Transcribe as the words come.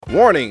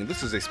Warning,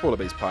 this is a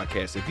spoiler-based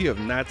podcast. If you have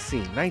not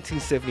seen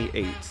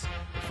 1978's The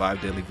Five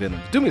Deadly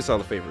Venoms, do me a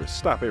solid favor,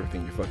 stop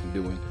everything you're fucking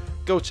doing.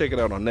 Go check it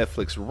out on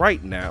Netflix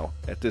right now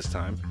at this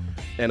time.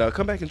 And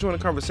come back and join the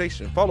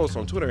conversation. Follow us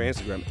on Twitter and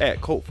Instagram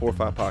at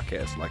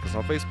Cult45Podcast. Like us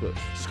on Facebook.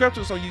 Subscribe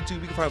to us on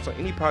YouTube. You can find us on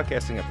any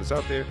podcasting app that's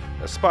out there.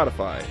 That's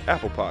Spotify,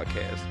 Apple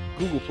Podcasts,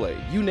 Google Play.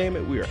 You name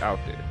it, we are out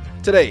there.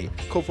 Today,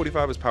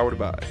 Cult45 is powered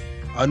by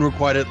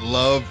unrequited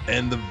love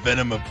and the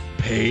venom of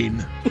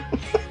pain.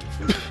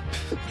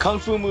 Kung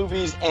Fu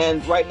movies,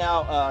 and right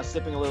now,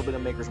 sipping a little bit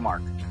of Maker's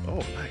Mark.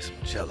 Oh, nice. I'm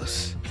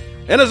jealous.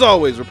 And as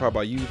always, we're powered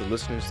by you, the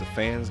listeners, the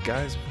fans.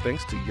 Guys,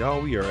 thanks to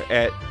y'all, we are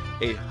at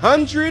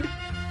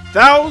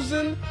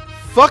 100,000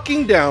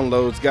 fucking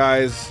downloads,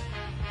 guys.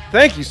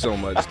 Thank you so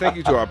much. Thank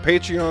you to our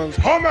Patreons.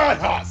 Come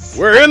at us!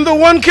 We're in the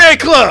 1K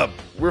club.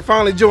 We're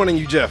finally joining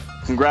you, Jeff.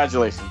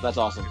 Congratulations. That's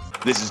awesome.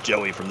 This is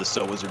Joey from the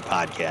So Wizard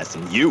Podcast,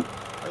 and you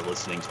are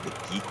listening to the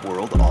Geek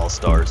World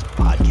All-Stars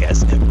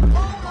Podcast Network.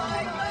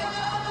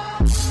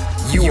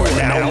 You are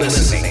now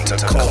listening to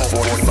Cult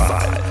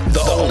 45,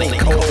 the only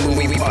cult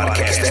movie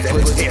podcast that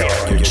puts air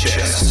on your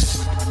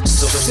chest.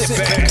 So sit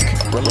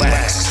back,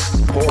 relax,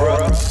 pour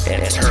up,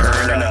 and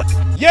turn up.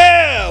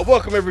 Yeah!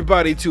 Welcome,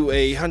 everybody, to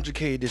a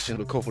 100K edition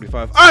of Cult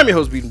 45. I'm your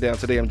host, Beating Down.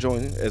 Today, I'm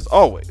joined, as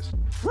always,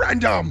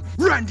 Random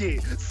Randy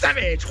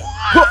Savage.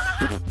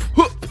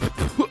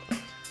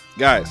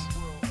 Guys,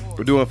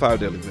 we're doing Five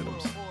Deadly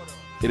Venoms.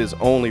 It is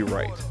only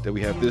right that we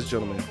have this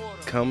gentleman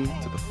come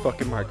to the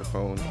fucking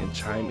microphone and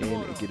chime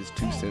in and get his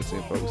 2 cents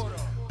in, folks.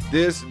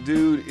 This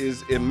dude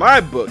is, in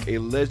my book, a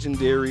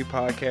legendary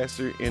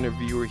podcaster,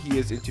 interviewer. He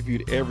has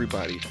interviewed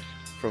everybody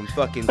from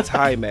fucking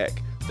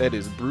Timac, that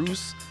is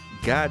Bruce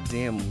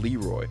goddamn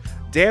Leroy,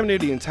 damn near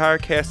the entire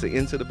cast of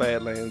Into the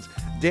Badlands,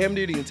 damn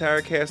near the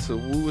entire cast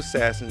of Wu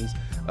Assassins,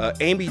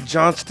 Amy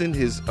Johnston,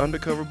 his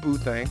undercover boo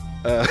thing,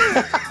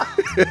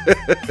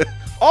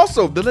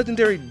 also the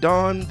legendary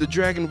Don the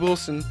Dragon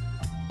Wilson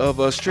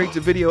of straight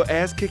to video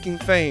ass kicking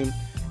fame,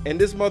 and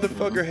this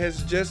motherfucker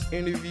has just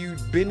interviewed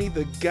Benny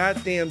the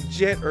goddamn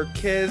Jet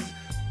Urquez.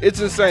 It's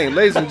insane,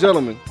 ladies and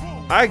gentlemen.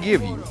 I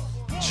give you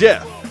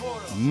Jeff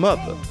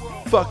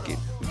motherfucking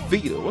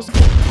Vita. What's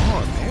going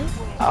on, man?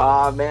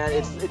 Man,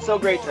 it's so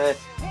great to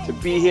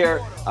be here.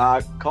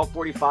 Cult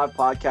 45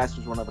 podcast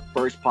was one of the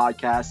first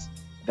podcasts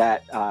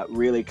that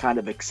really kind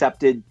of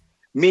accepted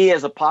me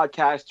as a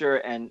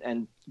podcaster,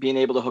 and being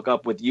able to hook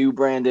up with you,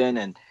 Brandon,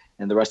 and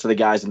the rest of the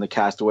guys in the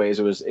Castaways.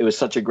 It was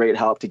such a great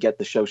help to get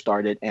the show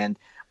started. And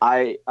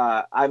I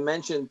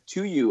mentioned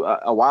to you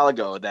a while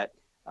ago that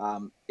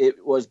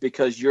it was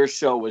because your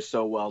show was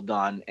so well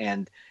done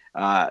and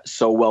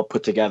so well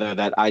put together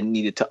that I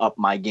needed to up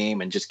my game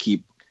and just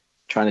keep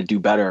trying to do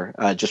better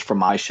just for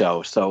my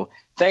show. So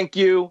thank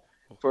you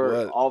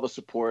for all the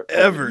support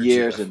over the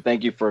years, Jeff. And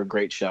thank you for a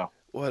great show.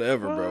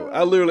 Whatever, bro.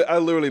 I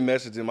literally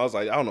messaged him. I was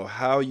like, I don't know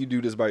how you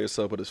do this by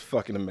yourself, but it's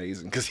fucking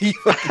amazing. Because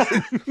I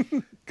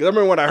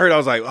remember when I heard, I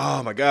was like,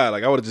 oh my God,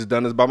 like I would have just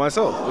done this by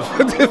myself.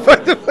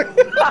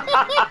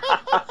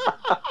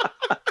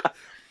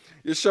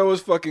 Your show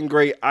is fucking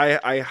great.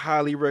 I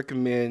highly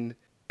recommend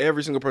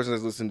every single person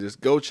that's listening to this,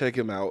 go check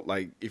him out.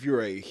 Like, if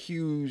you're a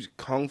huge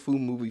Kung Fu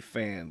movie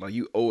fan, like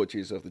you owe it to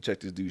yourself to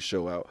check this dude's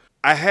show out.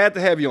 I had to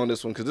have you on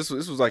this one because this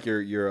was like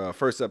your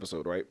first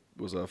episode, right?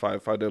 It was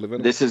Five Deadly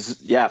Venoms?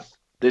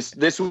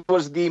 This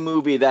was the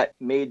movie that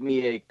made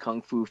me a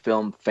Kung Fu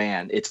film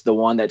fan. It's the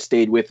one that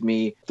stayed with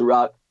me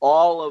throughout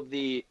all of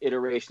the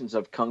iterations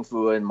of Kung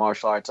Fu and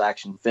martial arts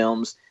action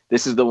films.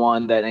 This is the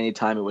one that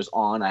anytime it was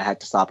on, I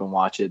had to stop and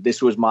watch it.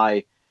 This was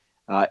my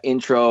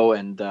intro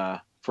and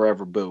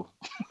forever boo.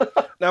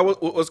 Now,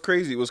 what's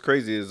crazy is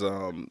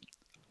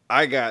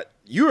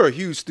you're a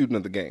huge student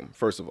of the game,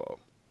 first of all.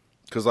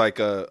 Because, like,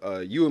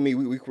 you and me,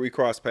 we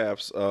crossed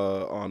paths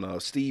on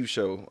Steve's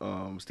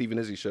show, Steve and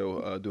Izzy's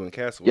show, doing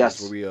Castaways,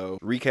 yes, where we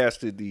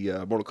recasted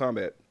the Mortal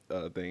Kombat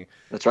thing.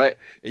 That's right.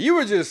 And you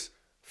were just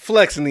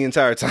flexing the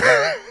entire time.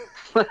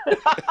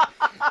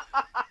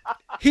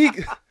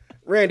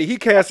 Randy, he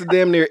casted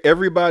damn near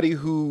everybody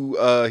who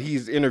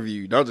he's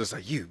interviewed. I was just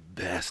like, you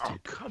bastard.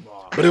 Oh, come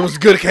on. But it was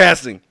good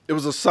casting. It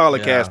was a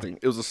solid casting.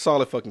 It was a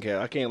solid fucking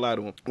cast. I can't lie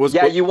to him.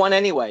 You won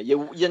anyway.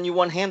 You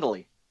won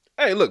handily.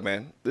 Hey, look,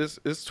 man, this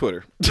is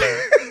Twitter.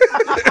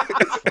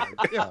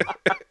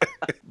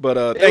 But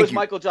it was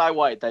Michael Jai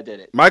White that did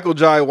it. Michael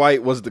Jai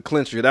White was the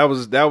clincher. That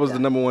was the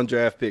number 1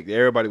 draft pick.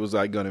 Everybody was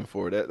like gunning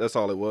for it. That's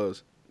all it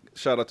was.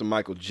 Shout out to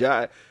Michael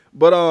Jai.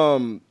 But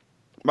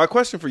my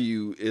question for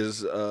you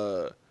is,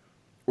 were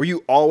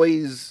you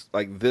always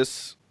like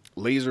this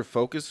laser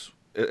focused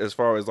as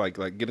far as like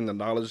getting the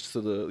knowledge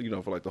to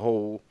the for like the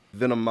whole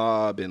Venom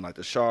mob and like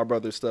the Shaw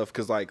Brothers stuff?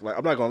 Because like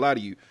I'm not gonna lie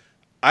to you.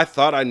 I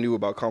thought I knew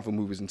about Kung Fu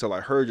movies until I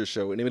heard your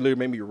show, and it literally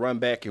made me run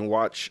back and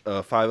watch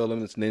Five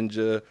Elements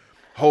Ninja,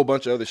 a whole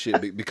bunch of other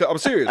shit. Because I'm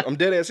serious, I'm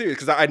dead ass serious.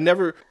 Because I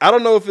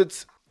don't know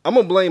if I'm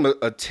gonna blame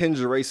a tinge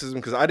of racism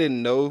because I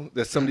didn't know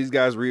that some of these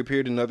guys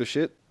reappeared in other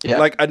shit. Yeah.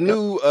 Like I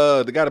knew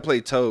the guy that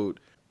played Toad.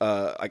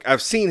 Like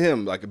I've seen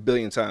him like a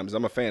billion times.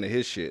 I'm a fan of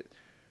his shit.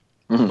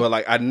 but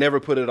like I never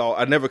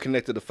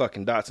connected the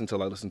fucking dots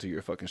until I listened to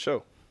your fucking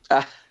show.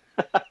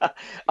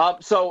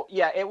 So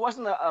yeah, it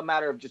wasn't a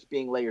matter of just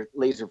being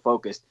laser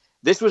focused.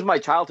 This was my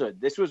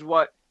childhood. This was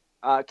what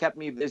kept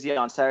me busy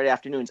on Saturday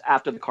afternoons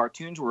after the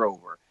cartoons were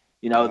over.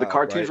 You know, the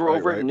cartoons were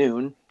over at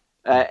noon,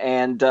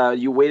 and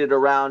you waited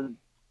around.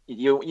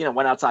 You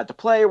went outside to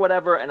play or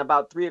whatever, and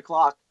about 3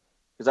 o'clock,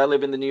 because I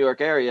live in the New York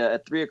area,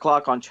 at 3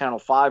 o'clock on Channel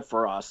 5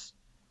 for us,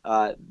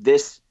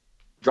 this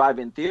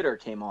drive-in theater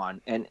came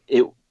on, and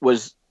it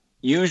was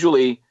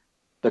usually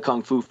the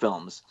Kung Fu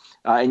films,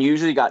 and you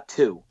usually got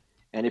 2.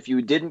 And if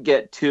you didn't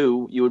get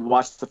 2, you would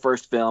watch the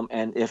first film,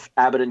 and if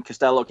Abbott and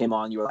Costello came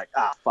on, you were like,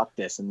 fuck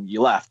this, and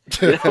you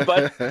left. You know?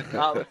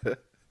 But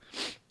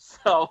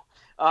so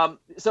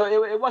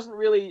it wasn't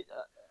really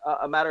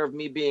a matter of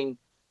me being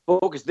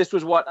focused. This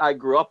was what I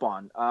grew up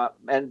on,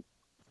 and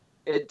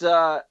it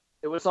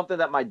was something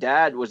that my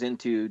dad was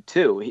into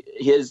too.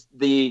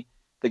 The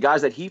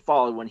guys that he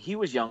followed when he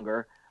was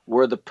younger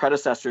were the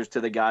predecessors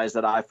to the guys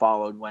that I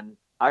followed when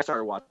I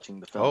started watching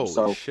the film.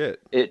 Holy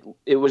shit!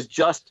 It was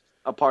just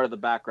a part of the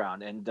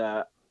background, and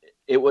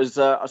it was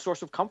a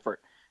source of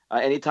comfort.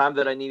 Anytime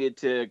that I needed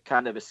to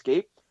kind of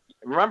escape.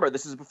 Remember,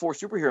 this is before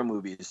superhero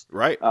movies,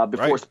 right?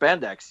 Before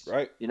spandex,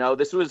 right? You know,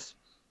 this was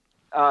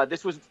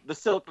the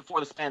silk before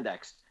the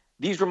spandex.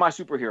 These were my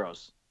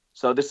superheroes,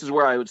 so this is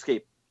where I would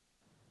escape.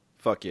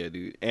 Fuck yeah,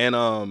 dude.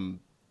 And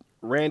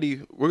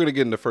Randy, we're gonna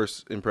get into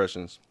first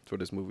impressions for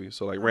this movie.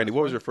 So, like, Randy,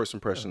 what was your first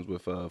impressions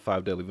with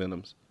Five Deadly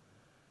Venoms?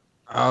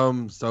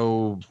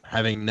 So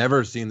having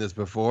never seen this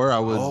before, I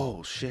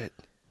was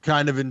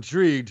kind of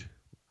intrigued.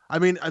 I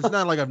mean, it's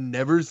not like I've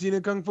never seen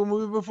a Kung Fu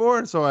movie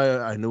before, so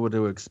I knew what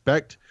to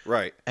expect.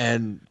 Right.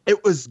 And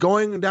it was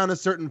going down a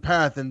certain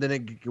path, and then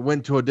it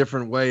went to a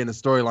different way in the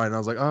storyline. I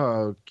was like,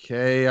 oh,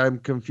 okay, I'm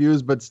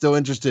confused, but still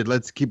interested.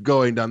 Let's keep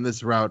going down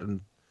this route. And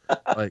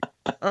like,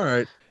 all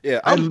right. Yeah.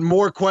 I had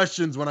more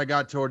questions when I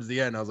got towards the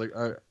end. I was like,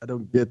 I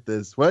don't get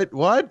this. What?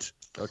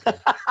 Okay.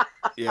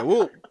 Yeah,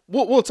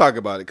 we'll talk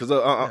about it because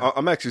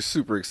I'm actually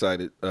super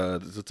excited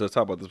to talk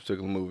about this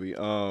particular movie.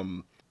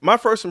 My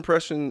first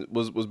impression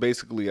was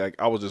basically like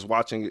I was just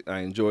watching it. I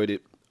enjoyed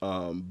it,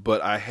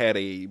 but I had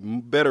a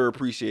better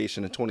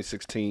appreciation in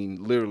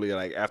 2016. Literally,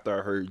 like after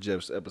I heard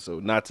Jeff's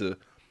episode, not to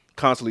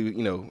constantly,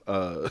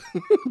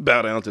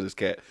 bow down to this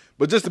cat,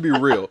 but just to be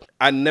real,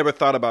 I never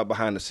thought about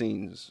behind the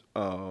scenes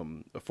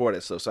for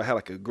that stuff. So I had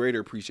like a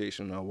greater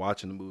appreciation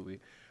watching the movie.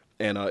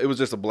 And it was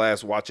just a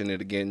blast watching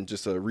it again,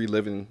 just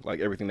reliving like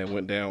everything that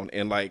went down,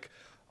 and like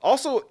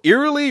also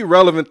eerily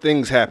relevant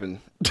things happen.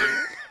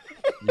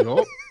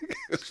 Nope.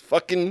 It's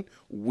fucking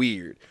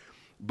weird.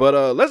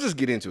 But let's just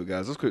get into it,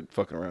 guys. Let's quit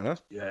fucking around, huh?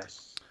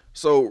 Yes.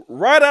 So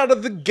right out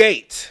of the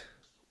gate,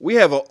 we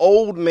have an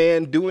old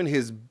man doing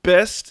his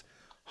best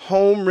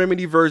home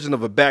remedy version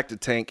of a Bacta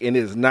tank, and it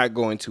is not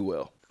going too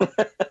well.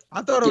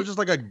 I thought it was just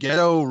like a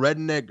ghetto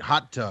redneck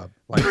hot tub.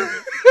 Like.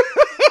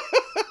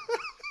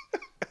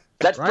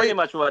 That's pretty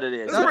much what it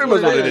is. That's pretty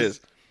much what it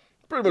is.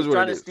 Pretty much what it is.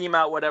 Trying to steam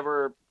out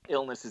whatever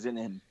illness is in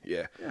him.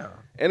 Yeah.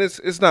 And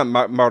it's not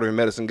modern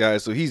medicine,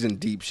 guys. So he's in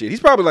deep shit. He's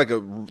probably like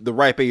the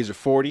ripe age of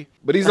 40,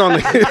 but he's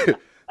on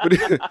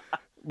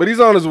but he's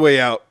on his way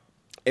out.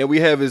 And we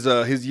have his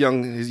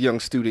young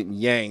student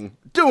Yang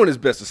doing his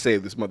best to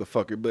save this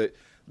motherfucker. But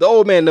the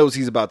old man knows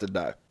he's about to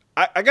die.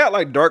 I got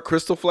like Dark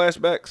Crystal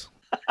flashbacks.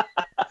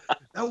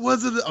 That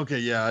wasn't okay.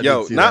 Yeah.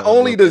 Yo, not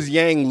only does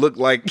Yang look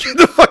like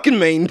the fucking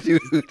main dude.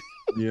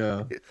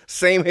 Yeah.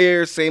 Same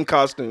hair, same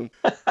costume.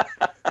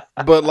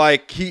 But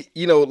like he,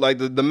 like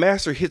the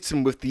master hits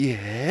him with the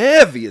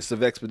heaviest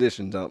of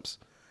expedition dumps.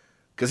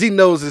 Cause he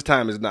knows his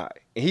time is nigh.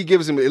 And he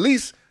gives him, at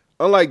least,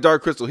 unlike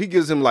Dark Crystal, he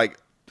gives him like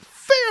a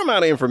fair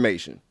amount of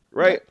information.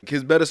 Right?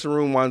 His medicine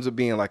room winds up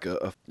being like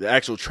the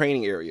actual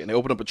training area. And they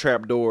open up a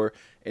trap door.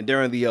 And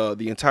during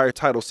the entire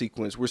title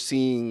sequence, we're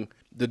seeing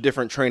the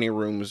different training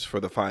rooms for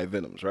the 5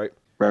 Venoms, right?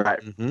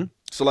 Right. Mm-hmm.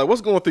 So, like,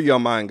 what's going through your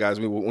mind, guys,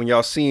 when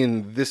y'all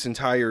seeing this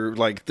entire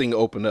like thing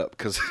open up?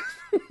 Because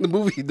the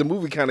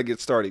movie kind of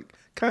gets started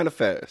kind of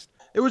fast.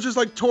 It was just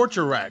like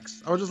torture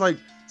racks. I was just like,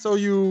 so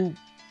you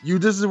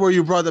this is where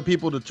you brought the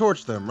people to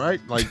torch them, right?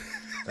 Like,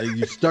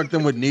 you stuck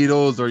them with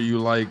needles, or you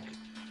like,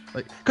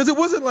 because it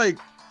wasn't like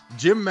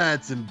gym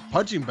mats and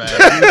punching bags.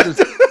 It was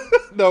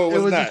just, no, it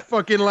was not. Just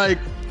fucking like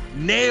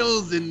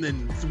nails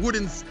and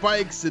wooden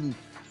spikes and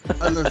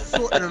an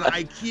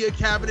IKEA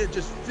cabinet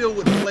just filled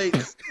with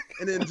plates,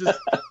 and then just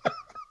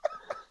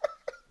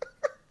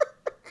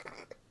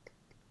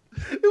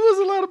it was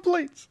a lot of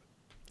plates.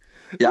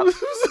 Yeah. Who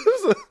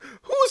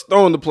was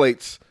throwing the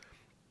plates?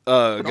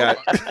 Guy.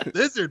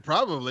 Lizard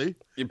probably.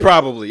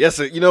 Probably. Yes.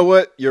 You know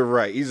what? You're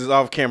right. He's just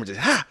off camera, just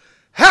ha.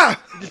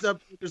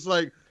 Just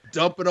like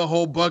dumping a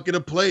whole bucket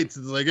of plates.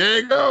 It's like, here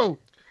you go.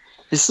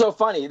 It's so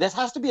funny. This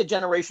has to be a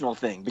generational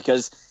thing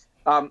because,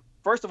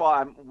 first of all,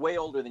 I'm way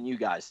older than you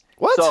guys.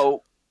 What?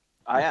 So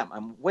I am.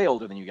 I'm way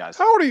older than you guys.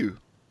 How old are you?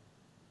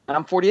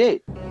 I'm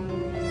 48.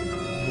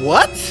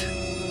 What?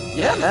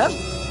 Yeah, man.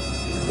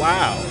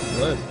 Wow.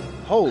 What?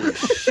 Holy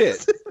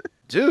shit,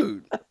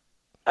 dude.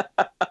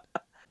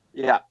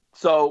 Yeah.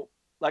 So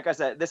like I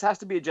said, this has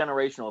to be a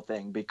generational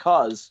thing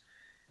because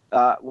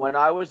when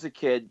I was a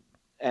kid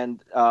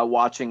and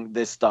watching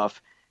this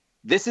stuff,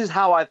 this is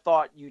how I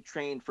thought you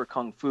trained for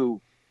Kung Fu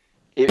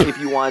if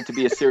you wanted to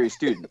be a serious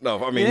student. No,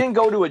 I You mean, didn't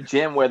go to a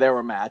gym where there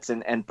were mats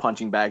and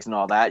punching bags and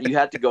all that. You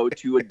had to go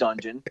to a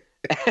dungeon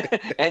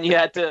and you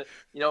had to,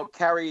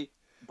 carry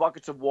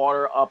buckets of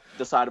water up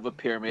the side of a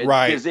pyramid.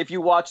 Right. Because if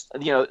you watched,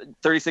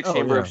 36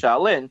 Chamber of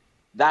Shaolin,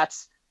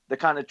 that's the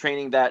kind of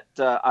training that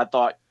I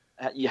thought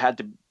you had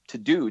to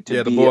do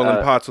to be the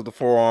boiling pots with the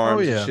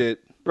forearms and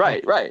shit.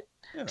 Right.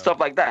 Yeah. Stuff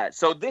like that.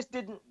 So this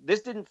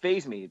didn't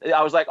faze me.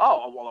 I was like,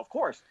 oh, well, of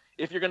course.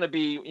 If you're going to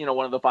be,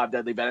 one of the 5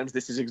 deadly venoms,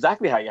 this is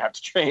exactly how you have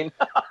to train.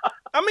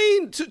 I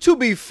mean, to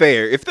be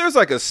fair, if there's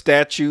like a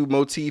statue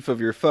motif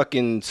of your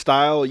fucking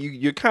style,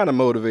 you're kind of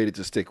motivated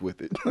to stick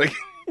with it. Like,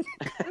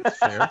 That's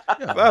fair. Yeah.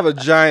 if I have a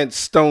giant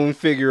stone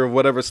figure of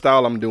whatever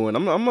style I'm doing,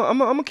 I'm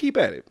gonna keep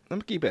at it.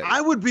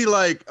 I would be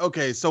like,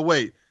 okay, so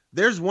wait.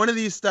 There's one of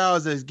these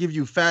styles that give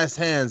you fast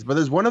hands, but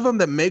there's one of them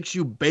that makes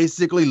you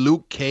basically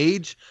Luke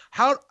Cage.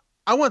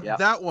 I want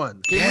that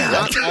one. Can we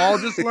not all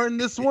just learn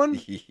this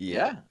one?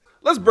 Yeah.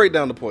 Let's break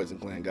down the Poison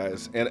Clan,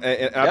 guys. And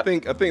I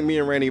think me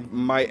and Randy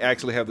might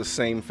actually have the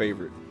same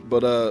favorite.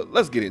 But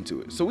let's get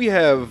into it. So we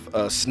have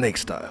Snake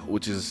Style,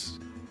 which is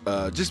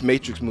just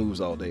Matrix moves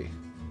all day.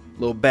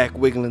 Little back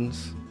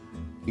wigglings.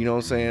 You know what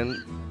I'm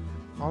saying?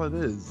 All it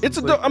is. It's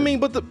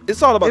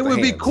it's all about It the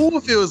would be hands. cool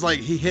if it was like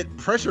he hit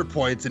pressure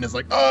points and it's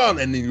like, oh, and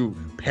then you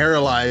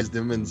paralyzed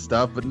him and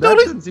stuff. But that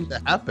doesn't seem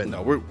to happen.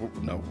 No,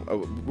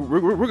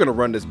 we're gonna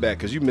run this back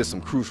because you missed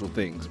some crucial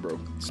things, bro.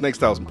 Snake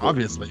Style's important.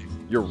 Obviously.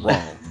 You're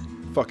wrong.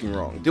 Fucking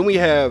wrong. Then we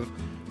have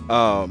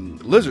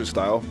Lizard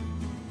Style,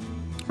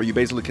 where you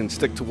basically can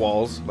stick to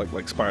walls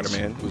like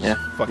Spider-Man, which is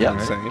fucking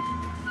insane.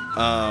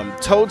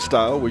 Toad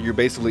Style, where you're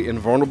basically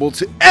invulnerable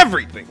to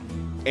everything,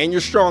 and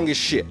you're strong as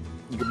shit.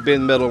 You can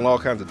bend metal and all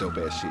kinds of dope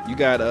ass shit. You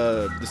got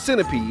the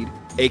Centipede,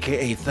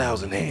 aka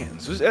 1,000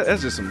 Hands.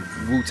 That's just some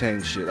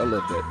Wu-Tang shit. I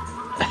love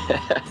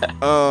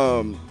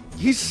that.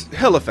 He's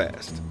hella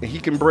fast, and he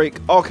can break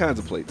all kinds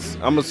of plates.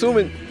 I'm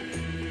assuming.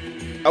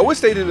 I wish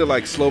they did it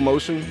like slow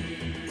motion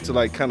to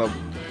like kind of,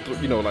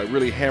 like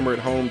really hammer it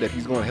home that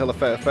he's going hella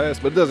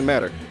fast, but it doesn't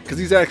matter because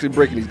he's actually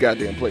breaking these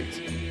goddamn plates.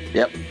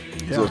 Yep.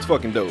 So it's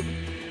fucking dope.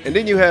 And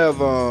then you have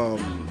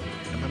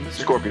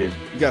Scorpion.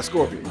 You got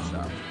Scorpion.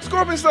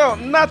 Scorpion Style,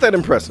 not that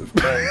impressive.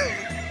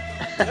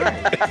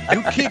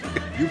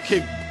 You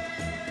kick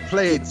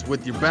plates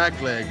with your back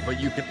leg, but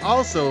you can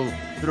also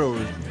throw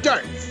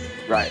darts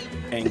Right.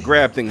 And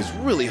grab things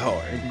really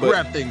hard. and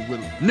grab things with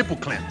nipple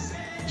clamps.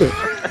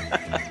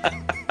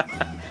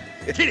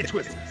 Titty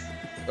twisters.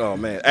 Oh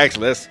man,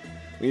 actually,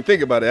 when you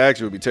think about it,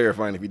 actually, it would be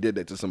terrifying if he did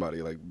that to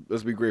somebody. Like,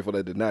 let's be grateful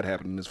that did not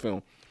happen in this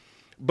film.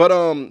 But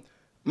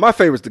my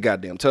favorite's the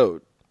goddamn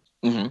Toad.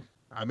 Mm-hmm.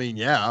 I mean,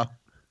 yeah.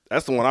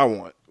 That's the one I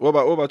want. What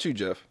about you,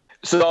 Jeff?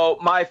 So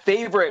my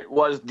favorite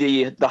was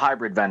the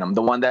hybrid Venom,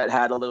 the one that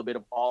had a little bit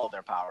of all of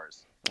their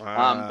powers.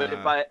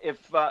 But if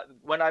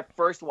when I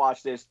first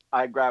watched this,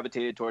 I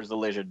gravitated towards the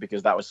Lizard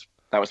because that was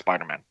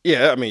Spider-Man.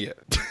 Yeah, I mean, yeah.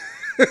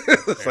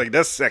 It's like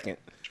that's second.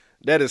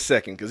 That is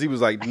second because he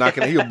was like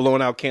he was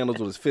blowing out candles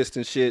with his fist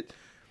and shit.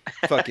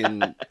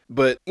 Fucking,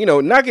 but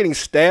not getting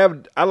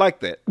stabbed. I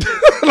like that.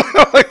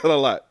 I like it a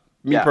lot.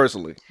 Me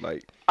personally,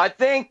 like. I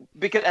think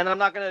and I'm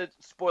not gonna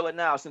spoil it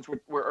now since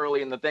we're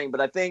early in the thing, but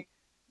I think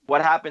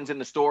what happens in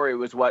the story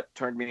was what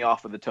turned me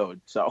off of the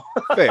Toad. So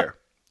fair,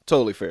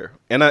 totally fair.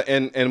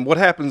 And what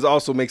happens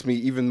also makes me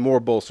even more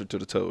bolstered to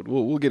the Toad.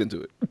 We'll get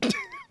into it.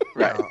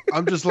 Right.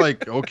 I'm just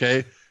like,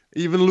 okay.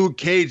 Even Luke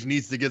Cage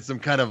needs to get some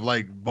kind of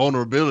like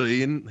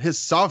vulnerability, and his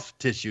soft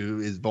tissue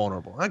is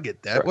vulnerable. I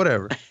get that. Right.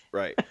 Whatever.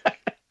 Right.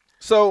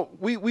 So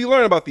we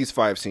learn about these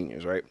 5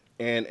 seniors, right?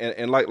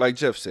 And like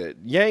Jeff said,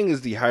 Yang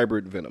is the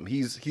hybrid Venom.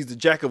 He's the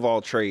jack of all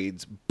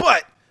trades,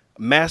 but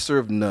master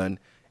of none,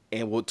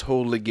 and will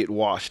totally get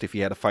washed if he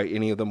had to fight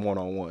any of them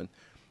one-on-one.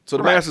 So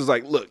the master's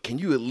like, look, can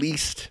you at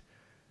least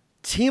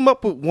team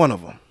up with one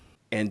of them,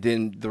 and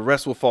then the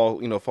rest will fall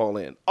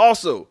in.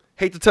 Also,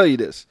 hate to tell you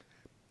this,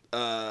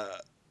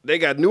 they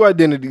got new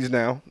identities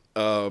now.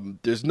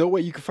 There's no way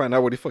you can find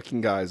out where the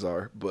fucking guys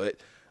are, but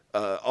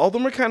all of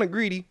them are kind of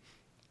greedy.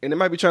 And they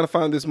might be trying to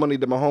find this money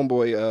that my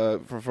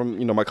homeboy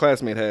from my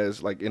classmate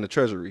has like in the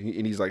treasury,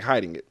 and he's like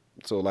hiding it.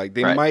 So like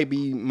they might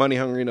be money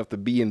hungry enough to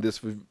be in this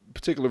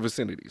particular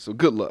vicinity. So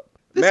good luck.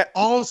 This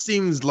all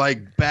seems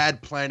like bad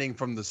planning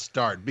from the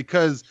start,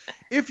 because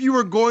if you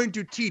were going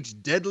to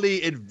teach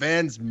deadly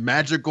advanced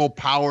magical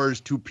powers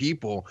to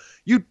people,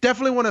 you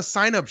definitely want a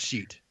sign-up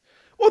sheet.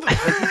 Well,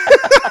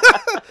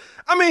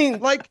 I mean,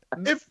 Like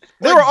if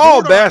they were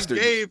all bastards.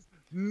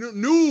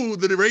 Knew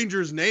the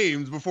Rangers'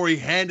 names before he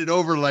handed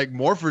over like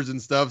morphers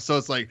and stuff. So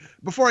it's like,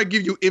 before I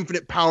give you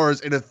infinite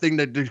powers and a thing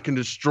that can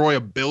destroy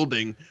a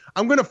building,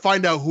 I'm gonna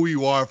find out who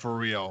you are for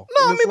real.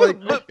 No, I And it's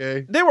mean, like,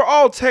 okay. they were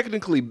all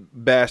technically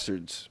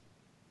bastards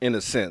in a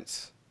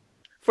sense,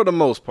 for the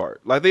most part.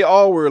 Like they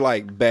all were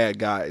like bad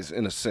guys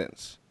in a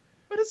sense.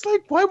 But it's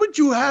like, why would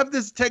you have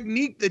this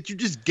technique that you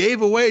just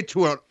gave away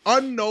to an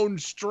unknown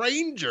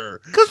stranger?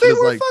 Because they It's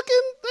were like-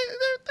 fucking,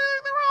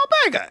 they were all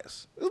bad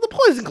guys. It was the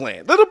Poison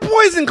Clan. They're the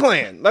Poison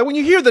Clan. Like when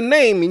you hear the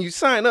name and you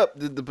sign up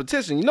the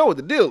petition, you know what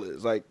the deal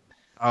is. Like,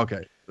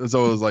 Okay.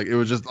 So it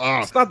was just,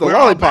 it's not the we're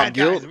all Lollipop bad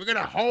Guild. guys. We're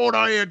gonna hold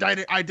on your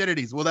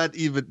identities. Well,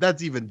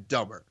 that's even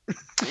dumber.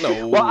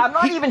 No. Well, I'm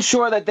not even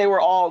sure that they were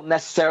all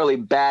necessarily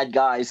bad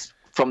guys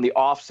from the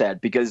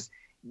offset, because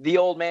the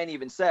old man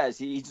even says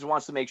he just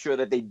wants to make sure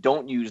that they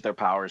don't use their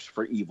powers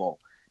for evil,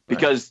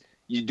 because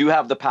you do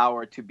have the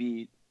power to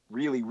be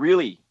really,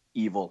 really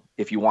evil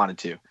if you wanted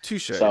to.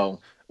 Touche. So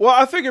Well,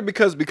 I figured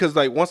because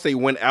like once they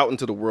went out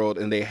into the world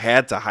and they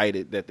had to hide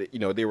it, that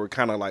they were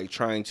kind of like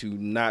trying to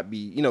not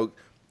be,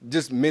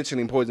 just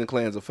mentioning Poison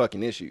Clan's a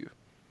fucking issue.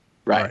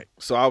 right.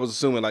 So I was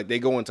assuming like they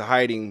go into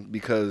hiding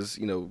because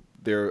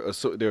they're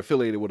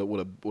affiliated with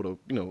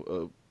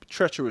a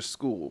treacherous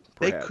school.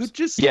 They Perhaps. could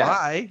just Yeah.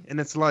 lie, and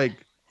it's like,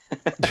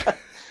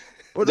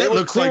 well, They that were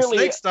looks like clearly-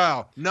 snake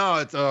style. No,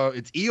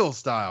 it's eel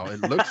style.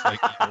 It looks like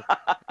eel.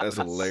 That's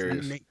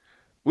hilarious. Snake.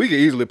 We could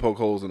easily poke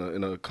holes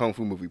in a kung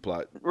fu movie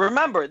plot.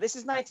 Remember, this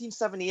is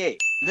 1978.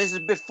 This is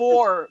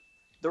before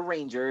the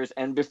Rangers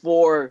and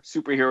before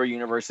superhero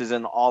universes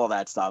and all of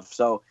that stuff.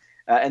 So,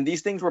 and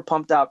these things were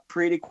pumped out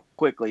pretty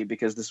quickly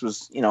because this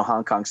was,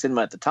 Hong Kong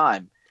cinema at the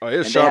time. Oh, it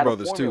was And they Shaw had a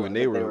Brothers too, formula and that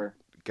they were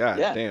God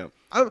yeah. damn.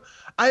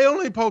 I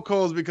only poke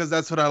holes because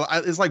that's what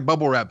it's like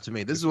bubble wrap to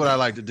me. This is what I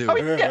like to do. Oh,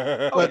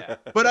 yeah. Oh, yeah.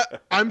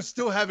 But I'm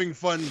still having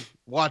fun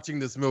watching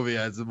this movie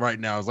as of right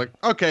now. It's like,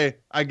 okay,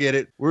 I get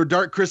it. We're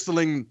dark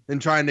crystalling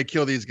and trying to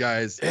kill these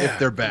guys Yeah, if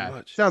they're pretty bad.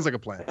 much. Sounds like a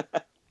plan.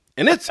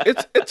 And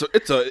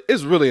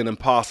it's really an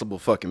impossible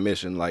fucking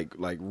mission, like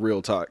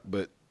real talk.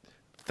 But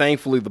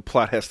thankfully, the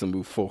plot has to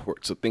move forward,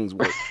 so things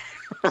work.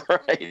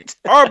 Right.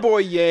 Our boy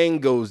Yang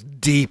goes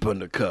deep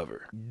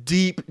undercover,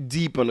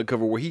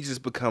 where he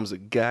just becomes a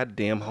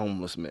goddamn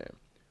homeless man,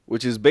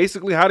 which is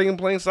basically hiding in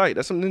plain sight.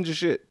 That's some ninja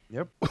shit.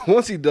 Yep.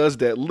 Once he does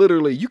that,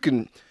 literally, you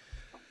can.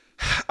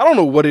 I don't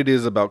know what it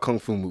is about kung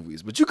fu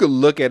movies, but you could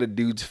look at a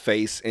dude's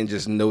face and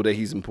just know that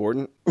he's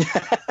important.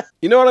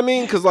 You know what I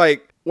mean? Because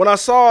like when I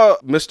saw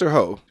Mr.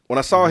 Ho, when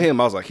I saw him,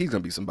 I was like, he's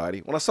gonna be somebody.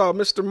 When I saw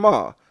Mr.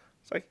 Ma,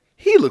 it's like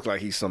he looked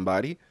like he's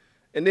somebody.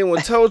 And then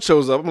when Toad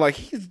shows up, I'm like,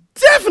 he's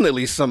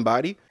definitely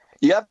somebody.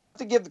 You have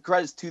to give the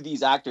credits to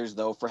these actors,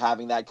 though, for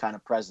having that kind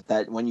of presence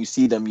that when you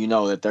see them, you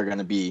know that they're going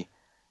to be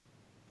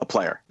a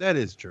player. That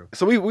is true.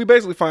 So we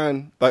basically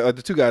find like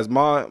the two guys, Mr.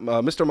 Ma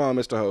and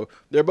Mr. Ho,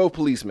 they're both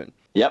policemen.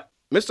 Yep.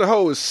 Mr.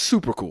 Ho is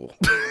super cool.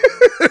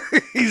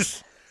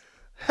 He's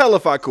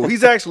hella cool.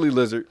 He's actually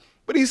Lizard,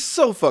 but he's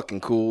so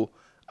fucking cool.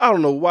 I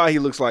don't know why he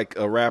looks like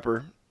a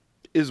rapper.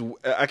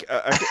 I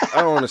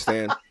don't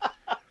understand.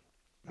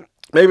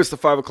 Maybe it's the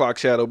 5 o'clock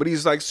shadow, but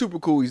he's like super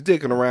cool. He's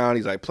dicking around.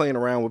 He's like playing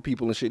around with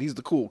people and shit. He's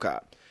the cool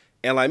cop.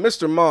 And like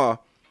Mr. Ma,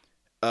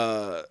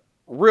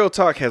 real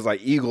talk, has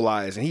like eagle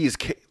eyes, and he is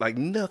like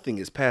nothing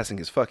is passing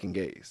his fucking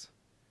gaze.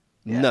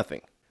 Yeah.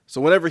 Nothing. So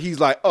whenever he's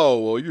like, "Oh,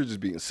 well, you're just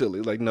being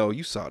silly," like, no,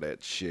 you saw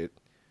that shit.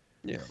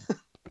 Yeah.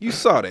 You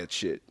saw that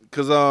shit.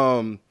 Cause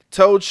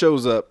Toad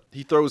shows up.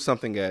 He throws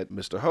something at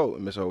Mr. Ho,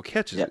 and Mr. Ho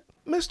catches Yep.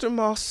 it. Mr.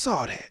 Ma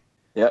saw that.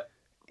 Yep.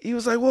 He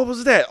was like, "What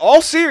was that?"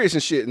 All serious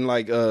and shit. And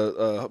like,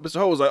 Mr.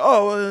 Ho was like,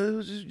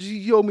 "Oh,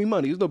 you owe me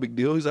money. It's no big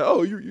deal." He's like,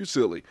 "Oh, you're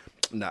silly."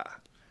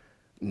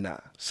 Nah,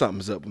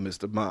 something's up with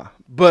Mr. Ma.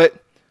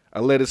 But I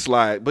let it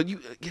slide. But you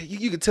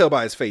can tell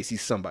by his face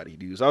he's somebody,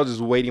 dude. So I was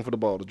just waiting for the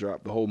ball to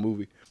drop the whole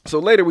movie. So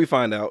later we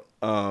find out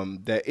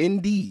that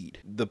indeed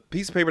the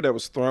piece of paper that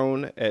was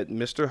thrown at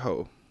Mr.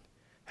 Ho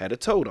had a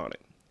toad on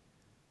it.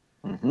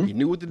 Mm-hmm. He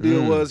knew what the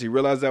deal was. He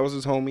realized that was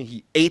his homie.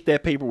 He ate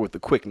that paper with the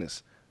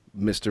quickness.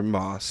 Mr.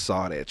 Ma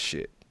saw that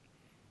shit,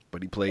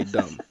 but he played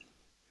dumb.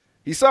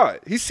 He saw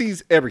it. He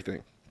sees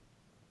everything,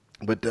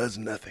 but does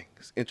nothing.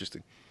 It's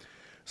interesting.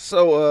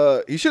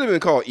 So he should have been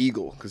called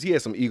Eagle because he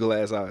had some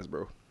eagle-ass eyes,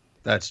 bro.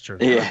 That's true.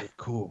 Yeah.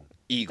 Cool.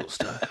 Eagle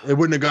stuff. It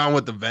wouldn't have gone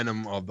with the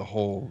venom of the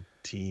whole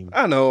team.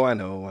 I know.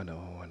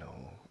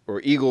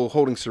 Or Eagle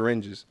holding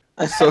syringes.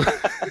 So,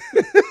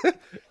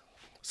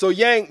 so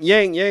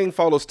Yang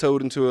follows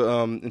Toad into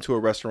a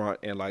restaurant,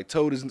 and like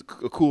Toad isn't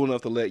cool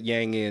enough to let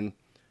Yang in,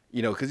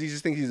 because he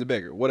just thinks he's a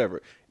beggar.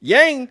 Whatever.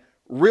 Yang,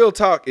 real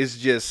talk, is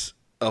just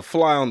a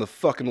fly on the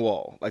fucking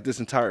wall, like this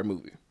entire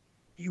movie.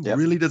 He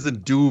really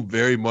doesn't do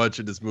very much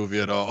in this movie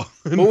at all.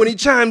 But when he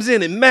chimes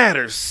in, it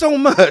matters so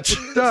much.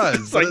 It does.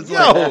 It's but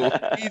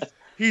like, it's yo.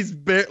 he's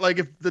like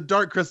if the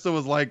Dark Crystal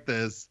was like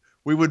this,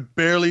 we would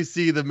barely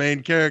see the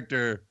main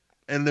character,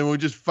 and then we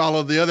just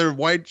follow the other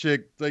white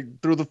chick like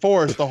through the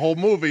forest the whole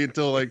movie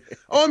until like,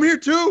 oh, I'm here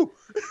too.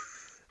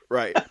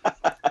 Right.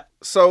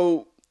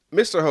 So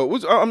Mr. Ho,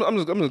 I'm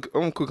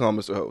gonna quick on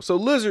Mr. Ho. So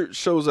Lizard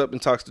shows up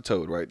and talks to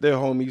Toad. Right, they're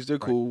homies. They're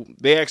cool.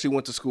 They actually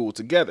went to school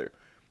together,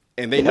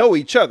 and they know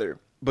each other,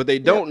 but they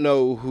don't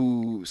know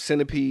who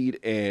Centipede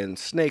and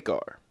Snake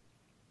are.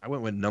 I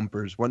went with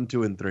numbers 1,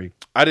 2, and 3.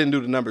 I didn't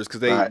do the numbers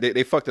because Right.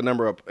 they fucked the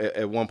number up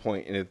at one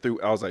point, and it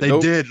threw. I was like, They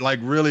nope. did like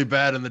really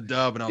bad in the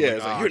dub, and I was Yeah, like,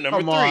 it's like, "Ah, you're number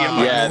come 3. I'm on,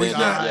 like, Yeah, no, they he's did,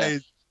 not. yeah.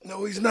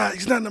 No, he's not.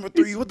 He's not number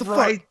 3. What the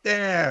right fuck?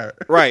 there.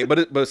 Right,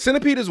 but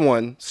Centipede is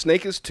 1,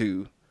 Snake is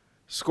 2,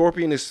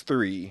 Scorpion is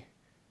 3,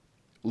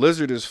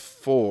 Lizard is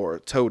 4,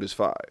 Toad is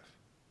 5.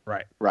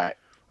 Right. Right.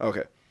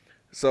 Okay,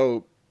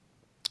 so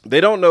they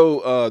don't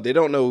know. They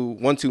don't know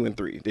 1, 2, and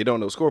 3. They don't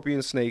know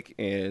Scorpion, Snake,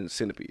 and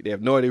Centipede. They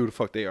have no idea who the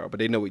fuck they are, but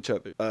they know each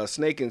other.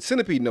 Snake and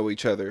Centipede know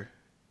each other,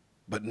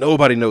 but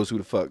nobody knows who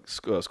the fuck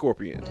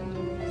Scorpion is.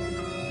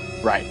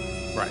 Right.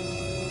 Right.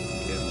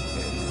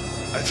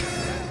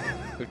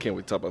 I can't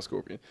wait to talk about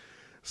Scorpion.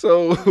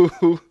 So,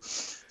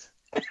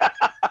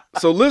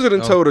 Lizard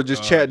and Toad are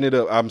just chatting it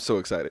up. I'm so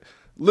excited.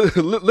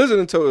 Lizard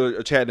and Toad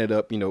are chatting it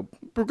up,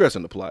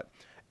 progressing the plot.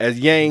 As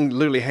Yang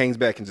literally hangs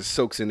back and just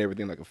soaks in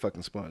everything like a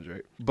fucking sponge,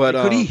 right? But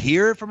could he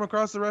hear it from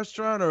across the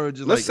restaurant, or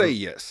just let's say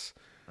yes.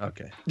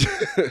 Okay.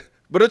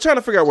 But they're trying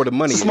to figure out where the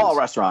money is. Small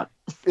restaurant.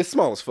 It's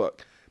small as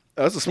fuck.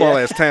 It's a small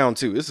ass town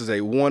too. This is a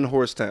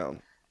 1-horse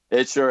town.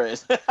 It sure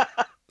is.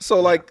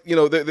 So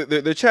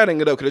they're chatting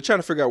it up because they're trying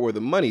to figure out where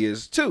the money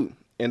is too,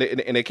 and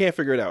they can't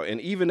figure it out.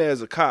 And even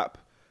as a cop,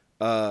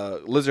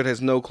 Lizard has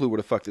no clue where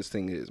the fuck this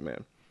thing is,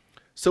 man.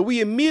 So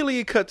we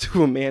immediately cut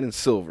to a man in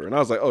silver, and I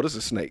was like, "Oh, this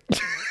is Snake."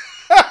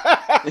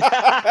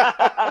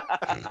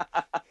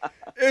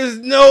 There's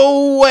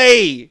no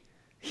way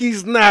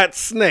he's not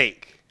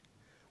Snake.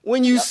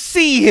 When you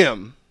see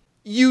him,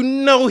 you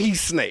know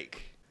he's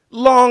Snake.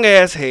 Long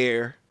ass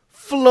hair,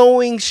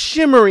 flowing,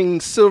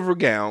 shimmering silver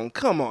gown.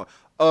 Come on.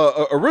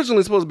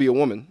 Originally supposed to be a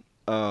woman.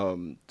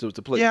 To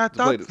play. Yeah,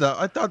 I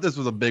I thought this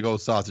was a big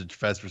old sausage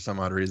fest for some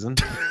odd reason.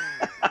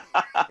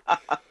 I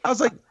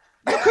was like,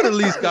 you could at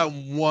least got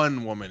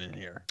one woman in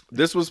here.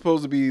 This was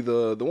supposed to be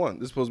the one.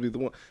 This was supposed to be the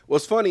one.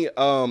 What's funny,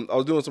 I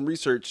was doing some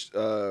research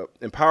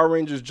in Power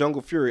Rangers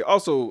Jungle Fury.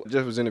 Also,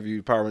 Jeff was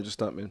interviewed Power Rangers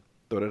stuntman.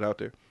 Throw that out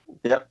there.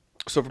 Yep.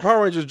 So for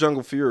Power Rangers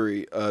Jungle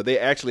Fury, they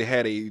actually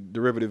had a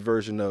derivative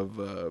version of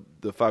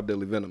the 5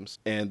 Deadly Venoms,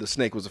 and the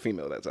Snake was a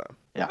female at that time.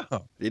 Yeah.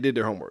 They did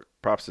their homework.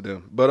 Props to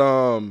them.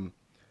 But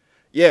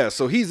yeah,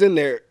 so he's in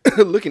there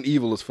looking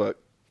evil as fuck.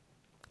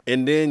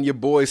 And then your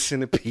boy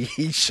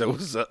Centipede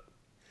shows up.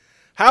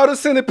 How does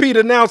Centipede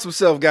announce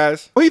himself,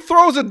 guys? Well, he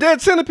throws a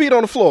dead centipede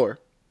on the floor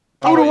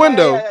through the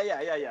window.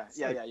 Yeah.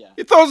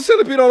 He throws a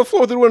centipede on the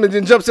floor through the window and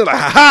then jumps in like,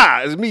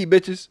 ha-ha, it's me,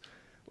 bitches.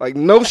 Like,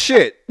 no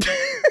shit.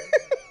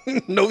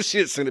 No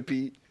shit,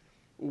 Centipede.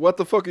 What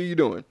the fuck are you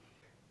doing?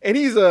 And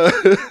he's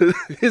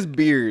his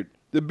beard,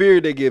 the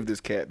beard they give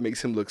this cat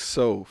makes him look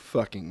so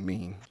fucking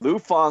mean. Lu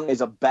Feng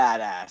is a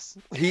badass.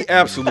 He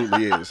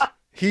absolutely is.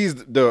 He's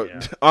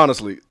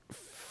honestly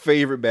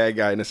favorite bad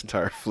guy in this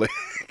entire flick.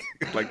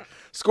 Like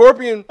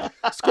Scorpion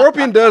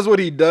does what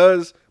he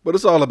does, but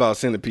it's all about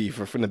Centipede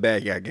from the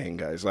bad guy gang,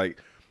 guys. Like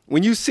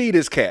when you see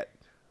this cat,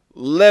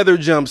 leather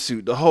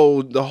jumpsuit, the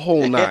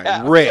whole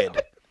nine,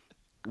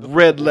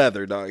 red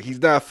leather, dog.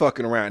 He's not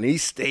fucking around. He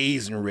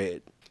stays in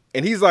red.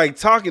 And he's like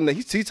talking,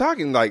 he's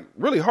talking like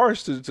really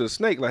harsh to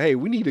Snake. Like, hey,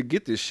 we need to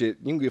get this shit.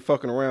 You can get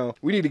fucking around.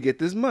 We need to get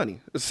this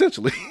money,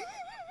 essentially.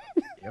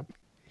 Yep.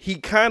 He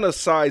kind of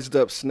sized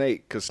up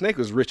Snake because Snake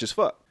was rich as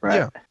fuck. Right.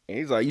 Yeah. And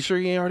he's like, you sure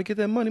you ain't already get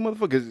that money,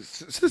 motherfucker?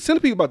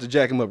 Centipede about to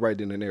jack him up right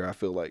then and there, I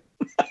feel like.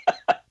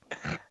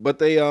 But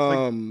they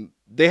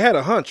had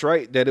a hunch,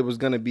 right, that it was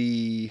going to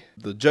be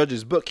the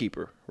judge's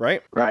bookkeeper,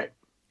 right? Right.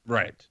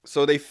 Right.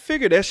 So they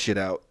figured that shit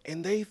out,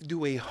 and they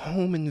do a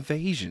home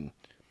invasion.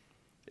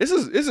 This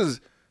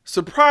is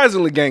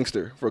surprisingly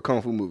gangster for a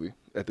kung fu movie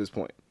at this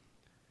point,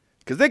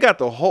 because they got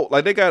the whole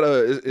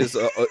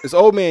it's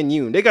Old Man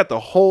Yoon. They got the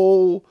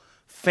whole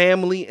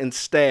family and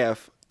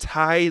staff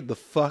tied the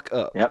fuck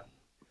up. Yep.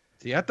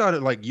 See, I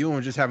thought like you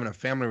were just having a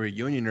family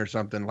reunion or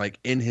something like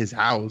in his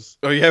house.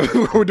 Oh yeah,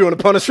 we're doing a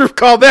Punisher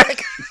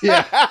callback.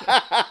 Yeah.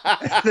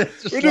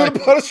 We're doing a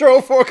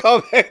Punisher 04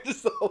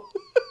 callback.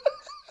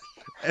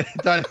 I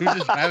thought he was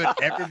just having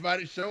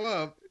everybody show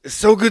up. It's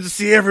so good to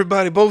see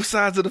everybody, both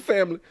sides of the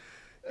family.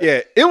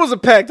 Yeah, it was a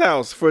packed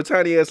house for a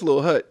tiny ass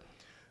little hut.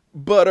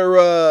 But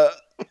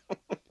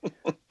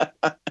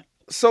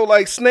so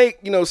like Snake,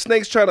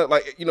 Snake's trying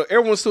to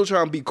everyone's still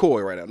trying to be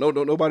coy right now.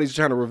 Nobody's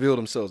trying to reveal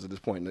themselves at this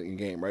point in the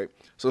game, right?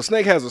 So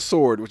Snake has a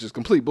sword, which is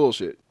complete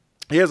bullshit.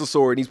 He has a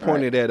sword and he's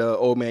pointing at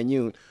Old Man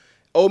Yoon.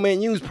 Old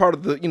Man Yoon's part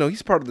of the,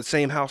 he's part of the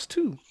same house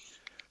too.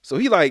 So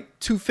he like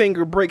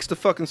 2-finger breaks the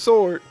fucking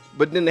sword,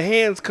 but then the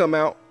hands come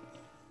out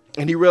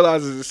and he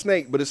realizes it's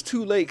Snake, but it's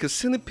too late because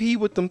Centipede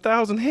with them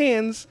 1,000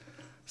 hands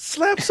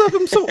slaps up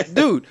him. So,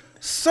 dude,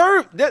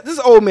 this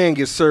old man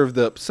gets served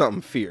up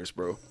something fierce,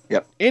 bro.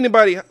 Yep.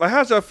 Anybody, like,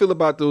 how'd y'all feel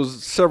about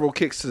those several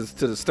kicks to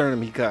the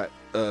sternum he got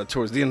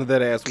towards the end of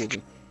that ass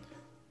whooping?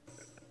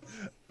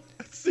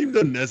 It seemed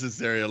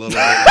unnecessary a little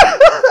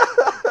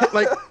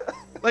bit.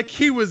 like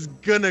he was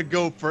gonna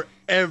go for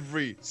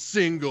every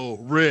single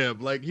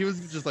rib. Like he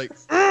was just like.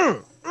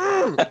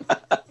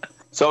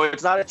 So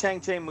it's not a Chang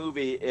Cheh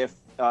movie if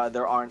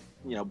there aren't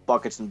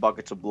buckets and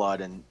buckets of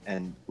blood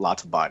and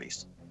lots of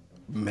bodies.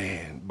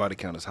 Man, body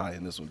count is high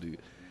in this one,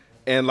 dude.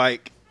 And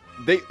like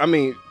the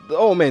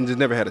old man just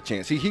never had a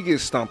chance. He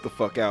gets stomped the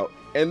fuck out.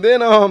 And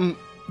then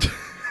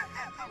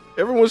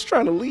everyone's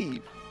trying to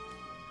leave.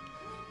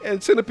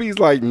 And Centipede's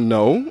like,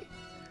 no,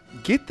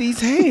 get these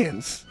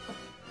hands.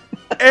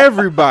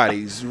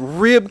 Everybody's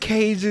rib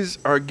cages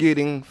are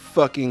getting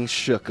fucking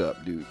shook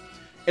up, dude.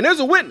 And there's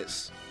a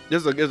witness.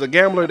 There's a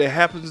gambler that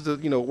happens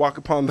to, walk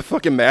upon the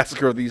fucking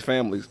massacre of these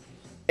families.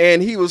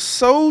 And he was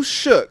so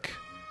shook,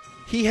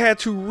 he had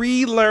to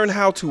relearn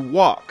how to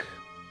walk.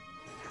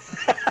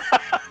 Yeah,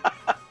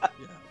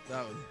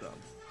 that was dumb.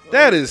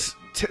 That is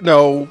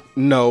no,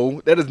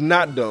 that is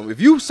not dumb. If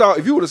you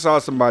would have saw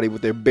somebody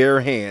with their bare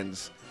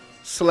hands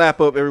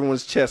slap up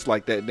everyone's chest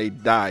like that and they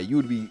die, you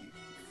would be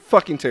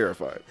fucking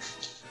terrified.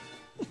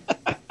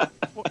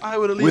 Well, I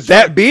would at least With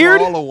that beard?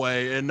 crawl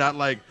away and not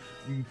like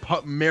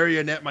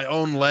marionette my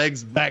own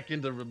legs back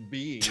into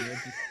being.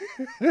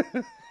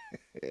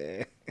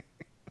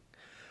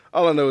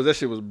 All I know is that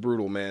shit was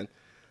brutal, man.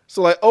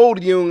 So like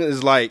old Jung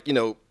is like,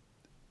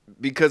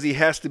 because he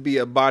has to be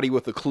a body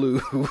with a clue,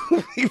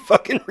 he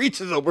fucking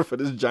reaches over for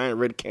this giant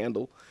red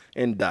candle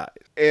and dies.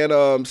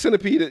 And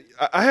Centipede,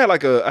 I had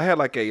like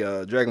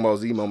a Dragon Ball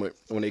Z moment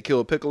when they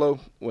killed Piccolo,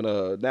 when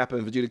Nappa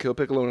and Vegeta killed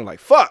Piccolo, and they're like,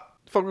 fuck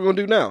we gonna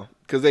do now?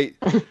 Because they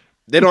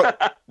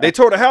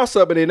tore the house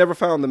up and they never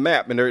found the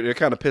map, and they're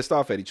kind of pissed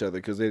off at each other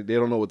because they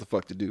don't know what the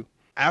fuck to do.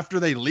 After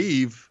they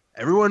leave,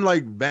 everyone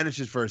like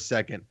vanishes for a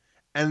second,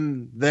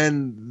 and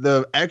then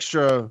the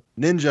extra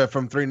ninja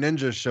from Three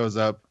Ninjas shows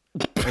up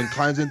and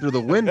climbs in through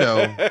the window.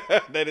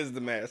 That is the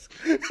mask.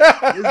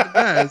 the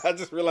mask. I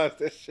just realized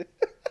that shit.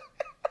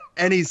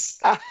 And he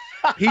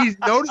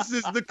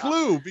notices the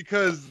clue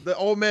because the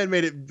old man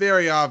made it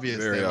very obvious.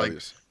 Very that,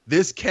 obvious. Like,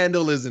 this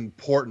candle is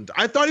important.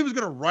 I thought he was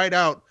gonna write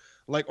out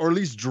or at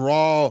least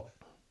draw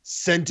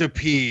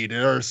centipede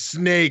or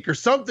snake or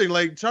something,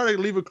 like try to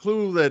leave a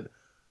clue that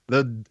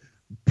the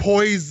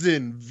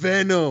poison,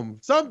 venom,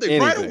 something.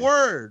 Anything. Write a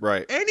word.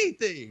 Right.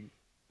 Anything.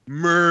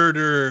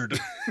 Murdered.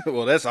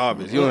 Well, that's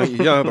obvious. You don't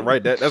have to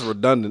write that. That's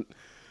redundant.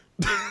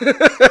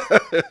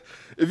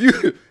 if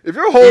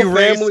your whole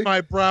Erase family,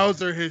 my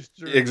browser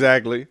history.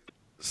 exactly.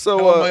 So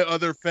Tell my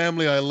other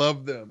family I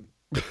love them.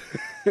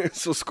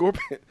 so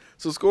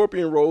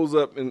Scorpion rolls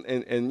up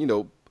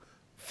and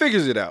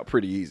figures it out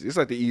pretty easy. It's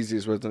like the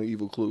easiest Resident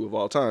Evil clue of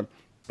all time.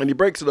 And he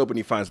breaks it open.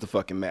 He finds the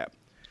fucking map.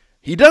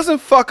 He doesn't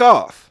fuck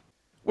off,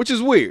 which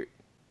is weird.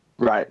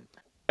 Right.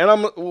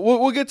 And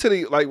we'll get to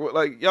the like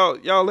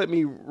y'all let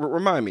me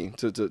remind me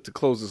to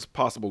close this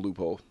possible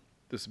loophole,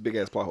 this big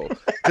ass plot hole,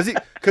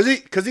 because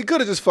he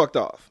could have just fucked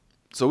off.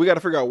 So we got to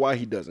figure out why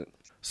he doesn't.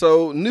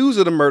 So news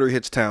of the murder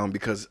hits town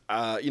because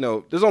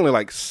there's only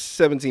like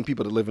 17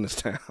 people that live in this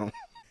town,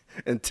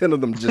 and 10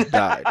 of them just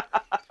died.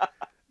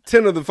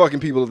 10 of the fucking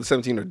people of the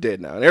 17 are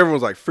dead now, and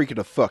everyone's like freaking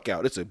the fuck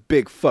out. It's a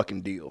big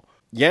fucking deal.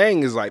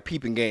 Yang is like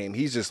peeping game.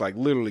 He's just like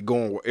literally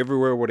going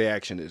everywhere where the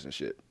action is and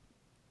shit.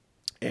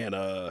 And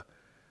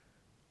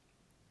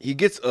he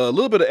gets a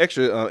little bit of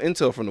extra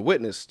intel from the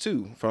witness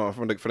too,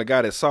 from the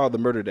guy that saw the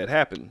murder that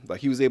happened. Like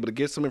he was able to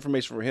get some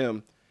information from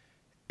him,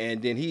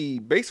 and then he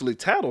basically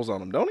tattles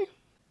on him, don't he?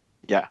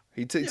 Yeah.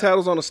 He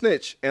tattles on a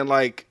snitch, and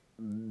like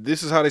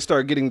this is how they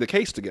start getting the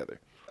case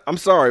together. I'm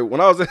sorry, when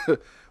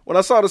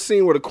I saw the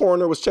scene where the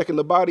coroner was checking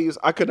the bodies,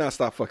 I could not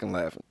stop fucking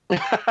laughing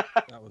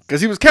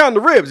because he was counting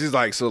the ribs. He's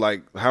like, so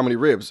like how many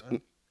ribs?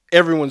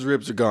 Everyone's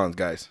ribs are gone,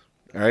 guys.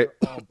 All right,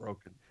 All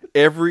broken.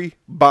 every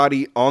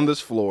body on this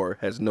floor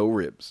has no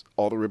ribs.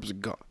 All the ribs are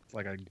gone. It's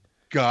like a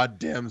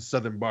goddamn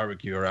Southern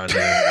barbecue around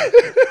here.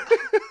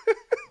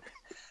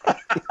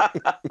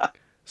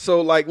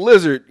 So like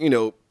Lizard,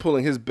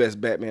 pulling his best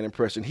Batman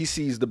impression, he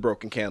sees the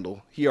broken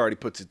candle. He already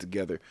puts it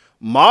together.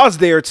 Ma's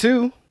there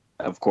too,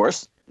 Of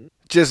course.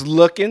 just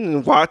looking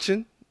and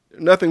watching.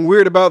 Nothing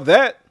weird about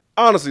that.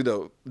 Honestly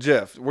though,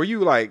 Jeff, were you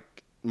like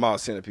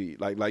Ma's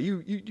Centipede? Like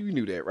you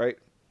knew that, right?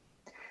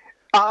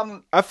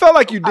 I felt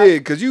like you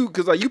did because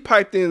you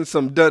piped in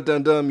some dun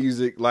dun dun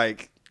music.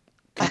 Like,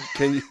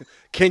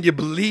 can you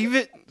believe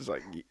it? It's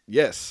like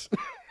yes,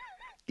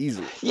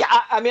 easily. Yeah,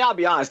 I mean, I'll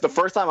be honest. The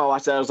first time I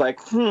watched that, I was like,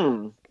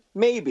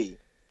 maybe.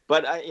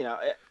 But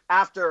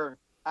after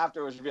it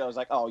was revealed, I was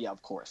like, oh yeah,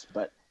 of course.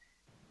 But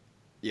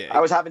Yeah, I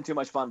was having too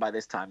much fun by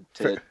this time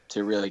to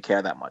really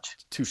care that much.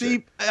 touche.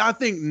 See, I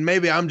think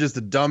maybe I'm just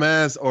a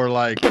dumbass, or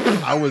like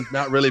I was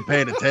not really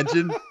paying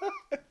attention.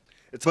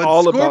 It's But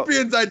all about.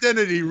 Scorpion's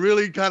identity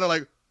really kind of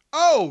like,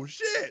 oh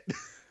shit.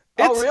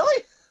 Oh,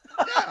 really?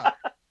 Yeah.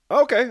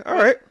 Okay, all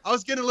right. I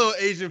was getting a little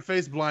Asian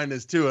face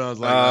blindness too, and I was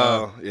like,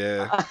 Oh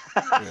yeah,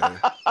 yeah.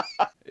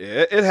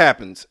 It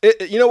happens.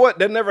 You know what?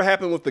 That never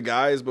happened with the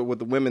guys, but with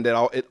the women,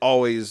 it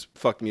always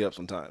fucked me up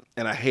sometimes,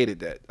 and I hated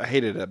that. I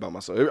hated that about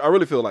myself. I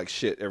really feel like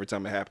shit every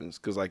time it happens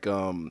because like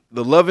the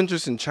love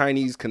interest in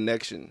Chinese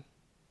Connection,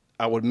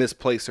 I would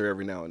misplace her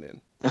every now and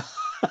then.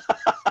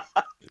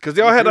 Because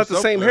they all had like the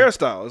same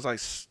hairstyle. It's like,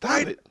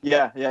 stop it.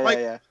 Yeah.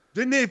 Like-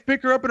 didn't they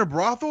pick her up in a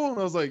brothel? And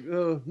I was like,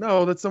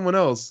 no, that's someone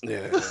else.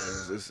 Yeah,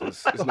 it's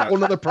A not.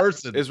 whole other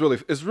person. It's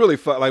really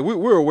fun. Like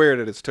we're aware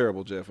that it's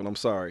terrible, Jeff, and I'm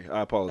sorry.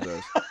 I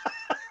apologize.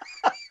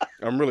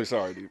 I'm really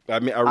sorry, dude. I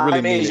mean, I really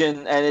I'm mean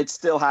Asian, and it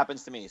still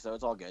happens to me, so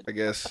it's all good. I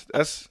guess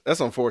that's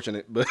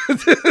unfortunate, but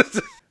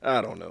I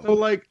don't know. So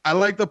like, I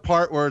like the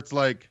part where it's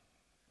like,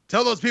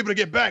 tell those people to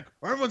get back,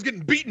 or everyone's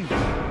getting beaten.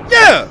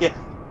 Yeah. Yeah.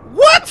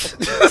 What?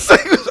 It's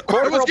like,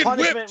 Corporal getting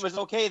punishment whipped. was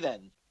okay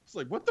then. It's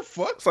like, what the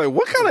fuck? it's like,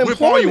 what kind of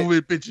Whip all you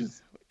employment?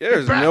 bitches.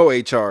 There's back. no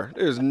HR.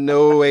 There's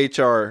no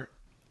HR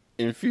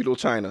in feudal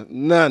China.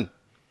 None.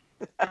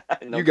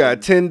 No You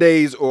got kidding. 10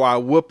 days or I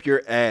whoop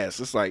your ass.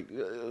 It's like,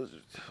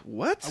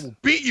 what? I will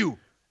beat you.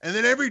 And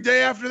then every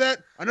day after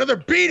that, another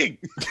beating.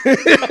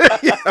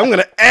 Yeah, I'm going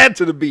to add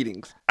to the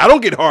beatings. I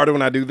don't get harder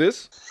when I do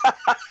this.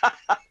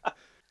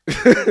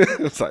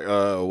 It's like,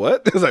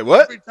 what? It's like,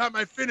 what? Every time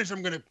I finish,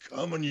 I'm going to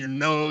come on your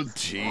nose.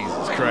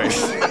 Jesus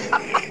Christ.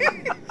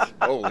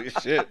 Holy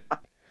shit.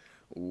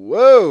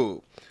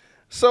 Whoa.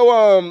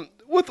 So,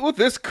 with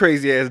this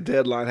crazy ass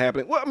deadline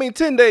happening, well, I mean,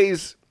 10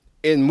 days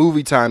in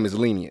movie time is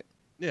lenient.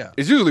 Yeah.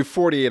 It's usually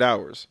 48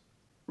 hours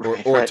or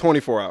Right.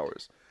 24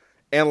 hours.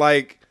 And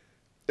like,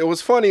 it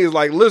was funny is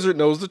like Lizard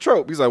knows the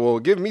trope. He's like, well,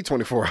 give me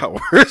 24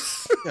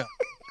 hours.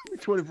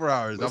 24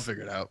 hours. I'll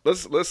figure it out.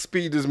 Let's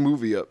speed this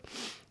movie up.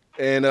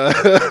 And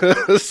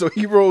so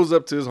he rolls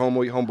up to his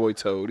homeboy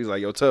Toad. He's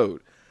like, yo,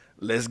 Toad,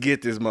 let's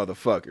get this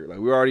motherfucker. Like,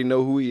 we already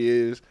know who he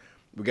is.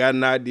 We got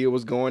an idea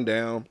what's going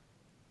down.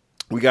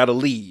 We got a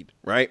lead,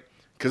 right?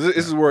 Because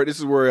this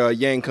is where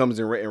Yang comes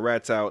and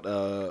rats out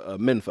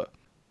Minfa.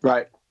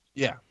 Right.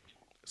 Yeah.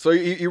 So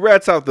he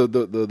rats out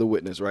the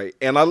witness, right?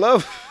 And I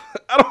love,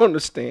 I don't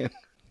understand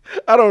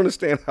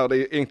how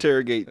they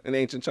interrogate in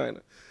ancient China,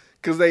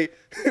 because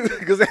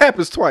it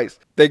happens twice.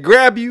 They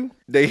grab you,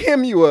 they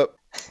hem you up,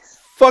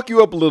 fuck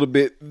you up a little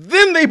bit,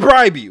 then they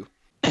bribe you.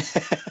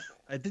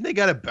 I think they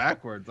got it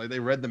backwards. Like they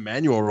read the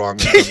manual wrong.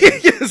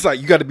 It's like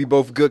you got to be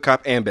both good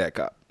cop and bad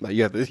cop. Like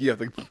you have to.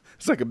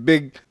 It's like a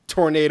big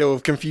tornado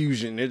of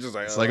confusion. It's just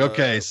like It's like,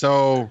 okay,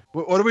 so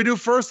what do we do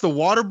first? The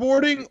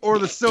waterboarding or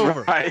the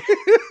silver? Right.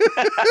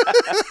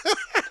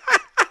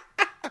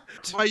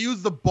 Do I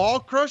use the ball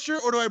crusher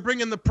or do I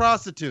bring in the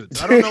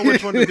prostitutes? I don't know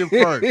which one to do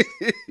first.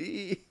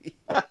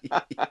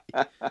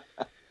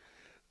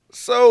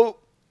 So,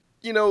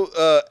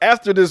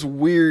 after this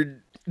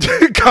weird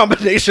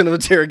combination of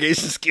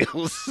interrogation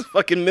skills,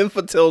 fucking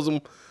Minfa tells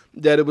him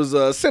that it was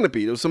a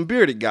centipede. It was some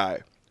bearded guy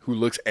who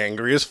looks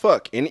angry as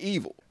fuck and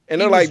evil.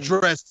 And He they're was like,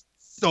 dressed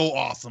so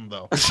awesome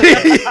though.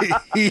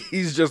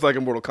 he's just like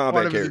a Mortal Part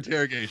Kombat of his character.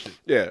 interrogation.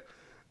 Yeah.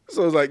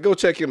 So it's like, go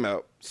check him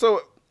out.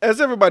 So as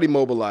everybody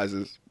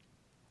mobilizes,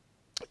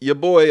 your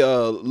boy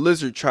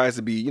Lizard tries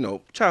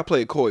to try to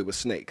play a coy with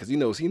Snake, because he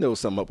knows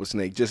something up with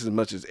Snake just as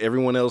much as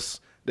everyone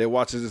else that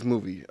watches this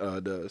movie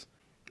does,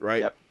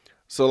 right? Yep.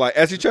 So like,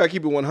 as you try to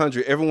keep it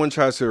 100, everyone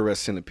tries to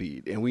arrest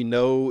Centipede, and we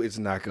know it's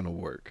not gonna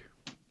work.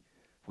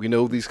 We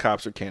know these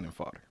cops are cannon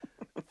fodder.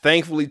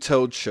 Thankfully,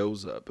 Toad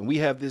shows up, and we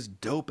have this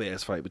dope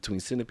ass fight between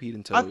Centipede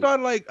and Toad.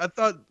 I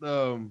thought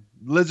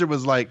Lizard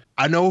was like,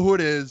 I know who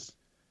it is.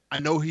 I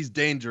know he's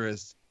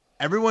dangerous.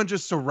 Everyone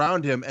just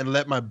surround him and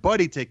let my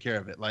buddy take care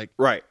of it. Like,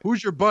 Right.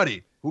 who's your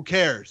buddy? Who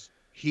cares?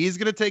 He's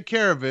gonna take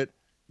care of it.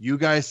 You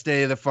guys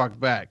stay the fuck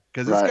back,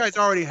 because this Right. guy's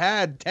already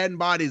had 10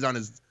 bodies on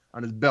his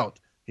belt.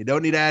 He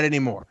don't need to add any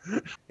more.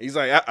 He's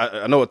like,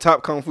 I know a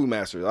top kung fu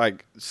master.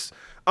 Like,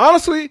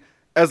 honestly,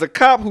 as a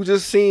cop who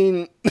just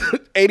seen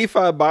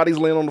 85 bodies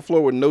laying on the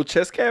floor with no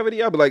chest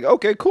cavity, I'd be like,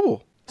 okay,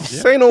 cool.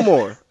 Say no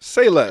more.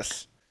 Say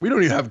less. We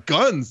don't even have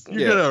guns.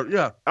 You're Yeah.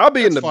 gonna I'll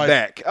be in That's the fine.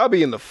 back. I'll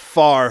be in the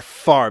far,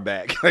 far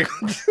back. Like,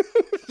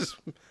 just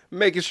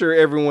making sure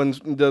everyone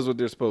does what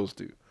they're supposed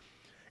to.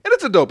 And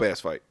it's a dope ass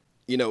fight.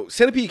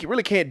 Centipede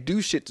really can't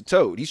do shit to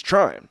Toad. He's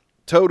trying.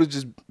 Toad is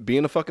just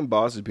being a fucking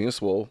boss, is being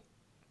swole.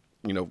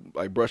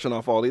 Like brushing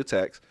off all the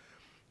attacks.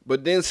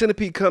 But then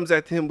Centipede comes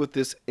at him with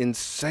this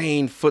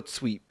insane foot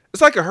sweep.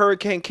 It's like a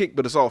hurricane kick,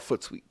 but it's all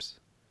foot sweeps.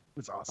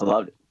 It's I awesome.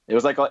 loved it. It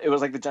was like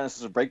the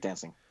genesis of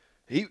breakdancing.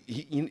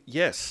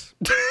 Yes.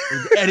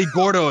 Eddie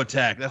Gordo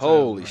attack. That's what it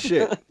Holy was.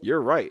 shit.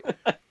 You're right.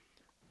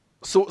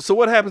 So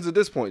what happens at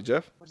this point,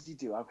 Jeff? What does he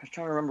do? I was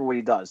trying to remember what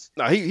he does.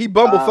 Nah, he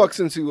bumblefucks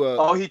into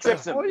Oh, he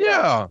trips him. Oh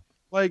yeah,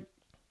 like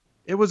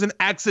it was an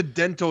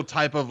accidental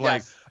type of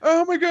like, Yes.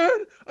 oh my god,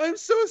 I'm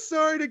so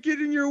sorry to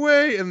get in your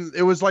way, and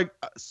it was like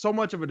so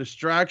much of a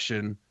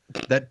distraction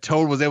that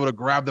Toad was able to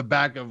grab the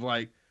back of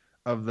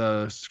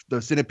the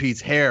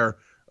centipede's hair,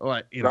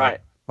 like Right.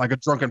 like a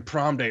drunken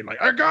prom date,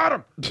 like I got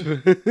him.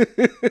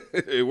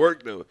 It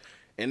worked though.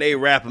 And they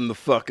wrap him the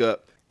fuck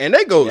up. And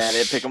they go Yeah,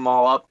 they pick them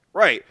all up.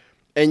 right.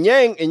 And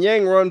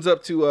Yang runs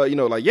up to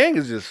like Yang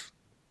is just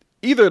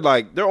either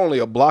like they're only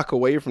a block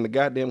away from the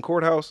goddamn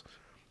courthouse.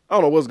 I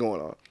don't know what's going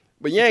on.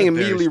 But Yang a very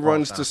immediately small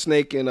runs town. to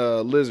Snake and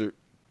Lizard.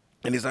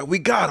 And he's like, we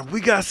got him.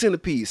 We got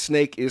Centipede.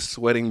 Snake is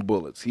sweating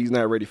bullets. He's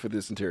not ready for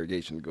this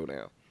interrogation to go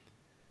down.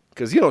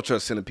 Because he don't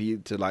trust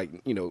Centipede to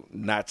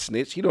not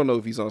snitch. He don't know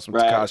if he's on some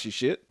Right. Takashi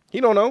shit. He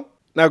don't know.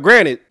 Now,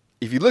 granted,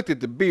 if you looked at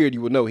the beard,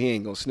 you would know he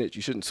ain't gonna snitch.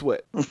 You shouldn't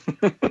sweat.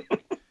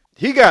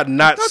 He got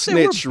not thought they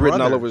were snitch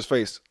written all brothers. over his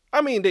face. I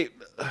mean, they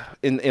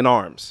in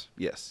arms,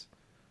 yes.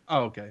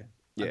 Oh okay.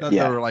 Yeah. I thought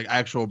Yeah. they were like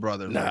actual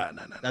brothers. Nah.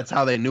 That's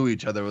how they knew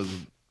each other. Was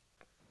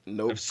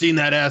Nope. I've seen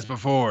that ass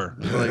before.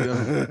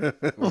 Like,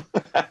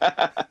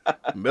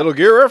 Metal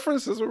Gear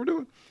reference? That's what we're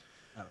doing.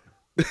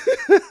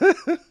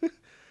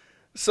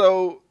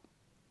 So,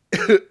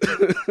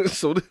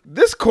 so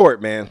this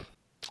court, man,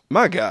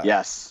 my God.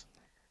 Yes.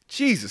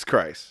 Jesus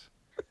Christ.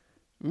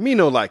 Me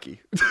no likey.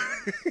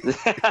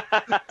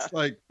 It's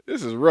like,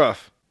 This is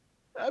rough.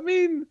 I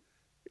mean,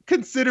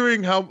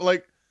 considering how,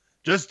 like,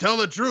 just tell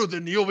the truth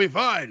and you'll be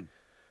fine.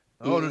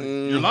 Oh,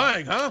 you're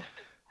lying, huh?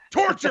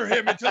 Torture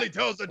him until he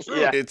tells the truth.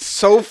 Yeah. It's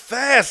so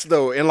fast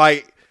though, and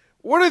like,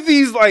 what are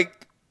these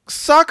like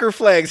soccer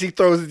flags he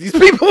throws at these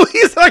people? He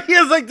has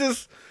like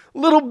this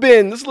little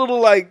bin, this little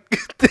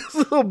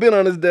bin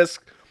on his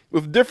desk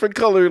with different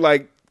color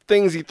like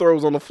things he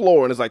throws on the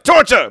floor, and it's like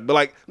torture, but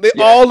like they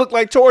all look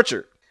like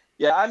torture.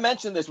 Yeah, I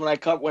mentioned this when I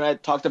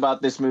talked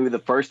about this movie the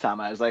first time.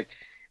 I was like,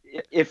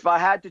 if I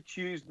had to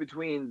choose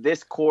between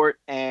this court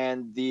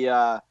and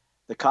the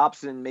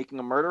cops in Making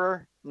a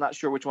Murderer, I'm not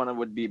sure which one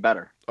would be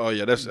better. Oh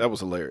yeah, that was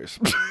hilarious.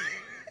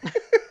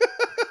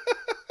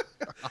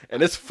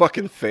 And it's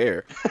fucking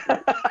fair.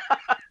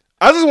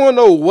 I just want to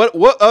know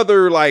what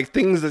other like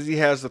things does he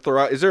has to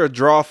throw out? Is there a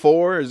draw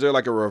 4? Is there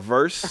like a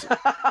reverse?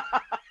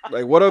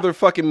 Like what other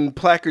fucking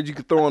placards you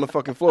could throw on the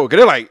fucking floor? Cause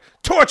they're like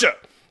torture,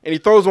 and he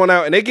throws one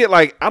out, and they get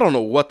like I don't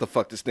know what the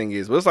fuck this thing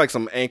is, but it's like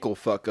some ankle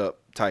fuck up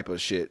type of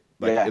shit.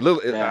 Like I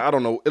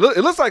don't know. It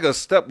looks like a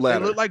step ladder.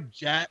 They look like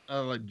giant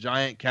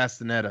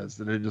castanettas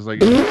that are just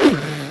like.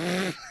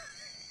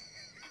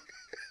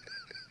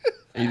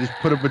 You just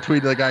put it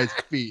between the guy's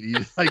feet. You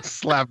just like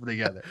slap them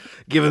together.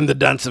 Give him the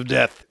dance of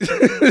death.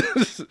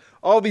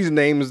 All these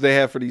names they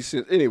have for these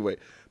shit. Anyway.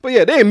 But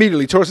yeah, they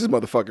immediately torture this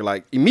motherfucker,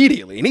 like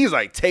immediately. And he's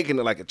like taking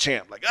it like a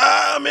champ. Like,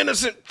 I'm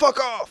innocent. Fuck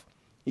off.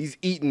 He's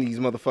eating these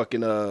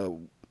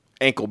motherfucking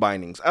ankle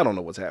bindings. I don't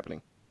know what's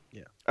happening.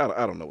 Yeah.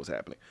 I don't know what's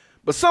happening.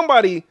 But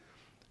somebody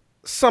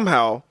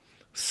somehow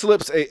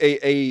slips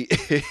a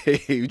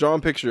drawn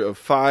picture of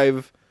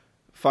five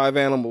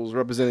animals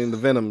representing the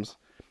Venoms.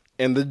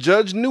 And the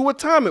judge knew what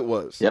time it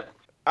was. Yep.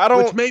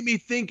 Which made me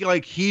think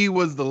like he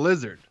was the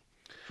lizard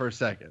for a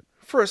second.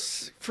 For a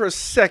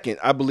second,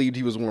 I believed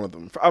he was one of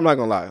them. I'm not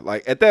gonna lie.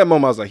 Like at that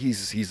moment, I was like,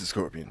 he's the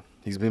Scorpion.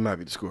 He might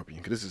be the Scorpion.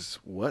 Because this is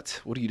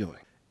what? What are you doing?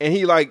 And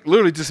he like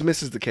literally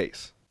dismisses the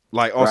case,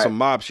 like on some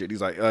mob shit.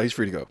 He's like, he's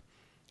free to go.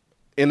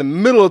 In the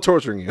middle of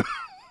torturing him.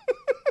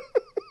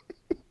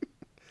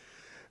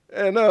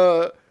 And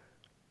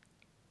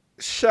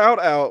shout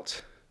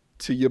out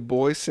to your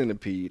boy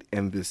Centipede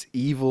and this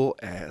evil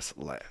ass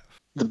laugh.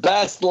 The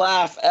best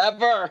laugh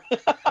ever.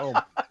 Oh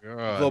my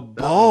god. The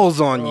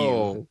balls on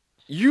you.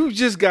 You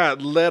just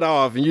got let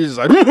off and you're just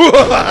like,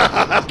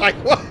 like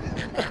what?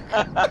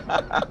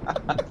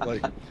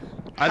 Like,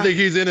 I think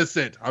he's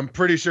innocent. I'm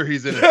pretty sure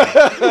he's innocent.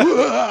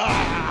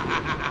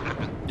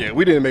 Yeah,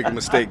 we didn't make a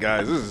mistake,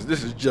 guys.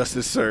 This is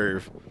justice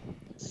served.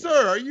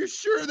 Sir, are you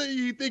sure that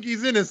you think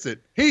he's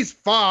innocent? He's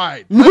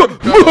fine.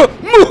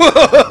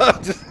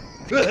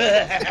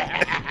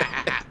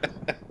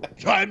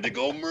 Time to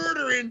go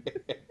murdering.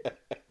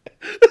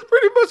 That's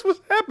pretty much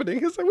what's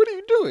happening. It's like, what are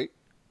you doing?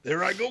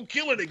 There I go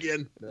killing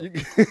again.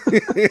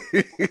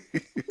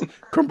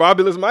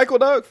 Crumbobulous Michael,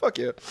 dog? Fuck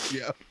yeah.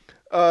 Yeah.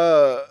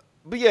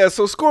 But yeah,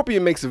 so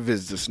Scorpion makes a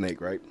visit to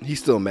Snake, right? He's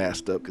still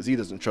masked up because he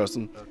doesn't trust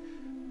him.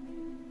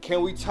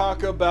 Can we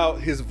talk about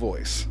his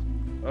voice?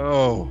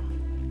 Oh.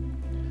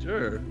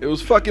 Sure. It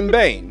was fucking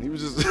Bane. He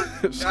was just...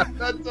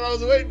 That's what I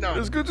was waiting on.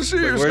 It's good to see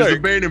you, Where's Snake. the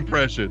Bane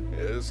impression?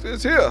 It's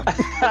here.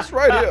 It's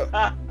right here.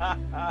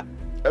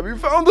 Have you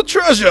found the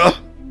treasure?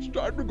 It's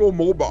time to go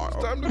mobile.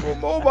 It's time to go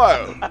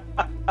mobile.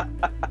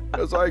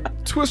 It's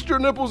like twist your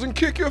nipples and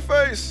kick your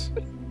face.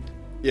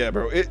 Yeah,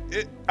 bro.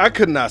 I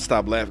could not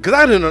stop laughing because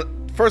I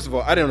didn't. First of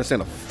all, I didn't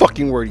understand a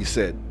fucking word he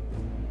said.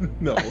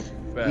 No,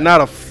 not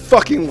a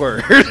fucking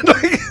word.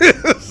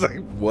 It's like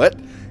what?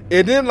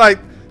 And then like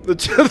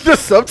the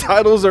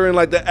subtitles are in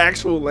like the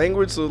actual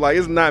language, so like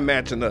it's not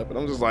matching up. And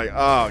I'm just like,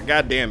 oh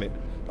god damn it.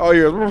 Oh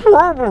yeah.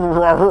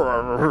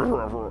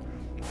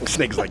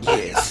 Snake's like,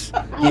 yes.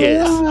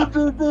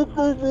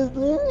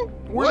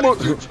 What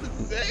did you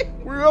just say?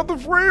 We have to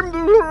frame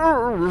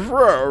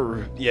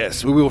the.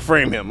 Yes, we will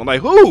frame him. I'm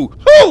like, who?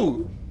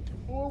 Who?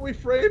 Who are we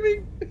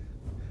framing?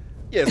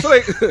 Yeah,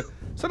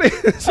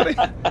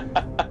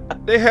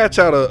 they hatch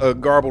out a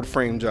garbled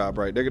frame job,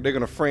 right? They're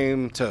gonna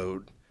frame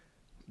Toad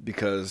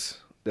because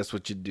that's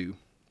what you do,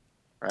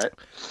 right?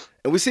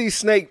 And we see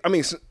Snake. I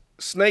mean,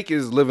 Snake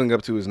is living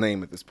up to his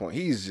name at this point.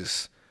 He's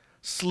just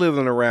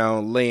slithering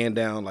around, laying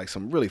down like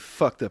some really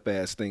fucked up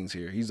ass things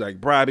here. He's like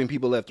bribing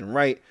people left and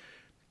right,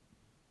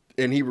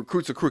 and he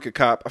recruits a crooked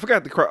cop. I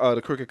forgot the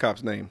crooked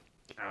cop's name.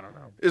 I don't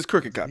know. It's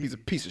Crooked Cop. He's a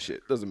piece of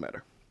shit. Doesn't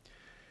matter.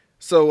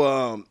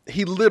 So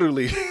he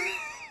literally,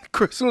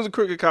 as soon as the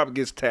Crooked Cop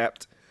gets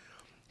tapped,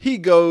 he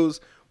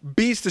goes,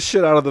 beats the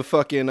shit out of the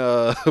fucking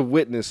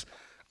witness,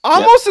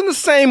 almost in the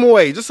same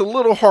way, just a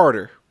little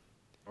harder.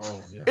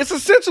 Oh, yeah. It's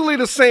essentially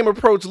the same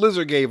approach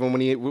Lizard gave him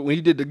when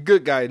he did the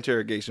good guy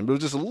interrogation, but it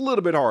was just a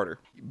little bit harder.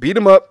 Beat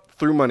him up,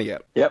 threw money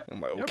at him. Yep.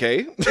 I'm like,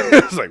 okay.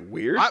 It's like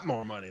weird. A lot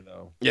more money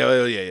though. Yeah.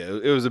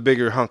 It was a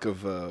bigger hunk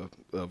of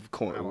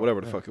coin, or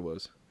whatever the fuck it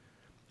was.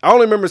 I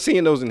only remember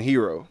seeing those in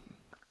Hero.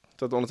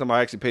 That's the only time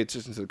I actually paid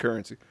attention to the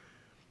currency.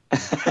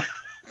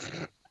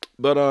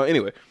 But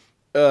anyway,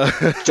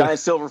 Giant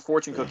silver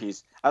fortune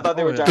cookies. I thought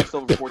they were yeah. giant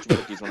silver fortune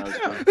cookies when I was a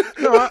kid.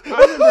 No, I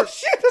remember. oh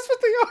shit, that's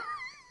what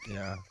they are.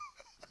 Yeah,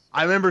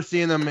 I remember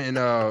seeing them in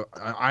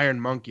Iron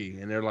Monkey,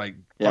 and they're like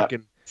Yeah.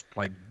 fucking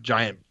like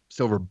giant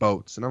silver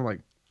boats, and I'm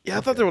like, Yeah,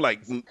 I thought they were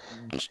like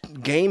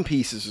game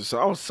pieces or so.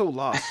 I was so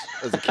lost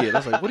as a kid. I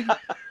was like,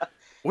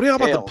 what are y'all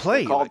about to Tails. play?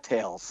 They're called Like,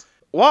 tails.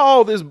 while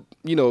all this,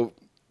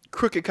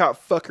 crooked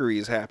cop fuckery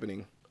is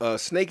happening,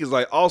 Snake is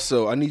like,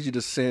 also, I need you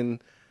to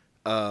send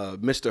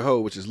Mr. Ho,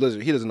 which is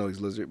Lizard. He doesn't know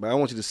he's Lizard, but I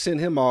want you to send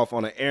him off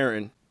on an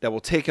errand that will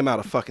take him out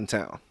of fucking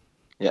town.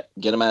 Yeah,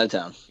 get them out of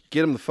town.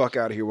 Get him the fuck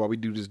out of here while we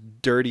do this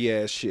dirty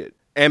ass shit.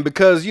 And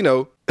because,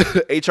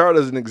 HR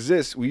doesn't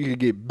exist, where you could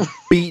get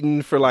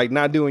beaten for like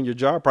not doing your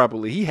job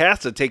properly, he has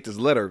to take this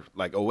letter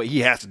like away.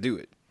 He has to do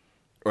it.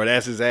 Or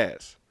that's his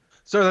ass.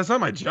 sir, that's not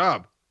my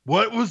job.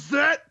 What was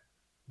that?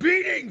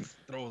 Beatings.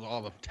 Throws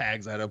all the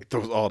tags at him.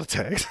 Throws all the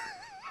tags.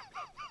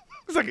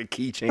 It's like a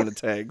keychain of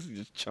tags. You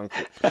just chunk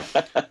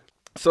it.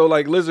 So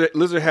like Lizard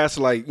has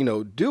to like,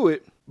 do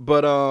it.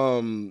 But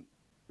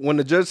when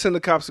the judge sent the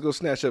cops to go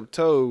snatch up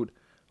Toad,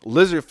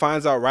 Lizard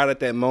finds out right at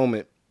that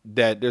moment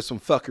that there's some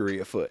fuckery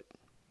afoot.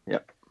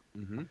 Yep.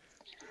 Mm-hmm.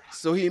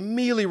 So he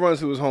immediately runs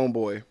to his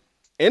homeboy.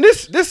 And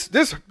this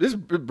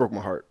broke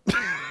my heart.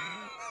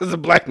 As a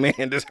black man,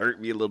 this hurt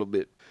me a little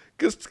bit.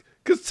 Cause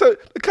the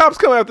cops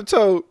come after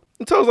Toad,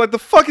 and Toad's like, the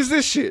fuck is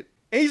this shit?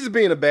 And he's just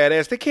being a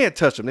badass. They can't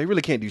touch him. They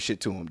really can't do shit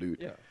to him,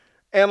 dude. Yeah.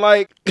 And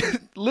like,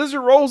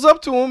 Lizard rolls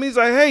up to him. He's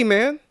like, hey,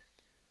 man,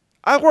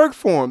 I work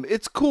for him.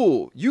 It's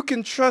cool. You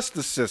can trust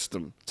the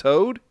system,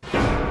 Toad.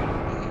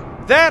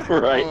 That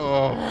Right.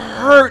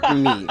 hurt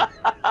me.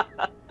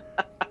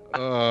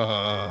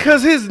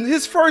 Cause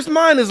his first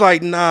mind is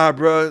like, nah,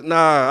 bro,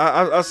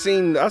 nah. I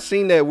seen that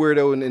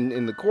weirdo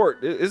in the court.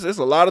 It's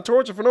a lot of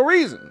torture for no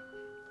reason.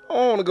 I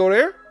don't want to go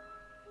there.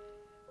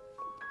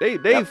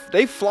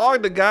 They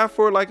flogged the guy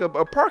for like a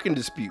parking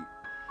dispute.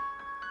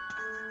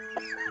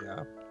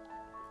 Yeah.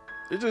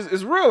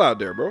 It's real out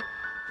there, bro.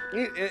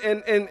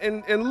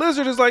 And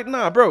Lizard is like,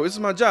 nah, bro, this is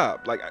my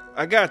job. Like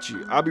I got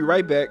you. I'll be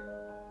right back.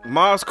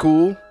 Ma's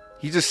cool.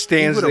 He just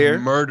stands He would there.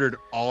 have murdered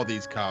all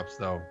these cops,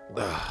 though.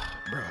 Bro,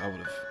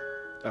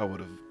 I would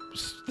have He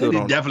stood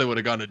on. definitely would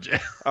have gone to jail.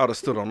 I would have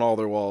stood on all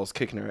their walls,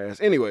 kicking their ass.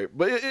 Anyway,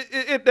 but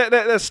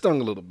that stung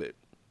a little bit,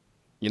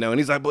 And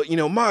he's like, but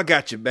Ma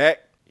got your back.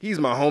 He's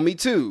my homie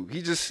too.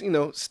 He just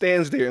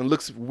stands there and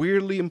looks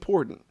weirdly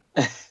important.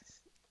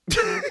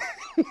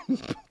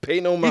 Pay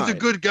no mind. He's a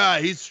good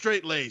guy. He's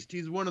straight laced.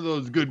 He's one of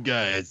those good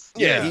guys.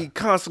 Yeah, he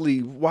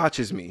constantly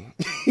watches me.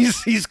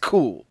 he's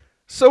cool.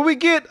 So we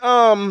get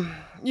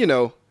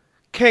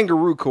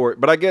kangaroo court,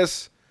 but I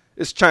guess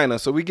it's China,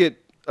 so we get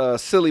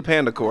silly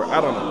panda court. I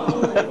don't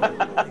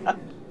know.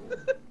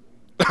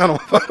 I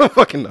don't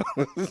fucking know.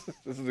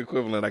 This is the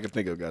equivalent I can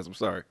think of, guys. I'm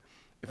sorry.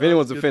 If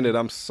anyone's offended,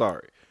 I'm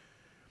sorry.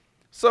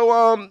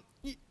 So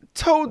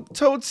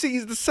Toad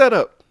sees the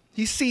setup.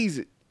 He sees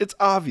it. It's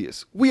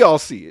obvious. We all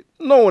see it.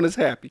 No one is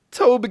happy.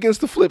 Toad begins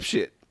to flip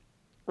shit.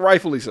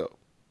 Rightfully so.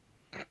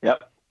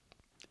 Yep.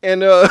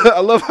 And I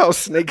love how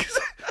Snake is.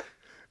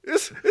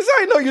 It's how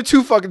you know you're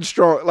too fucking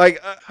strong.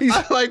 Like he's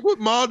I like what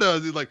Ma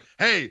does. He's like,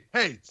 hey,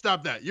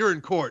 stop that. You're in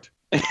court.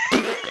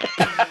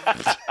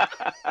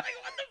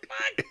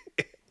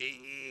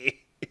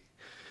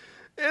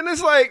 And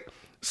it's like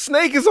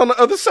Snake is on the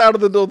other side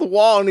of the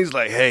wall, and he's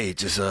like, "Hey,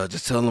 just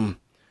tell him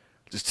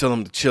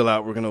to chill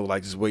out. We're gonna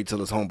just wait till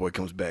his homeboy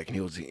comes back,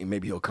 and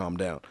maybe he'll calm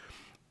down."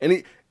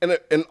 And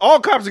and all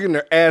cops are getting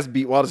their ass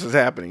beat while this is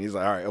happening. He's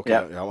like, "All right, okay,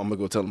 Yep. I'm gonna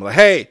go tell him like,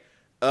 hey,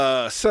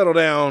 settle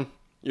down.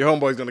 Your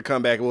homeboy's gonna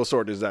come back, and we'll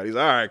sort this out." He's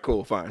like, "All right,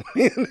 cool, fine."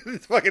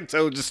 This fucking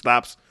Toad just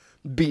stops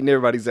beating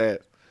everybody's ass.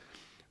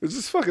 It's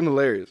just fucking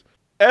hilarious.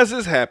 As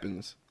this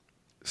happens,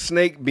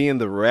 Snake, being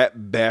the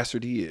rat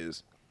bastard he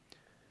is,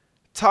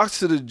 talks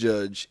to the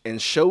judge and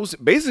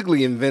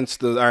basically invents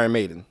the Iron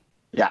Maiden.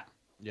 Yeah.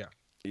 Yeah.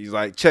 He's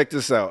like, check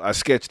this out. I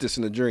sketched this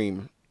in a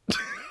dream.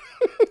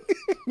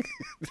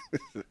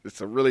 It's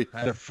a really... I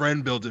had a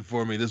friend built it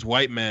for me. This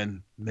white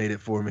man made it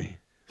for me.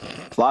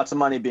 Lots of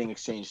money being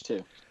exchanged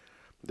too.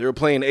 They were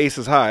playing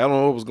Aces High. I don't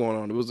know what was going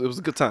on. It was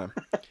a good time.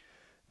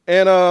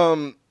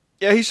 And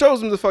he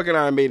shows him the fucking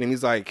Iron Maiden.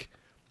 He's like,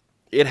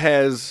 it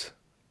has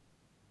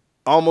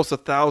almost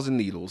 1,000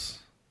 needles.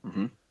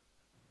 Mm-hmm.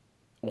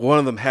 One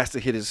of them has to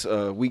hit his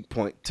weak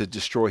point to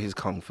destroy his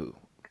kung fu.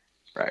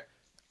 Right.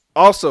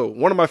 Also,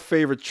 one of my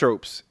favorite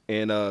tropes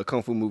in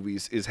kung fu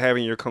movies is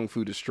having your kung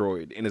fu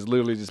destroyed, and it's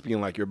literally just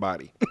being like your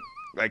body.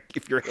 Like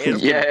if your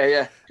hands,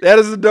 Yeah. that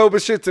is the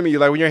dopest shit to me.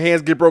 Like when your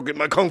hands get broken,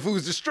 my kung fu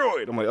is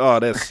destroyed. I'm like, oh,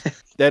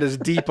 that is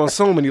deep on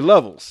so many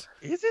levels.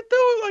 Is it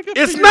though? Like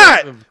It's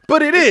not,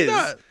 but it is.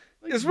 Not.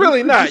 Like, It's really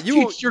you not. just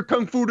You teach your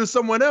kung fu to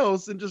someone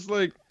else and just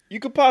like you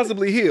could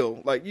possibly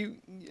heal. Like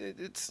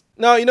it's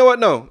no. You know what?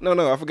 No.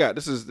 I forgot.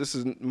 This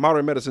is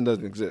modern medicine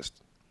doesn't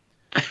exist.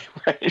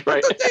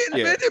 Right. they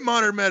invented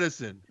modern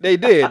medicine. They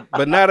did,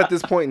 but not at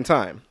this point in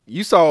time.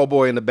 You saw a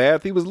boy in the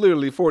bath. He was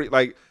literally 40.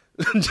 Like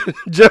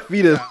Jeff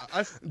Vita.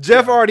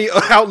 Jeff already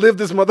outlived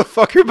this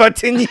motherfucker by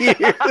 10 years.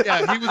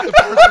 Yeah, he was the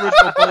first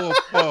original Boa of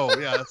Poe.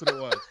 Yeah, that's what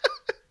it was.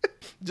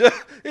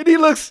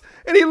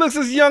 And he looks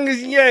as young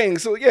as Yang.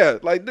 So yeah,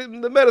 like the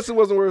medicine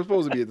wasn't where it was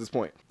supposed to be at this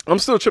point. I'm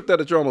still tripped out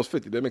that you're almost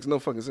 50. That makes no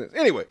fucking sense.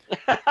 Anyway.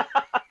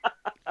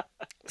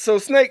 So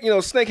Snake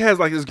has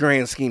like this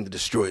grand scheme to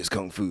destroy his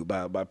kung fu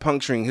by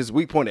puncturing his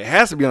weak point. It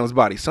has to be on his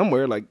body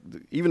somewhere. Like,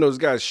 even though this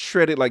guy's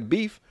shredded like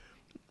beef,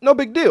 no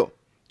big deal.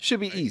 Should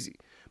be easy.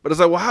 But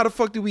it's like, well, how the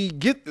fuck do we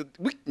get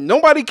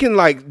nobody can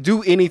like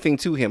do anything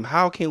to him.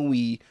 How can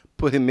we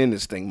put him in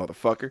this thing,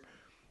 motherfucker?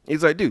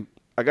 He's like, dude,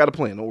 I got a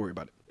plan. Don't worry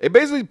about it. They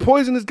basically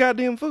poison his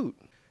goddamn food.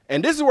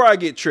 And this is where I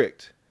get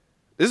tricked.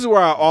 This is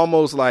where I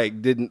almost like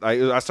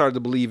I started to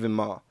believe in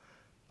Ma.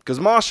 Because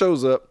Ma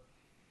shows up,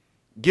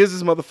 gives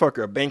this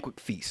motherfucker a banquet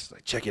feast.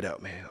 Like, check it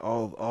out, man.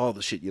 All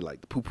the shit you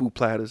like. The poo-poo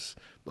platters,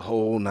 the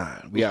whole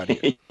nine. We out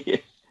here. Yeah.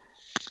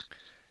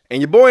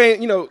 And your boy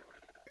ain't,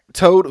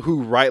 Toad,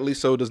 who rightly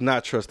so does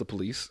not trust the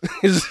police.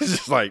 It's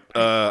just like,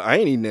 I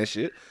ain't eating that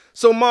shit.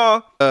 So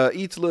Ma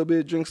eats a little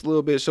bit, drinks a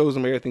little bit, shows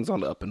him everything's on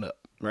the up and up,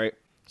 right?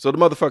 So the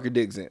motherfucker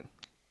digs in.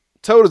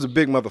 Toad is a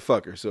big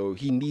motherfucker, so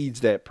he needs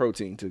that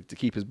protein to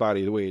keep his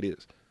body the way it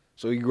is.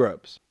 So he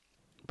grubs.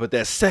 But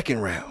that second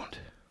round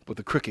with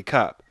the crooked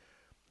cop,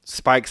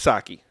 Spike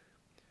Saki,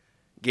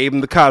 gave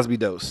him the Cosby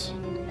dose.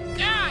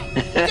 God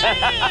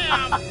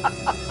damn!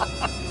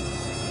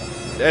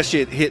 That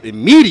shit hit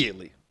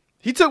immediately.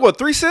 He took,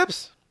 3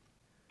 sips?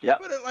 Yeah.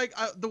 But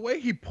the way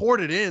he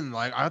poured it in,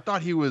 like I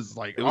thought he was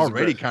like It was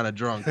already aggressive. kind of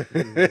drunk.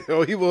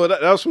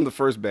 That was from the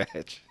first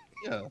batch.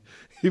 Yeah.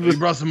 He He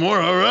brought some more.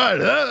 All right.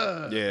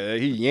 Yeah,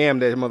 he yammed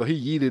that mother.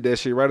 He yeeted that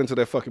shit right into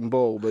that fucking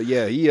bowl. But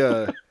yeah,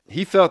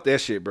 he felt that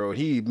shit, bro.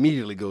 He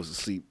immediately goes to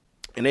sleep.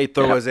 And they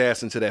throw his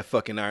ass into that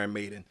fucking Iron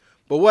Maiden.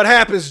 But what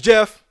happens,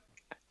 Jeff?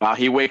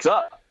 He wakes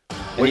up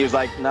and he was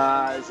like,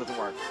 nah, this doesn't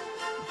work.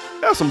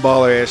 That's some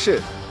baller ass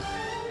shit.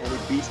 And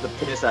he beats the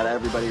piss out of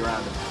everybody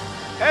around him.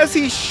 As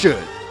he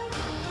should.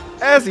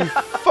 As he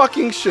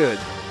fucking should.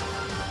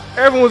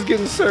 Everyone's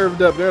getting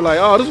served up. They're like,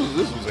 oh, this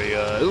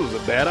was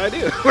a bad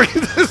idea.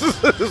 this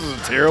is a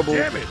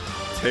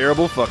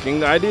terrible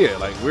fucking idea.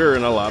 Like, we're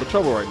in a lot of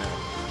trouble right now.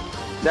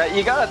 Now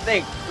you gotta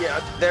think,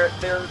 they're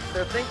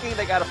thinking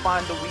they gotta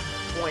find the weak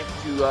point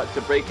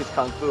to break his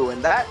kung fu,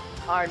 and that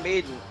Iron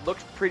Maiden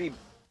looks pretty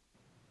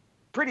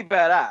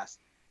badass.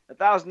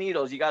 1,000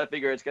 needles, you gotta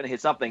figure it's gonna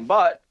hit something,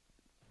 but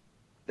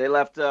they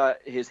left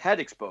his head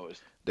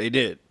exposed. They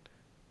did.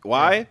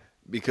 Why?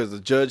 Because the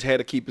judge had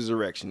to keep his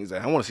erection. He's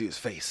like, I want to see his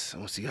face. I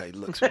want to see how he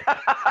looks.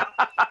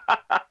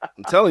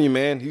 I'm telling you,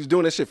 man, he was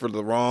doing that shit for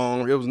the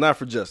wrong. It was not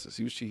for justice.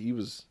 He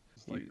was.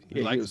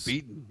 He likes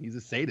beating. He's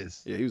a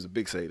sadist. Yeah, he was a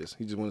big sadist.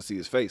 He just wanted to see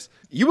his face.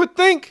 You would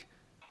think,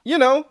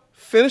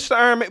 finish the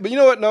Iron Man, but you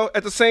know what? No,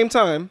 at the same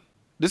time,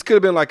 this could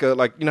have been like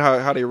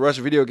how they rush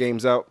video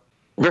games out.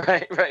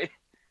 Right.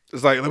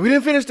 It's like we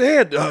didn't finish the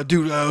head,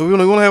 dude. We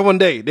only have one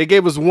day. They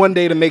gave us one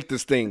day to make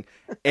this thing,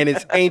 and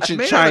it's ancient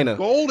Made out China. of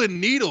gold and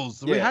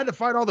needles. We Yeah. had to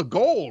find all the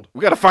gold.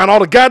 We got to find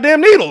all the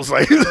goddamn needles.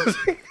 Like,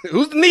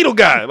 who's the needle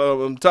guy?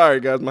 I'm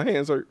tired, guys. My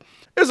hands hurt.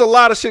 There's a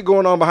lot of shit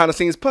going on behind the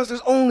scenes. Plus,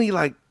 there's only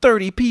like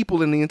 30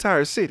 people in the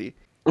entire city.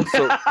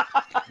 So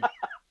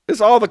it's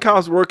all the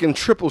cops working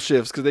triple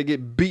shifts because they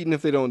get beaten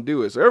if they don't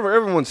do it. So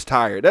everyone's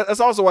tired. That's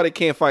also why they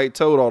can't fight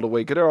Toad all the way,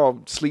 because they're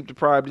all sleep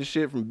deprived and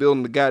shit from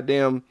building the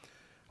goddamn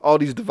all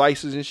these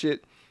devices and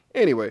shit.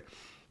 Anyway,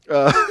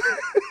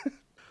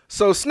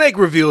 so Snake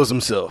reveals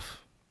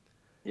himself.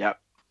 Yep.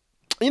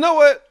 You know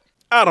what?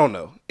 I don't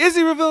know. Is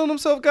he revealing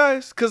himself,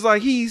 guys? Because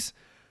like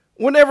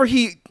whenever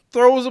he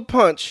throws a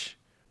punch,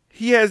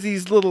 he has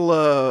these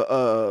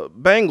little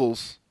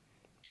bangles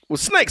with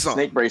snakes on.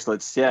 Snake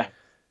bracelets, yeah.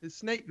 His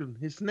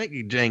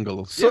snaky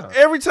jangles. So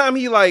every time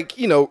he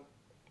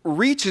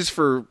reaches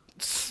for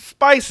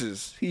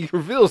spices, he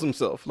reveals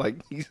himself. Like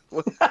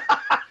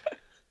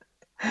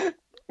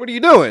what are you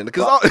doing?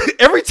 Because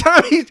every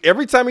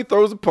time he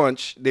throws a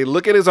punch, they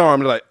look at his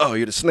arm. They're like, "Oh,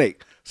 you're the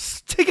snake.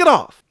 Take it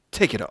off.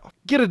 Take it off.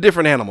 Get a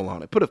different animal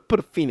on it. Put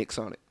a phoenix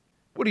on it.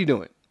 What are you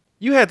doing?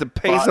 You had to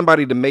pay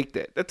somebody to make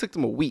that. That took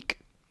them a week."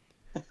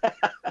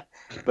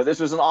 But this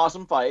was an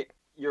awesome fight.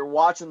 You're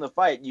watching the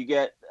fight. You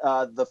get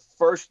the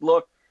first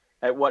look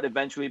at what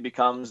eventually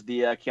becomes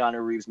the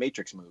Keanu Reeves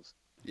Matrix move.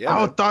 Yeah,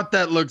 I thought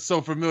that looked so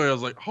familiar. I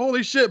was like,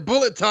 "Holy shit,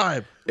 bullet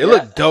time!" it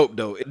looked dope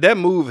though. That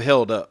move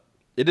held up.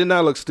 It did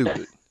not look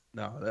stupid.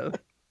 No,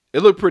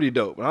 It looked pretty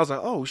dope. And I was like,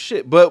 "Oh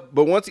shit!" But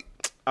once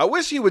I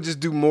wish he would just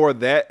do more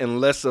of that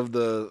and less of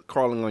the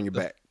crawling on your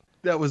back.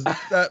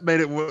 that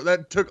made it.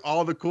 That took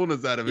all the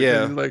coolness out of it.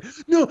 Yeah. He's like,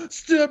 "No,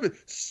 stop it!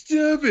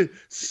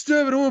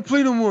 I don't want to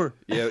play no more."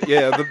 Yeah.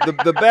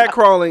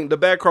 The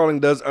back crawling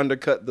does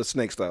undercut the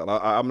snake style.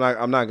 I'm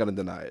not gonna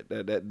deny it.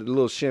 That the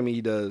little shimmy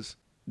he does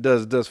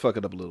fuck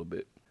it up a little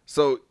bit.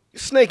 So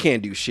Snake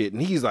can't do shit,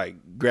 and he's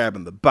like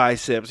grabbing the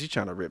biceps. He's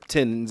trying to rip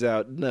tendons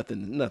out.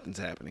 Nothing's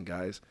happening,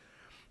 guys.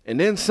 And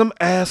then some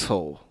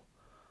asshole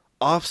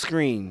off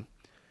screen.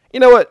 You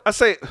know what?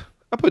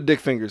 I put dick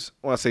fingers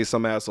when I say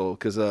some asshole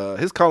because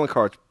his calling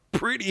card's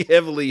pretty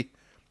heavily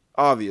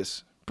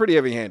obvious, pretty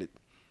heavy-handed.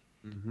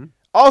 Mm-hmm.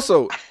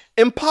 Also,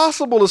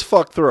 impossible as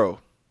fuck throw.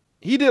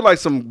 He did like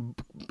some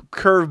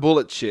curved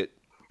bullet shit.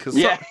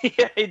 Yeah,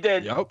 he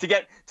did. Yep. To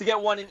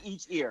get one in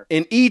each ear.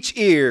 In each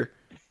ear,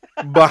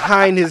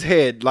 behind his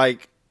head,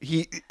 like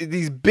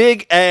these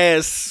big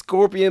ass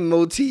scorpion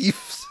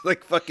motifs,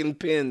 like fucking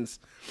pins,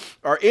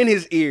 are in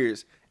his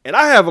ears. And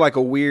I have like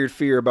a weird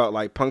fear about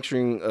like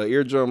puncturing an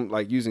eardrum,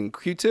 like using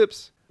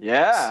Q-tips.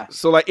 Yeah.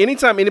 So like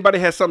anytime anybody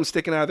has something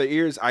sticking out of their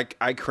ears,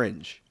 I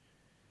cringe.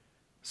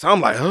 So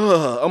I'm like,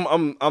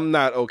 I'm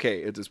not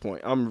okay at this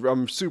point.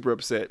 I'm super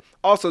upset.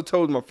 Also,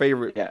 Toad's my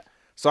favorite. Yeah.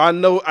 So I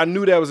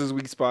knew that was his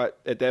weak spot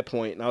at that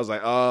point, and I was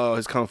like, oh,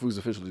 his kung fu's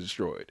officially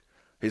destroyed.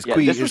 His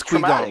qui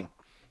gone.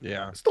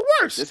 Yeah, it's the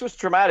worst. This was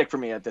traumatic for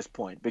me at this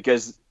point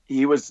because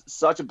he was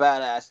such a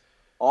badass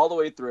all the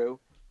way through.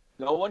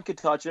 No one could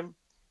touch him.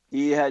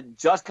 He had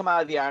just come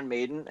out of the Iron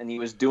Maiden, and he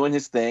was doing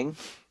his thing.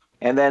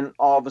 And then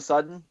all of a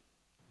sudden,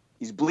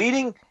 he's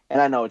bleeding,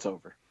 and I know it's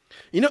over.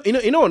 You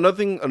know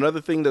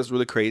another thing that's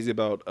really crazy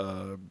about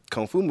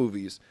kung fu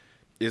movies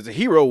is the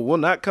hero will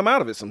not come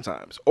out of it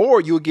sometimes,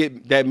 or you'll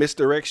get that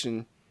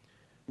misdirection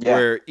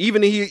where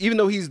even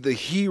though he's the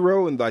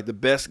hero and like the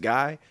best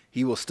guy,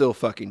 he will still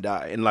fucking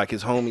die, and like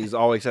his homies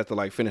always have to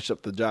like finish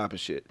up the job and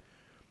shit.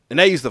 And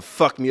that used to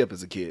fuck me up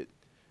as a kid.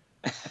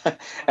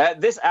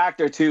 This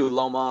actor too,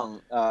 Lo Mang,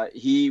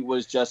 he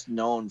was just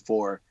known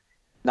for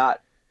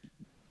not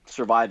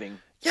surviving.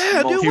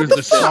 Yeah, dude, he was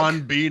the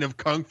Sean Bean of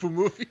kung fu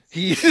movies.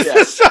 He was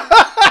the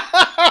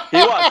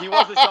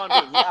Sean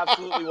Bean. He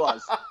absolutely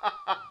was.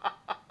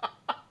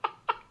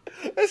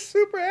 That's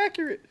super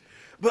accurate.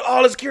 But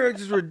all his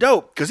characters were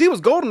dope because he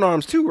was Golden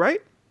Arms too,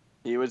 right?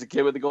 He was a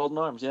kid with the golden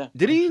arms. Yeah.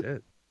 Did he?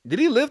 Did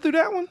he live through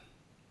that one?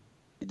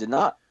 He did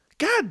not.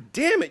 God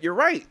damn it! You're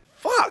right.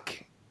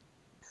 Fuck.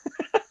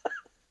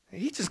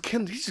 He just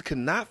could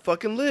not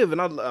fucking live,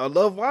 and I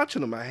love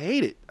watching him. I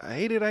hate it.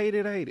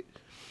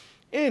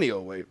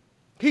 Anyway,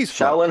 he's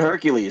Shaolin fucked.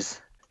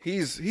 Hercules.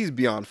 He's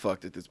beyond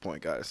fucked at this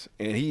point, guys.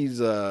 And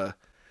he's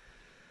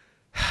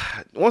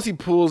once he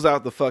pulls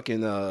out the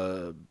fucking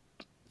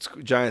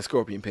giant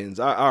scorpion pins,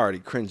 I already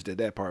cringed at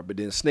that part. But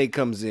then Snake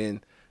comes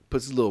in,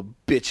 puts his little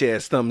bitch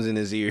ass thumbs in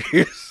his ears.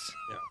 Yeah.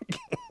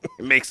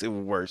 It makes it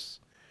worse.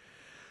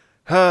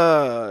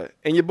 And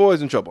your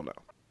boy's in trouble now.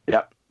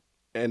 Yep.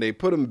 And they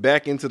put him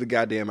back into the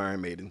goddamn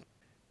Iron Maiden.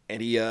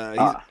 And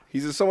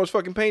he's in so much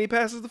fucking pain he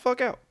passes the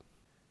fuck out.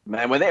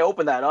 Man, when they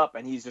opened that up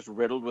and he's just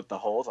riddled with the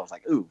holes, I was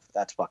like, ooh,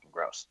 that's fucking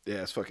gross. Yeah,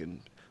 it's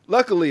fucking...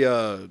 Luckily,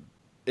 it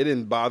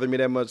didn't bother me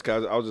that much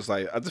because I was just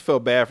like... I just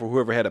felt bad for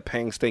whoever had to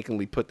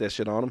painstakingly put that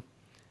shit on him.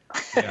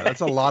 Yeah,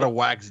 that's a lot of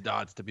wax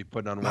dots to be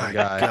putting on one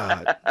guy.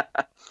 God.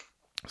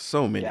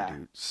 So many,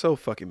 dude. So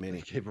fucking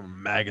many. Gave him a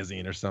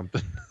magazine or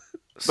something.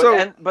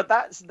 But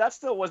that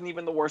still wasn't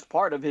even the worst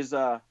part of his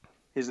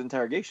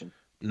interrogation.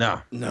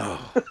 No.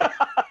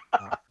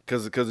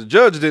 Because the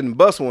judge didn't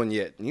bust one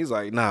yet, and he's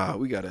like, "Nah,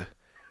 we gotta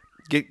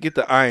get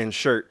the iron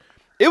shirt."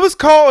 It was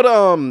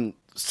called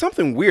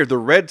something weird, the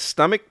Red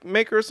Stomach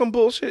Maker or some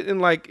bullshit. In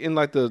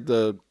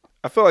the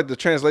I felt like the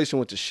translation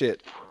went to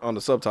shit on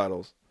the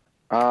subtitles.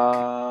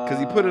 Because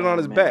he put it on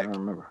his back.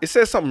 It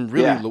says something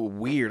really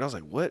weird. I was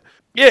like, "What?"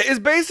 Yeah, it's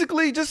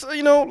basically just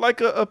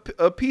like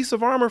a piece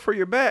of armor for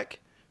your back,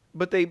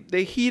 but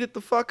they heat it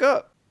the fuck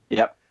up.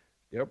 Yep.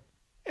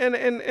 And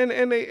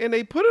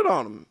they put it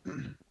on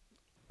him,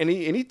 and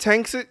he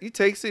tanks it. He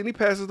takes it and he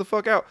passes the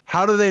fuck out.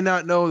 How do they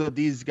not know that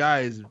these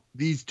guys,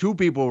 these two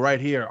people right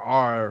here,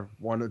 are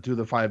one or two of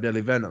the 5 deadly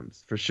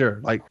venoms for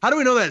sure? Like, how do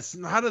we know that?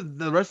 How do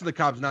the rest of the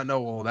cops not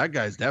know? Well, that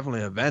guy's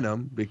definitely a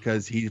venom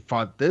because he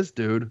fought this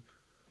dude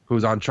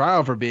who's on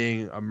trial for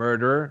being a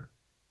murderer,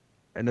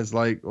 and it's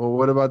like, well,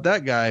 what about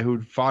that guy who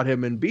fought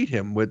him and beat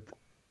him with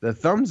the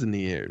thumbs in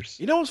the ears?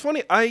 You know what's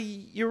funny?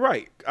 You're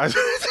right.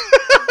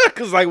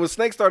 Because like when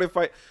Snake started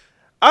fight,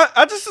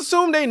 I just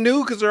assumed they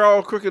knew because they're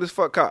all crooked as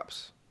fuck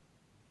cops.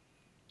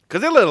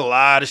 Because they let a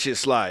lot of shit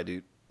slide,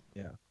 dude.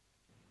 Yeah.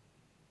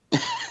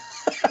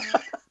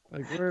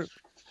 Like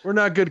we're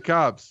not good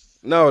cops.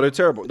 No, they're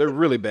terrible. They're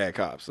really bad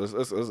cops.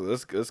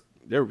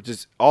 They're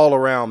just all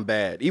around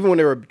bad. Even when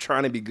they were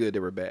trying to be good, they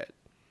were bad.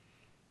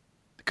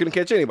 They couldn't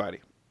catch anybody.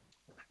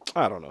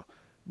 I don't know.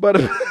 But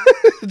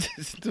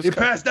you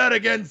passed out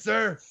again,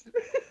 sir.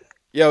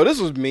 Yo, this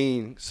was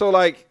mean. So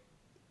like,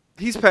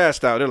 he's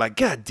passed out. They're like,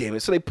 God damn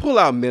it. So they pull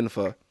out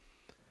Minfa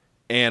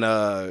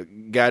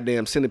and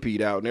goddamn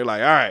Centipede out, and they're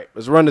like, all right,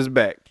 let's run this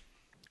back.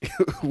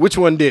 Which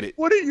one did it?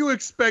 What did you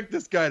expect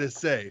this guy to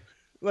say?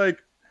 Like,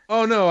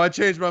 oh no, I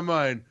changed my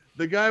mind.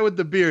 The guy with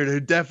the beard who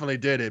definitely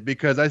did it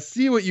because I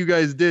see what you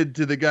guys did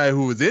to the guy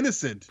who was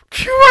innocent.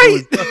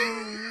 Right.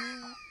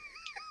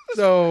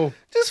 So,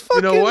 just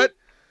fucking... You know what?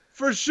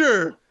 For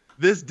sure,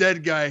 this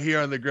dead guy here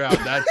on the ground,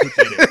 that's who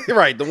did it.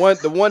 Right, the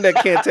one that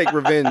can't take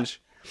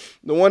revenge.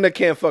 The one that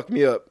can't fuck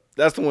me up.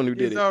 That's the one who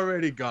did it. He's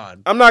already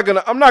gone. I'm not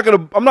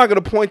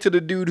gonna point to the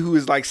dude who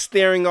is like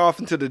staring off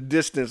into the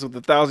distance with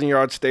a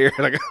 1,000-yard stare.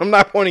 Like, I'm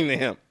not pointing to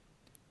him.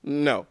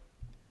 No.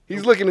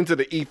 He's looking into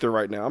the ether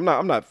right now.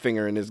 I'm not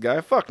fingering this guy.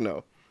 Fuck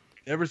no.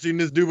 Never seen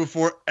this dude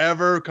before,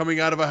 ever coming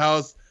out of a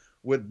house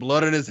with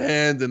blood in his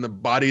hands and the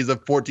bodies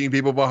of 14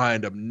 people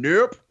behind him.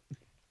 Nope.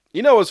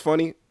 You know what's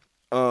funny?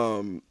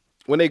 When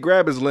they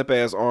grab his limp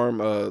ass arm,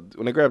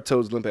 when they grab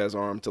Toad's limp ass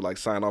arm to like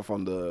sign off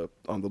on the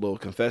little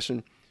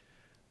confession,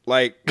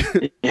 like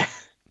Yeah.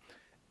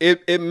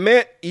 it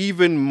meant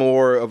even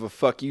more of a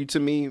fuck you to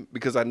me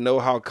because I know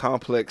how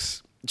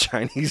complex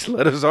Chinese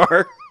letters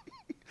are.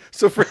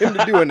 So for him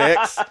to do an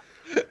X,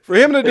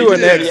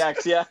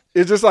 Yeah.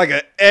 it's just like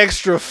an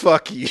extra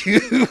fuck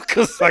you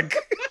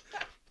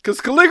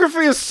because calligraphy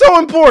is so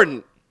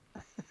important.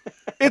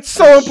 It's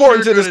so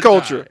important to this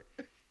culture.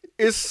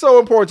 It's so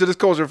important to this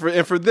culture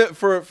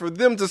for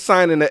them to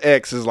sign in the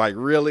X is like,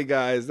 really,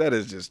 guys, that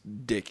is just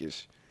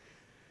dickish.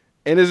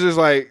 And it's just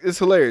like, it's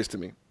hilarious to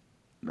me.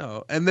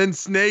 No. And then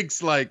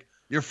Snake's like,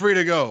 you're free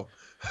to go.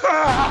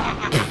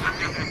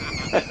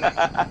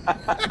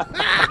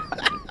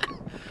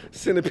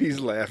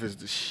 Centipede's laugh is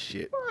the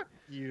shit. Fuck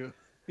you.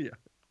 Yeah.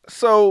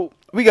 So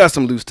we got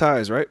some loose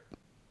ties, right?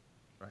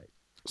 Right.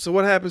 So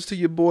what happens to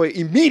your boy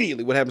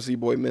immediately? What happens to your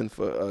boy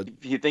Minfa?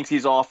 He thinks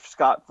he's off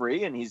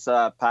scot-free, and he's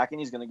packing.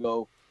 He's going to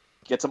go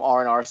get some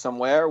R&R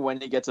somewhere when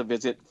he gets a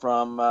visit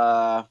from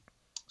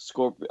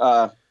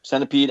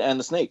Centipede and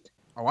the Snake.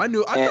 Oh, I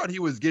thought he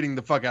was getting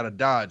the fuck out of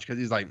Dodge because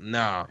he's like,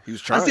 nah. He was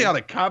trying. I see how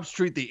the cops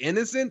treat the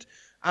innocent.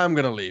 I'm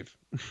going to leave.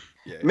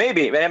 Yeah.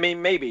 Maybe. I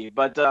mean, maybe.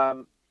 But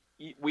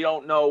we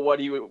don't know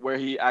where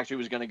he actually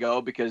was going to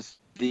go because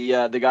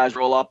the guys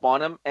roll up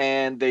on him,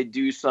 and they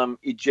do some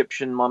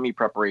Egyptian mummy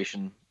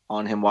preparation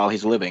on him while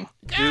he's living.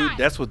 Dude,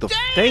 that's what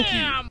thank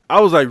you.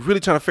 I was like really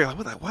trying to figure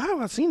out, why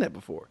have I seen that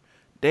before?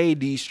 They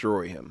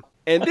destroy him.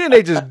 And then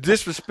they just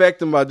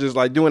disrespect him by just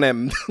like doing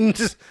that,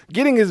 just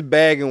getting his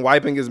bag and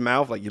wiping his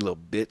mouth like, you little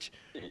bitch.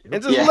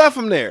 And just left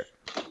him there.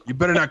 You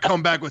better not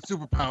come back with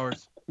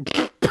superpowers.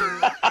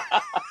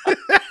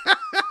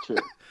 True.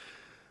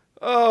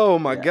 Oh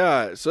my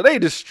God. So they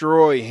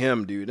destroy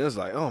him, dude. And it's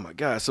like, oh my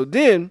God. So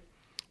then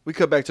we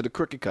cut back to the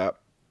crooked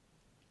cop.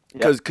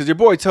 Because your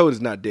boy Toad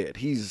is not dead.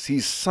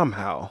 He's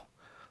somehow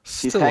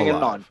still hanging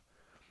alive. on.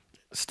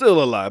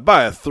 Still alive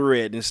by a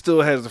thread and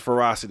still has the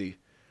ferocity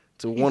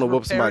to want to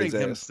whoop somebody's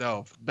ass.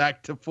 Himself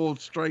back to full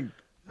strength.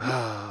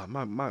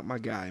 my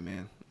guy,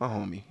 man. My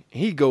homie.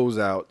 He goes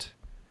out.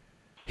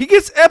 He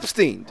gets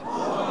Epsteined.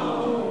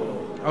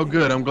 Oh,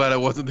 good. I'm glad I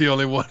wasn't the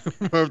only one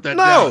who wrote that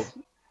No. down.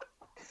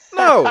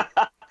 No.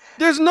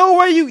 There's no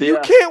way you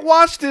can't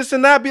watch this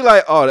and not be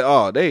like,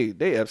 they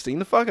Epstein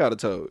the fuck out of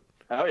Toad.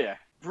 Oh, yeah.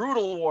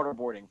 Brutal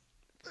waterboarding.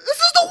 This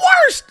is the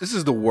worst. This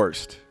is the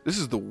worst. This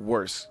is the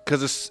worst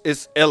because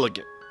it's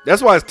elegant.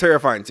 That's why it's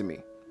terrifying to me.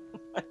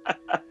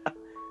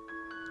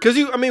 Because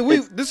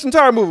this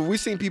entire movie, we've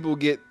seen people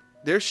get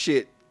their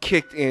shit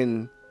kicked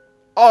in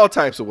all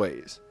types of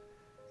ways,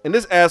 and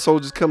this asshole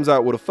just comes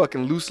out with a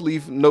fucking loose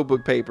leaf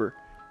notebook paper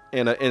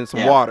and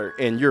some water,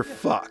 and you're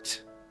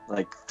fucked.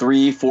 Like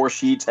 3-4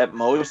 sheets at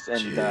most,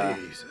 and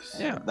Jesus.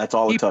 that's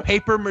all it took.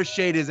 Paper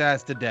maché'd his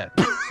ass to death.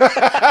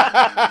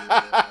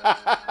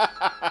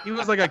 He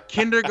was like a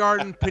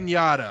kindergarten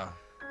piñata.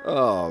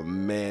 Oh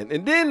man!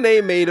 And then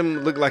they made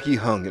him look like he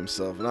hung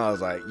himself, and I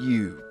was like,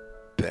 "You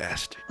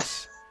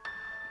bastards!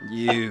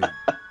 You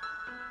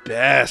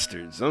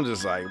bastards!" I'm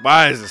just like,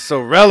 "Why is this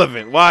so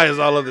relevant? Why is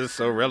all of this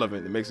so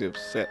relevant?" It makes me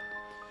upset.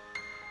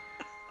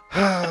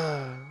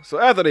 So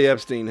after they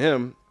Epstein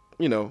him,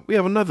 we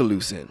have another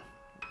loose end,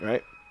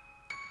 right?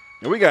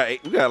 And we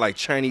got like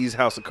Chinese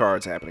House of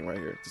Cards happening right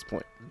here at this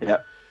point.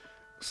 Yep.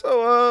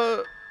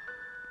 So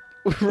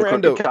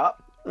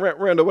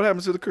Rando, what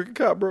happens to the crooked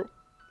cop, bro?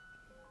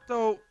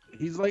 So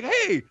he's like,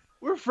 hey,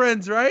 we're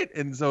friends, right?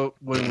 And so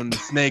when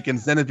Snake and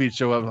Centipede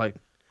show up, like,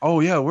 oh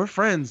yeah, we're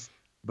friends,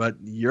 but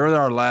you're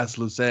our last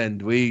loose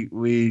end.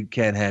 We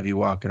can't have you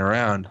walking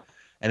around.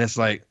 And it's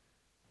like,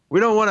 we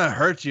don't want to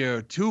hurt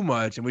you too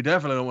much, and we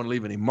definitely don't want to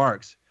leave any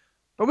marks.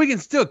 But we can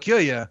still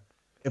kill you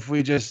if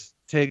we just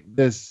take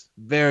this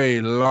very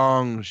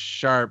long,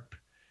 sharp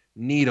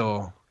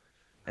needle.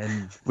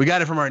 And we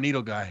got it from our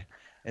needle guy.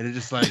 And it's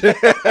just like,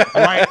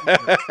 right in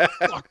the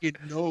fucking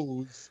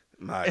nose.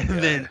 My and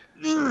God.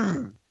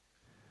 then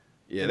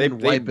they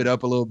wipe it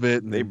up a little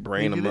bit. And they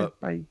brain him up.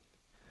 Bye.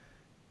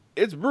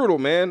 It's brutal,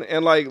 man.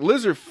 And like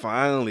Lizard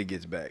finally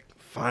gets back.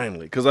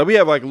 Finally. Because we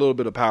have like a little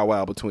bit of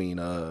powwow between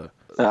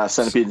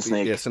Centipede and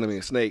Snake. Yeah, Centipede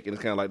and Snake. And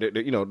it's kind of like,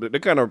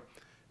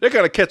 they're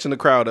kind of catching the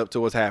crowd up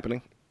to what's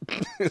happening.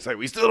 It's like,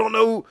 we still don't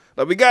know.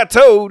 Like, we got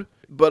Toad,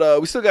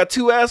 but we still got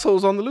two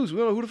assholes on the loose. We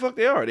don't know who the fuck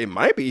they are. They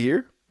might be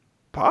here.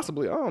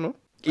 Possibly. I don't know.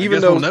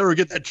 Even though we'll never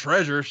get that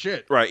treasure,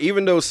 shit. Right.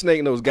 Even though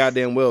Snake knows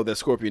goddamn well that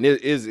Scorpion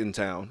is in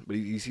town, but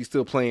he's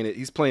still playing it.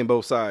 He's playing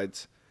both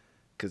sides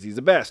because he's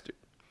a bastard.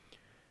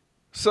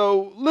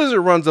 So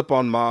Lizard runs up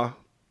on Ma,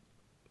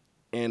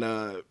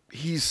 and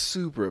he's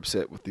super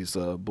upset with this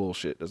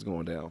bullshit that's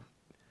going down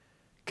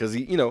because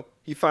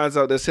he finds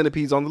out that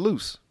Centipede's on the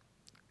loose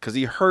because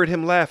he heard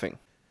him laughing.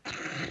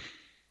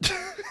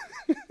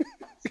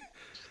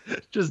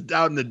 Just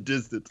out in the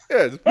distance.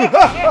 Yeah.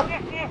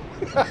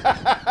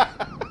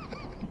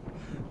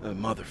 A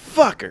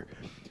motherfucker.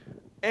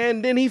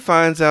 And then he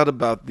finds out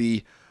about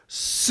the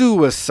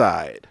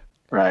suicide.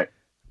 Right.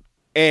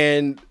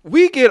 And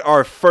we get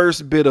our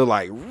first bit of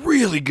like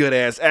really good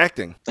ass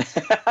acting.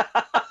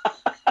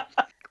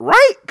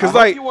 Right? Because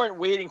like you weren't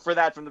waiting for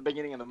that from the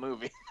beginning of the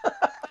movie.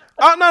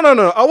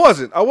 no. I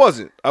wasn't.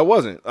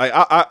 Like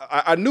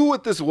I knew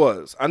what this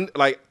was.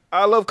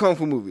 I love kung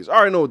fu movies. I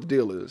already know what the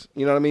deal is.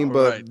 You know what I mean?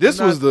 But Right. this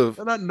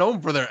They're not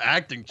known for their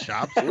acting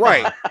chops.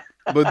 right.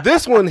 But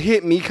this one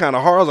hit me kind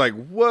of hard. I was like,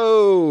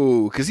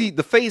 whoa, because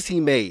the face he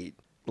made,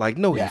 like,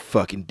 no, he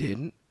fucking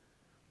didn't.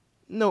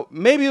 No,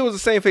 maybe it was the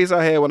same face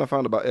I had when I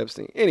found out about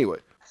Epstein. Anyway,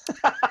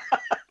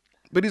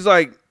 but he's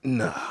like,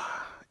 nah.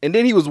 And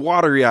then he was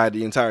watery-eyed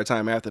the entire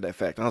time after that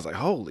fact. And I was like,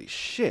 holy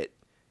shit,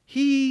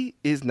 he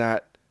is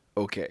not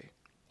okay.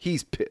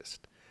 He's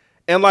pissed.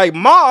 And like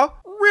Ma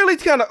really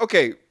kind of,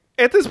 okay,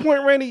 at this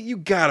point, Randy, you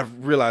gotta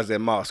realize that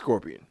Ma's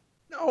Scorpion.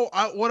 No,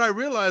 what I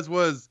realized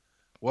was,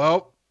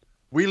 well,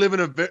 we live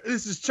in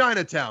this is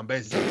Chinatown,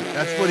 basically.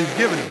 That's what he's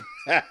giving him.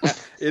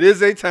 It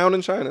is a town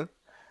in China.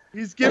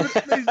 He's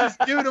just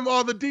giving him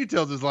all the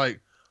details. It's like,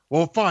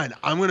 well, fine,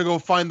 I'm gonna go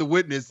find the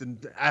witness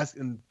and ask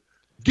and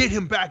get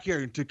him back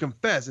here to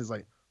confess. It's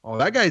like, oh,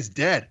 that guy's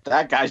dead.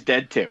 That guy's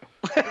dead too.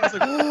 I was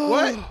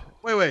like,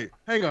 what? Wait,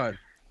 hang on.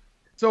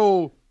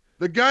 So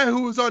the guy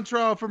who was on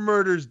trial for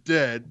murder is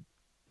dead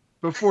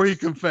before he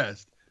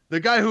confessed. The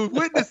guy who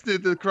witnessed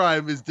the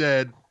crime is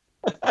dead,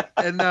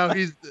 and now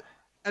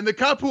and the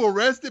cop who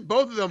arrested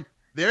both of them,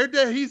 they're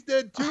dead. He's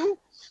dead too.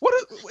 What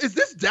is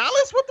this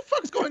Dallas? What the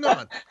fuck is going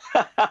on?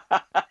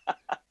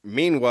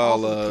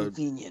 Meanwhile,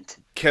 convenient.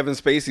 Kevin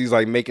Spacey's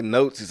like making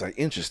notes. He's like,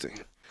 interesting.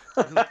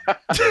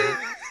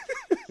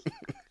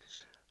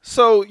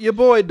 So your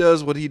boy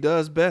does what he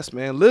does best,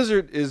 man.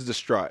 Lizard is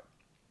distraught.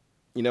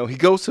 You know, he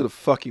goes to the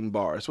fucking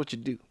bar. That's what you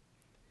do.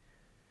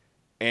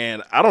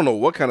 And I don't know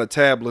what kind of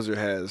tab Lizard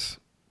has,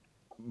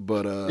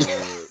 but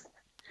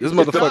this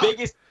motherfucker,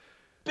 the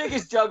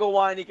biggest jug of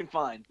wine he can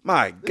find.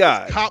 My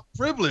God, Cop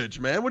privilege,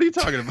 man. What are you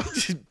talking about?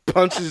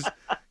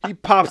 he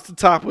pops the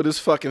top with his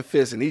fucking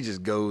fist, and he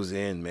just goes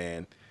in,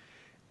 man.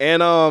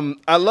 And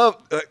I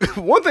love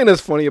one thing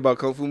that's funny about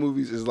kung fu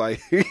movies is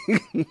like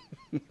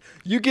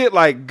you get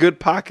like good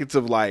pockets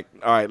of like,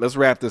 all right, let's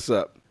wrap this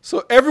up.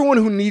 So everyone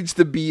who needs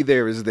to be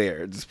there is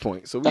there at this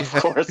point. So we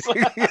have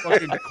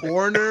fucking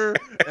corner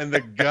and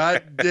the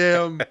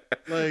goddamn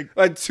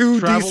like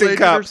two decent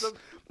cops.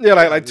 Yeah,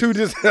 like two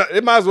decent.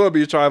 It might as well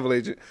be a travel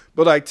agent,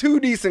 but like two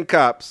decent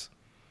cops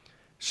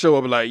show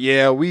up and like,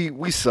 yeah,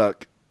 we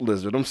suck.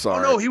 Lizard, I'm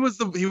sorry. Oh no, he was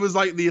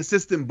like the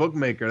assistant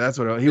bookmaker. That's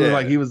what he was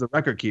like. He was the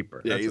record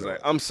keeper. Yeah, he's like,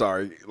 I'm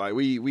sorry. Like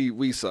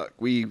we suck.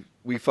 We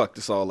fucked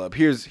this all up.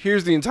 Here's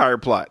the entire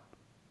plot.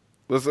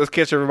 Let's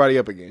catch everybody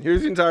up again.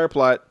 Here's the entire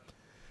plot.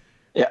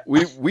 Yeah,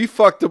 we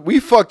fucked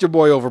your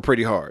boy over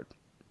pretty hard.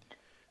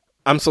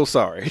 I'm so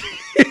sorry.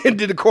 And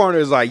then the coroner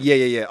is like,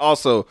 yeah.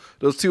 Also,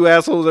 those two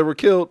assholes that were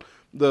killed.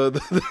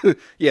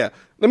 Yeah.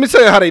 Let me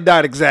tell you how they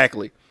died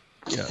exactly.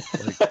 Yeah,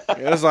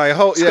 it's like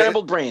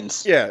scrambled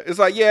brains. Yeah, it's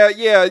like yeah.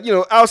 You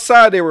know,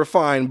 outside they were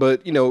fine,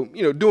 but you know,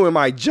 doing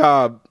my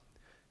job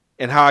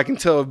and how I can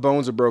tell if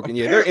bones are broken.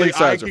 Apparently, their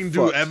insides I can are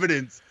do fucked.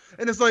 evidence,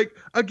 and it's like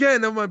again,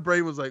 then my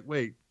brain was like,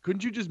 wait,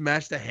 couldn't you just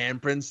match the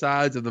handprint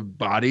size of the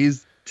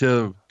bodies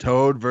to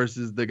Toad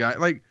versus the guy?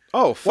 Like,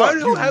 oh fuck, why do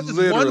you have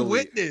this one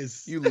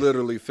witness? You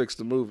literally fixed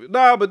the movie.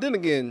 Nah, but then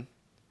again,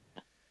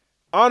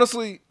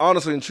 honestly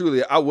and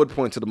truly, I would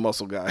point to the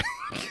muscle guy.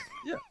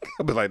 Yeah,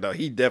 I'd be like, no,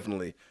 he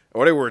definitely.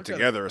 Or they were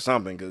together or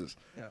something, because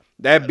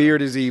that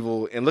beard is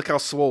evil, and look how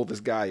swole this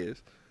guy is.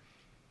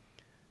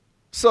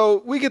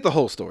 So we get the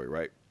whole story,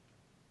 right?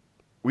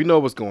 We know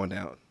what's going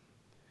down.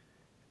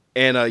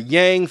 And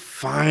Yang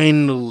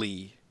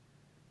finally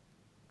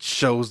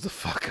shows the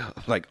fuck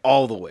up, like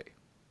all the way.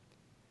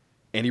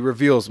 And he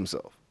reveals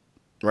himself,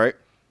 right?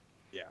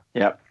 Yeah.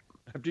 Yep.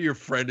 After your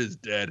friend is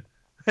dead.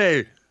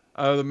 Hey,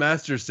 the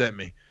master sent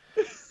me.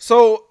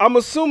 So I'm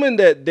assuming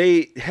that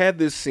they had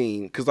this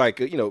scene, because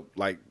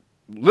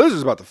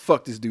Lizard's about to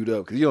fuck this dude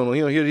up because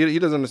he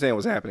doesn't understand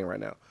what's happening right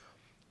now.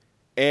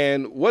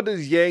 And what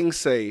does Yang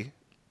say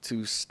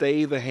to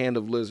stay the hand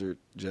of Lizard,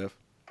 Jeff?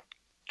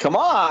 Come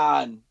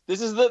on, this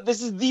is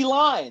the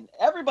line.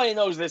 Everybody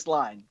knows this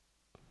line.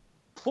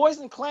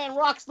 Poison Clan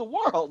rocks the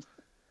world.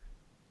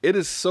 It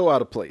is so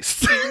out of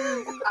place.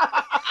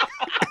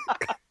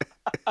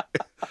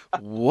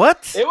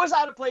 What? It was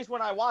out of place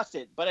when I watched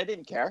it, but I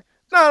didn't care.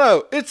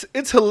 No,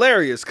 it's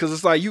hilarious because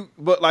it's like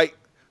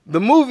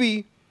the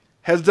movie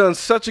has done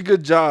such a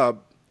good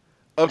job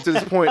up to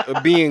this point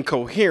of being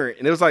coherent,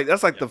 and it was like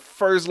that's like the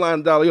first line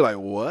of dialogue. You're like,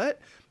 what?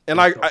 And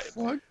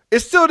it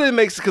still didn't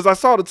make sense because I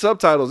saw the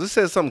subtitles. It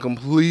said something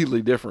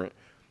completely different,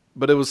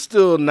 but it was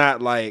still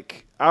not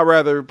like I'd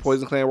rather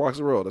Poison Clan rocks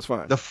the world. That's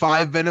fine. The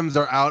 5 Venoms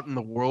are out and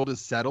the world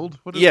is settled.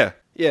 Yeah.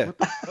 Yeah.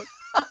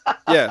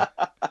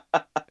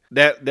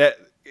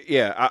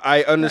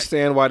 I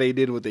understand why they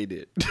did what they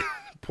did.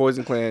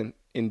 Poison Clan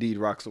indeed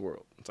rocks the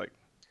world. It's like.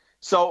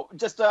 So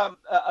just a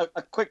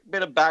quick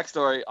bit of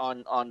backstory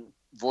on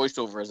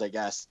voiceovers, I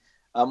guess.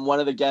 One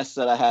of the guests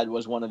that I had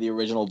was one of the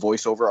original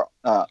voiceover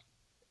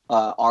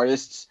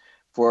artists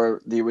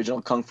for the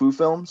original Kung Fu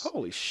films.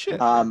 Holy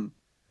shit.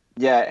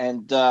 Yeah,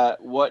 and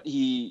what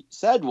he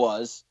said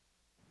was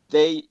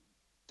they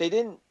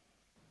did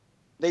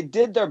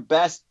their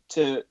best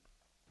to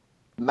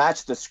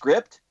match the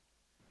script,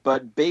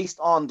 but based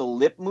on the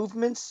lip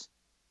movements,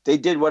 they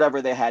did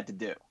whatever they had to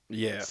do.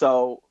 Yeah.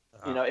 So,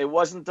 it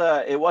wasn't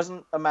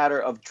a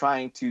matter of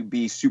trying to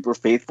be super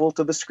faithful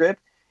to the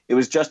script. It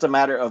was just a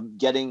matter of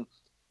getting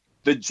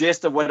the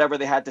gist of whatever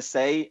they had to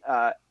say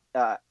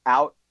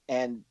out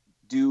and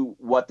do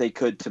what they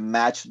could to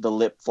match the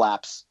lip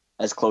flaps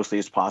as closely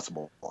as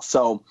possible.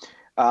 So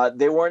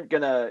they weren't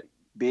going to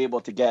be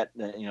able to get,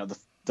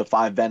 the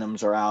 5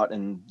 Venoms are out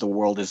and the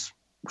world is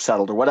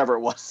settled or whatever it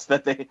was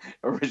that they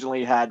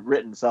originally had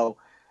written. So,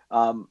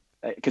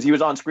 because he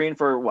was on screen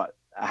for what,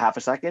 a half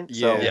a second?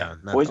 So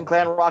Poison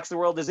Clan Rocks the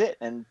World is it.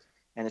 And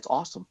it's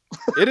awesome.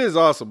 It is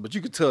awesome, but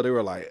you could tell they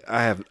were like,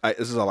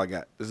 this is all I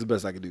got. This is the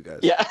best I can do, guys.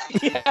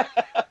 Yeah.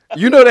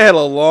 You know they had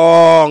a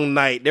long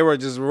night. They were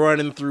just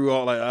running through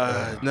all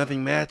like,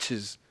 nothing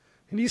matches.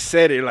 And he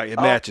said it like, it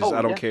matches.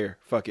 I don't care.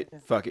 Fuck it.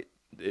 Fuck it.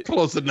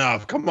 Close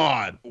enough. Come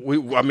on.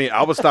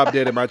 I would stop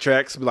dead in my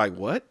tracks and be like,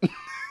 what?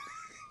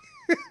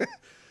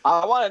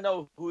 I want to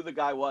know who the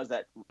guy was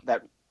that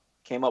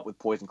came up with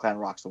Poison Clan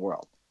Rocks the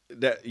World.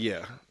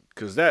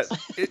 Because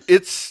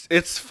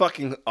it's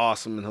fucking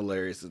awesome and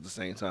hilarious at the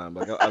same time.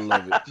 Like I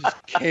love it.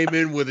 Just came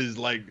in with his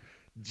like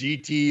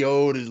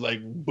GTO and his like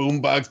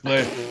boombox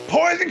playing.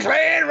 Poison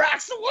Clan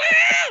Rocks the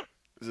World.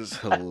 This is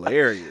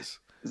hilarious.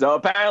 So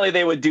apparently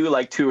they would do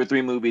like 2 or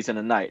 3 movies in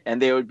a night,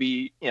 and they would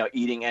be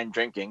eating and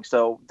drinking.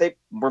 So they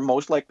were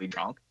most likely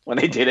drunk when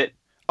they did it.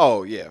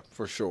 Oh yeah,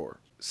 for sure.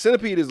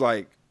 Centipede is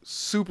like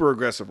super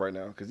aggressive right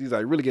now because he's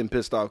like really getting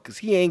pissed off because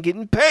he ain't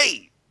getting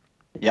paid.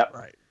 Yep.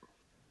 Right.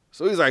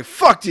 So he's like,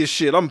 fuck this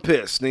shit, I'm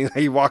pissed. And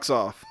he walks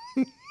off.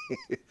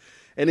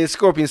 And then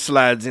Scorpion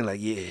slides in like,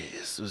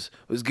 yes,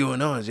 what's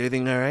going on? Is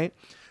everything all right?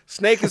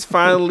 Snake is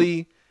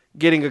finally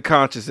getting a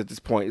conscience at this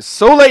point. It's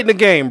so late in the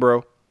game,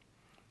 bro.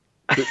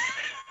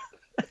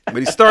 But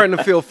he's starting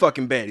to feel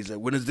fucking bad. He's like,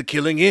 when does the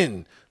killing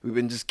end? We've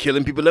been just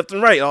killing people left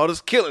and right. All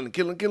this killing.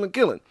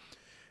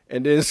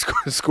 And then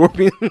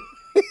Scorpion...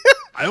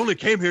 I only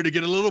came here to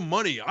get a little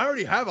money. I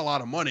already have a lot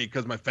of money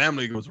because my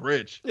family was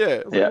rich.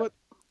 Yeah. Yeah. What?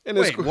 And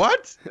then Wait,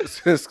 what?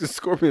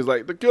 Scorpion's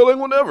like, the killing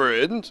will never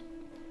end.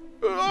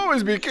 There'll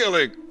always be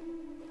killing.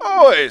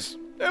 Always.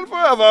 And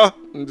forever.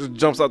 And just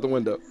jumps out the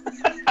window.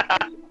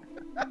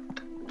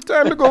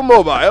 Time to go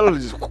mobile.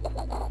 Just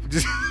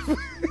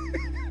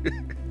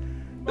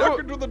Back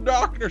into the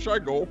darkness I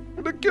go.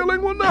 the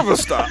killing will never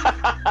stop.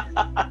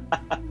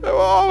 There will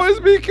always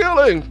be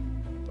killing.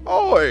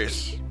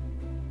 Always.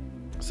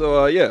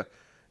 So, yeah.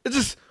 It's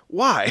just,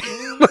 why?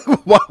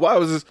 Why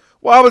was this?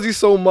 Why was he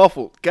so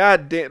muffled?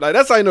 God damn. Like,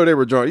 that's how I know they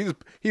were drunk.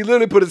 He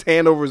literally put his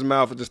hand over his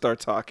mouth and just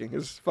started talking.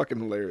 It's fucking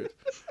hilarious.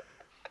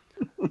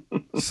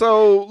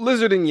 So,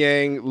 Lizard and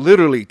Yang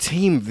literally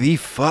team the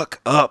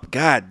fuck up.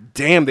 God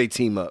damn, they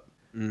team up.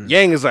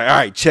 Yang is like, all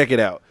right, check it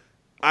out.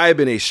 I've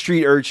been a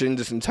street urchin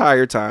this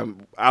entire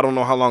time. I don't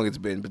know how long it's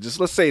been, but just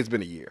let's say it's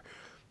been a year.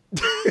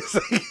 It's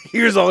like,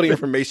 here's all the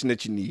information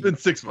that you need. It's been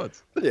 6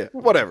 months. Yeah,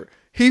 whatever.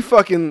 He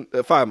fucking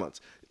 5 months.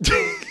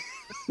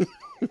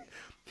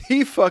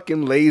 He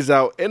fucking lays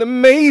out an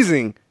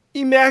amazing,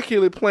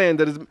 immaculate plan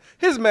that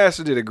his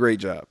master did a great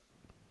job.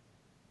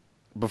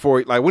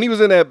 Before, like when he was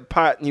in that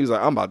pot and he was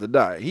like, I'm about to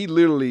die. He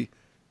literally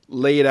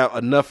laid out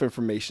enough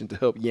information to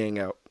help Yang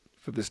out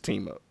for this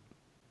team up.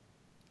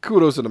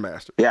 Kudos to the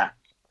master. Yeah.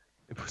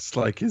 It was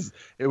like his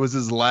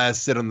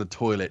last sit on the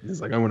toilet.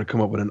 He's like, I'm going to come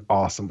up with an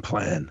awesome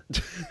plan.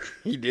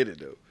 He did it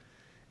though.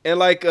 And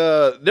like,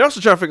 they're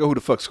also trying to figure out who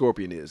the fuck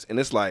Scorpion is. And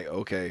it's like,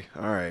 okay,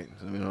 all right.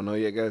 So we don't know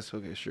yet, guys?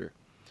 Okay, sure.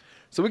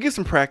 So we get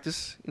some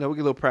practice. We get a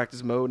little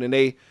practice mode. And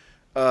they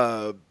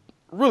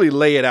really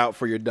lay it out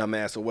for your dumb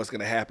ass of what's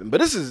going to happen. But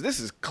this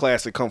is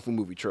classic Kung Fu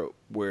movie trope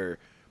where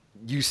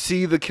you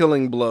see the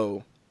killing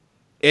blow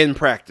in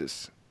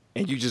practice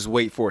and you just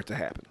wait for it to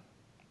happen.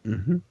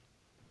 Mm-hmm.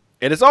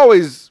 And it's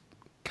always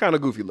kind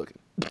of goofy looking.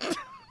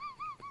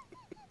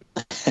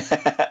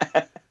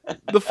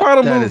 The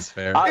final move is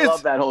fair. I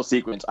love that whole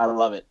sequence. I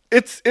love it.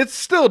 It's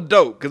still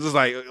dope because it's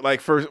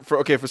like for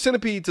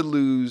Centipede to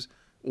lose,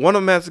 one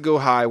of them has to go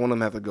high, one of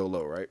them has to go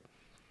low, right?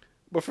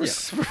 But for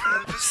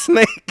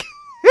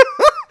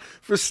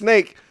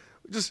Snake,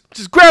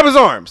 just grab his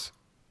arms.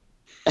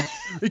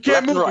 He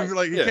can't move. Right.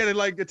 Like he can't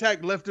like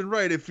attack left and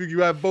right if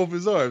you have both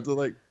his arms. So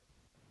like,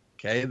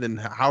 okay, then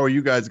how are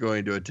you guys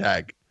going to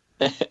attack?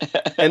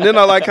 And then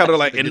I like how they're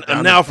like, and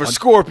now for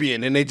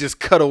Scorpion, and they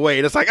just cut away.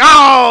 And it's like,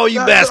 oh, you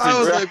bastards! I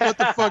was like, what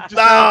the fuck just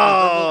No,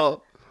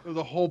 happened? There was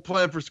a whole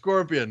plan for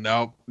Scorpion.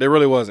 No, there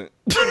really wasn't.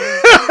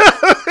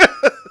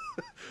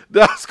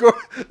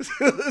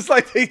 It's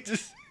like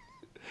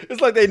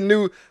they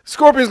knew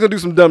Scorpion's gonna do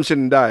some dumb shit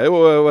and die.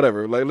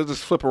 Whatever. Like, let's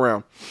just flip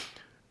around.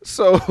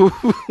 So,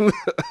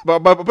 by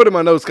putting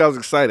my notes, I was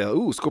excited.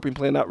 Ooh, Scorpion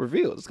plan not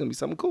revealed. It's gonna be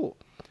something cool.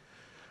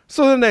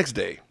 So the next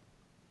day,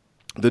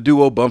 the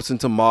duo bumps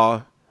into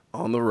Ma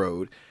on the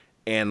road,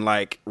 And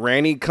like,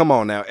 Randy, come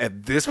on now.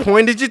 At this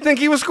point, did you think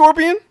he was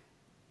Scorpion?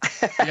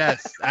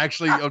 Yes,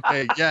 actually,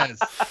 okay, yes.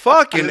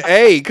 Fucking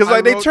A, because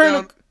like they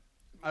turned.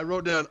 I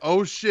wrote down,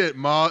 oh shit,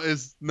 Ma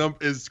is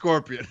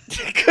Scorpion.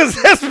 Because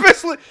that's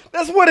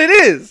what it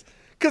is.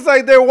 Because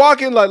like they're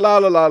walking like la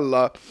la la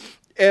la,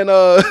 and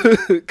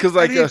because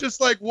like and he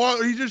just like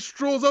he just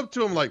strolls up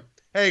to him like,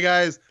 hey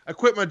guys, I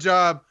quit my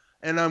job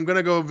and I'm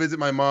gonna go visit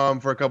my mom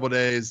for a couple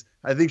days.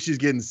 I think she's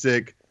getting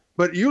sick,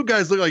 but you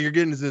guys look like you're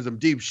getting into some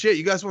deep shit.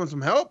 You guys want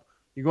some help?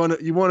 You want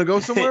to go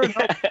somewhere? And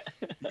help?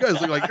 You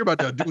guys look like you're about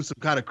to do some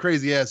kind of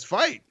crazy ass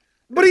fight.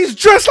 But he's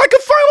dressed like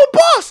a final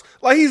boss.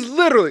 Like he's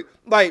literally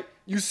like,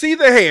 you see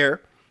the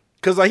hair,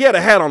 because like he had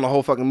a hat on the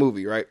whole fucking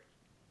movie, right?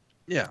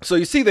 Yeah. So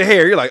you see the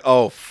hair, you're like,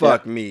 oh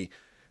fuck me.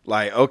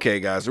 Like, okay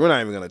guys, we're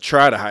not even gonna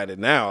try to hide it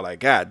now.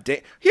 Like, god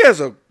damn, he has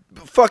a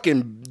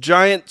fucking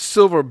giant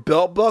silver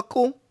belt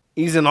buckle.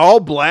 He's in all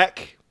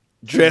black,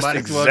 dressed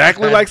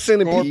exactly like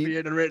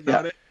Centipede. Written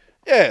on it.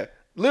 Yeah,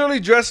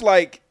 literally dressed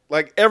like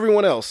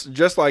everyone else.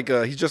 Just like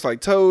he's just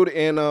like Toad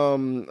and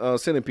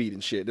Centipede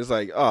and shit. It's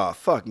like, oh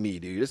fuck me,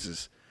 dude. This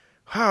is,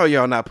 how are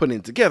y'all not putting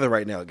it together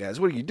right now, guys?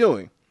 What are you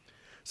doing?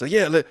 So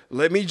yeah,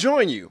 let me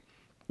join you.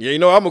 Yeah, you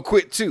know, I'm gonna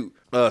quit too,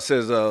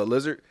 says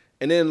Lizard.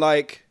 And then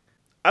like,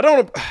 I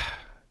don't.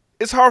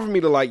 It's hard for me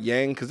to like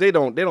Yang because they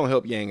don't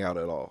help Yang out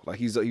at all. Like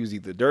he was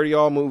either dirty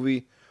all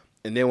movie,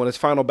 and then when it's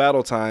final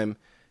battle time,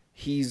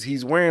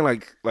 he's wearing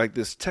like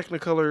this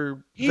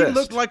Technicolor He vest.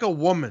 looked like a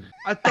woman.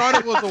 I thought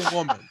it was a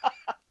woman.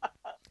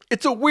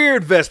 It's a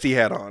weird vest he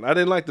had on. I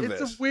didn't like the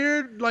vest. It's a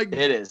weird, like,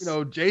 It is. you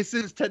know,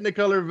 Jason's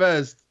Technicolor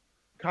vest,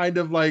 kind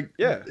of like,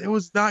 Yeah. it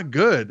was not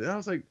good. And I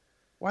was like,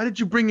 why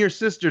did you bring your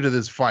sister to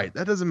this fight?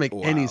 That doesn't make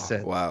any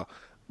sense. Wow.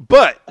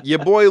 But your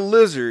boy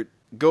Lizard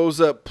goes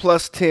up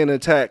 +10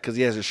 attack because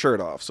he has his shirt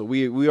off. So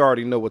we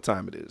already know what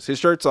time it is. His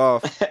shirt's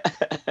off.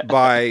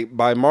 by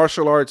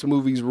martial arts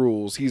movies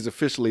rules, he's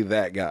officially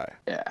that guy.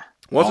 Yeah.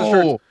 Once his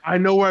shirt, I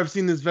know where I've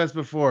seen this vest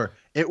before.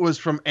 It was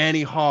from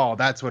Annie Hall.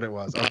 That's what it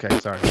was. Okay,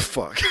 sorry.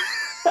 fuck.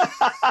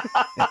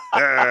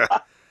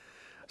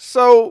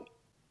 So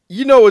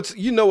you know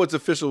it's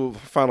official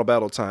final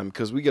battle time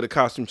because we get a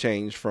costume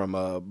change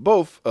from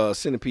both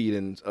Centipede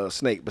and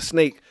Snake. But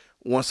Snake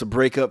wants to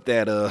break up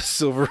that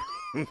silver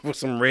with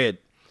some red,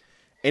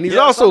 and he's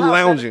also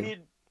lounging.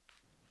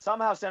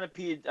 Somehow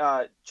Centipede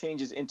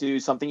changes into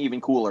something even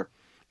cooler.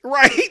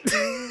 Right?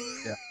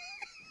 Yeah.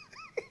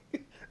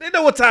 They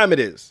know what time it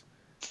is.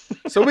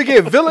 So we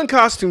get villain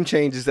costume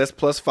changes. That's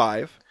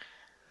 +5.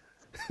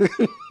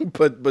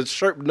 but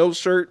no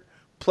shirt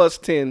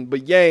 +10.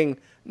 But Yang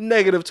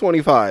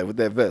 -25 with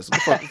that vest.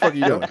 What the fuck are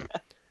you doing?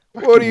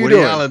 What are you Woody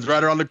doing? Allen's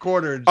right around the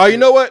corner. And Oh, shit. you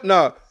know what?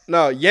 No.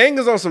 Yang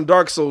is on some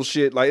Dark Souls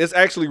shit. Like it's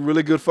actually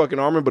really good fucking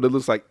armor, but it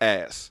looks like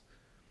ass.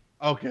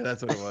 Okay,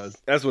 that's what it was.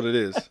 That's what it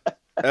is.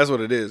 That's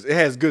what it is. It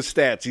has good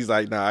stats. He's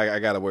like, nah, I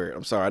gotta wear it.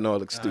 I'm sorry. I know it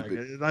looks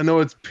stupid. I know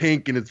it's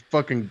pink and it's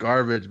fucking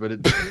garbage, but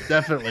it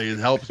definitely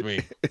helps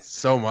me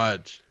so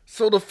much.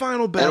 So the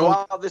final And battle.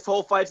 while this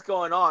whole fight's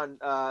going on,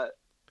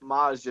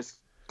 Ma is just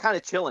kind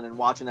of chilling and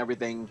watching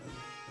everything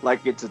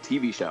like it's a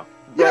TV show.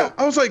 Yeah,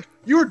 I was like,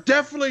 you're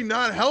definitely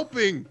not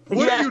helping.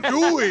 What are you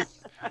doing?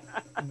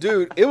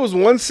 Dude, it was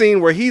one scene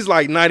where he's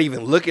like not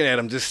even looking at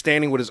him, just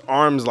standing with his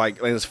arms like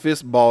and his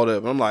fist balled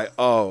up. I'm like,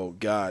 oh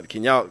god,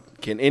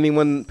 can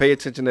anyone pay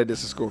attention that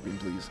this is Scorpion,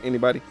 please?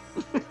 Anybody?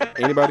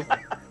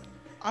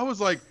 I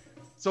was like,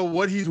 so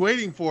what he's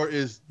waiting for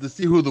is to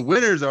see who the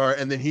winners are,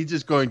 and then he's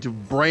just going to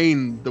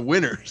brain the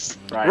winners.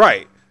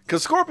 Right.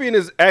 Because Scorpion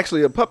is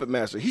actually a puppet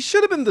master. He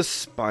should have been the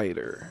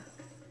spider.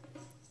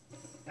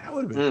 That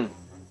would have been.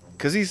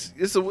 Because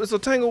it's a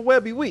tangled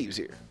web he weaves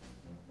here.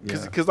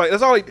 Because like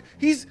that's all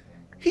he's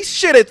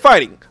shit at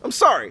fighting. I'm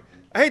sorry.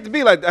 I hate to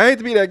be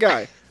that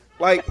guy.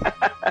 Like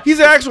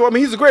he's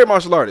a great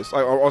martial artist,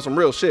 like or some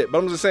real shit. But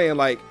I'm just saying,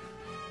 like,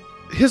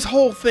 his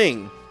whole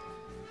thing,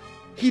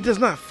 he does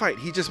not fight.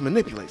 He just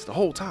manipulates the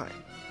whole time.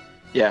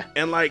 Yeah.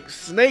 And like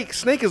Snake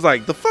is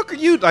like, the fuck are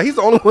you? Like, he's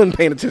the only one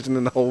paying attention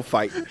in the whole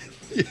fight. And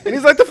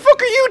he's like, the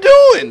fuck are you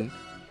doing?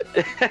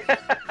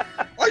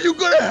 Are you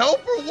gonna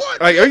help or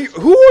what? Like,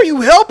 who are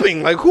you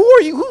helping? Like, who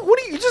are you? What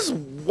are you just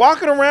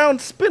walking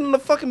around spinning the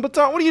fucking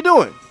baton? What are you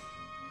doing?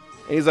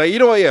 And he's like, you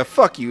know what? Yeah,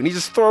 fuck you. And he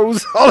just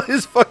throws all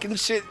his fucking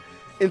shit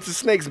into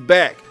Snake's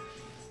back.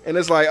 And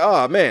it's like,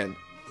 oh man.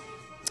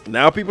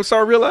 Now people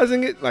start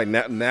realizing it. Like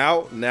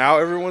now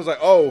everyone's like,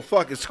 oh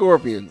fuck, it's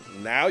Scorpion.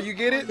 Now you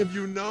get it. Have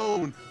you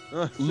known?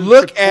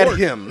 Look at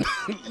him.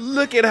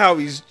 Look at how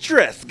he's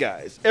dressed,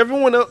 guys.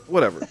 Everyone else,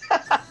 whatever.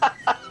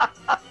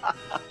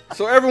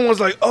 So everyone's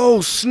like,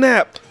 oh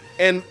snap.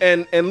 And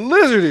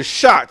Lizard is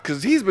shocked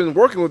because he's been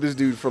working with this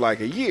dude for like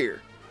a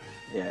year.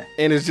 Yeah.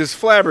 And it's just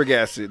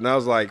flabbergasted. And I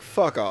was like,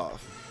 fuck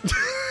off.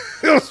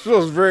 I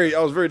was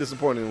very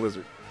disappointed in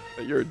Lizard.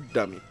 Like, you're a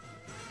dummy.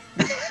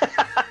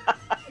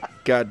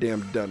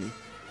 Goddamn dummy.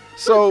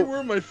 So you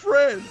were my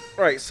friend.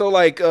 right, so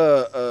like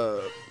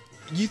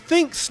you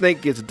think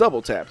Snake gets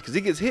double tapped because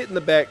he gets hit in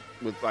the back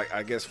with like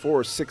I guess 4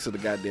 or 6 of the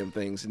goddamn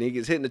things, and he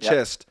gets hit in the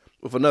chest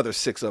with another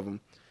 6 of them,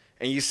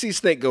 and you see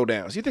Snake go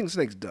down. So you think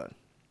Snake's done.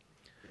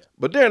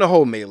 But during the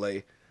whole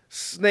melee,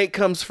 Snake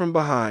comes from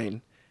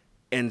behind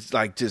and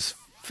like just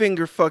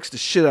finger fucks the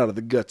shit out of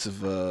the guts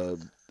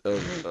of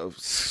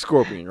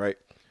Scorpion, right?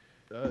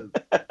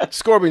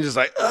 Scorpion just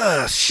like,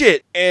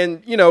 shit.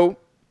 And, you know,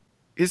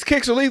 his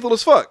kicks are lethal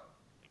as fuck.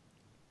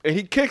 And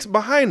he kicks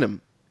behind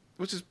him,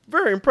 which is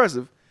very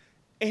impressive.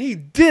 And he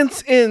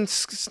dents in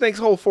Snake's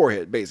whole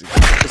forehead,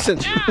 basically.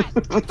 Essentially.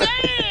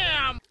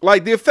 Damn!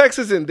 Like, the effects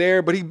isn't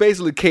there, but he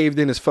basically caved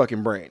in his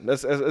fucking brain.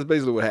 That's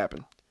basically what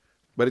happened.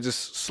 But it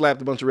just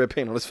slapped a bunch of red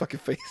paint on his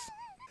fucking face.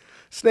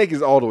 Snake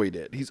is all the way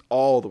dead. He's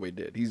all the way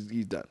dead. He's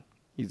done.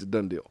 He's a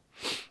done deal.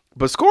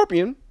 But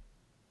Scorpion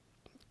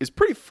is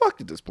pretty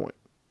fucked at this point.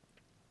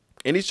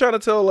 And he's trying to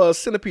tell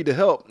Centipede to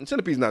help. And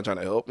Centipede's not trying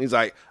to help. He's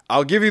like,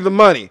 I'll give you the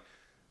money.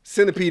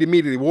 Centipede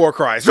immediately war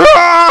cries.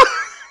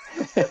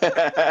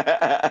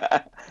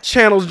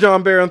 Channels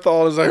John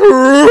Barenthal is like,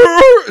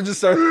 and just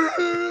starts.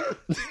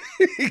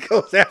 He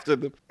goes after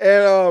them.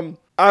 And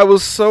I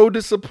was so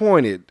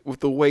disappointed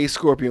with the way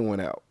Scorpion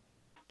went out.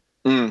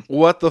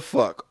 What the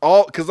fuck?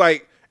 Because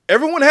like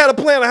everyone had a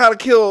plan on how to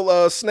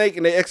kill Snake,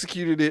 and they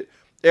executed it.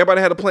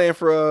 Everybody had a plan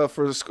for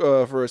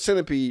a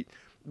Centipede,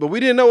 but we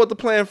didn't know what the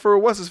plan for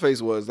what's his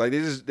face was. Like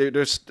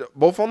they're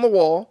both on the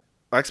wall,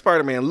 like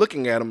Spider-Man,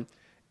 looking at him,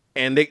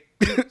 and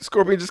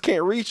Scorpion just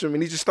can't reach him,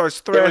 and he just starts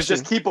thrashing. It was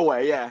just keep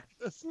away, yeah.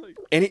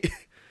 And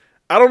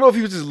I don't know if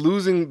he was just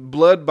losing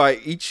blood by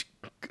each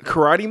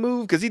karate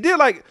move, because he did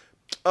like,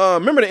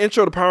 remember the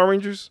intro to Power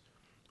Rangers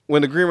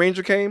when the Green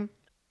Ranger came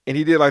and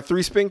he did like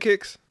 3 spin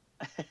kicks?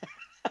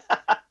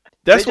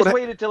 That's what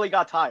waited till he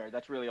got tired.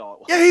 That's really all it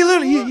was. Yeah, he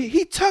literally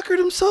he tuckered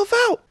himself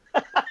out.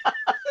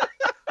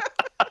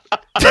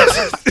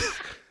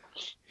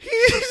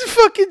 He's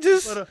fucking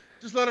just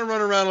let him run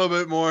around a little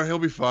bit more. He'll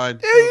be fine.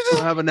 Yeah, you just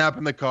he'll have a nap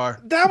in the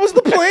car. That was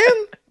the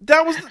plan.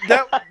 That was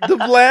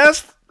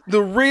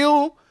the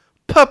real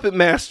puppet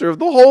master of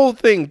the whole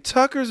thing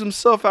tuckers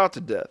himself out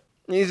to death.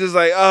 And he's just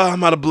like, oh,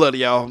 I'm out of blood,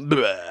 y'all.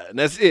 And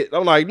that's it.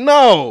 I'm like,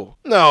 no,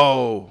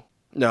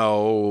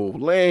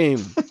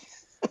 lame.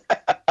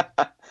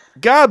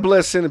 God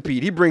bless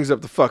Centipede. He brings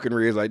up the fucking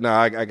rear. He's like, nah,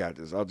 I got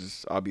this.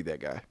 I'll be that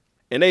guy.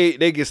 And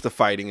they gets to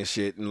fighting and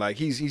shit, and like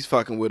he's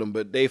fucking with them,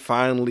 but they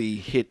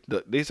finally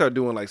they start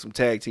doing like some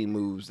tag team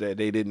moves that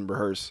they didn't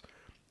rehearse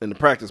in the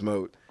practice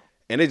mode,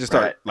 and they just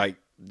start like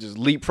just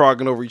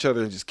leapfrogging over each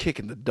other and just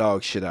kicking the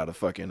dog shit out of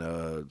fucking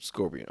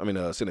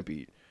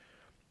Centipede.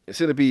 And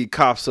Centipede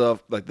coughs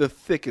up like the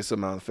thickest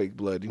amount of fake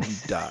blood, and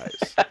he dies.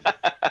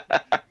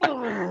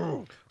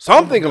 So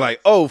I'm thinking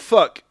like, oh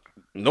fuck,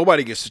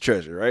 nobody gets the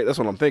treasure, right? That's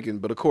what I'm thinking.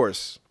 But of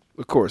course,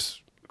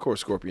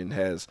 Scorpion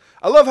has.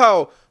 I love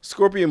how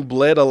Scorpion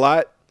bled a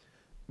lot,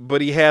 but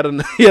he had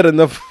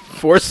enough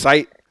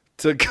foresight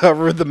to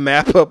cover the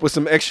map up with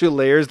some extra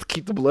layers to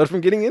keep the blood from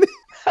getting in it.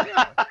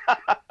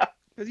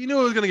 Because he knew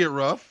it was gonna get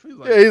rough.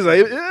 He's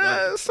like,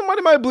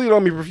 somebody might bleed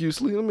on me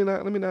profusely. Let me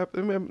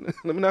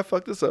not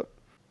fuck this up.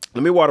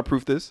 Let me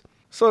waterproof this.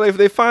 So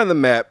they find the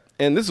map,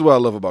 and this is what I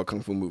love about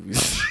kung fu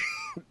movies: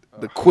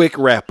 the quick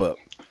wrap up.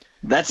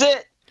 That's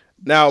it.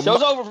 Now,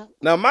 show's over.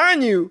 Now,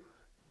 mind you.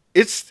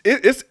 This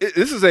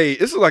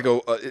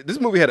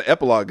movie had an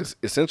epilogue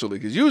essentially,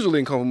 because usually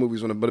in kung fu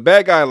movies when a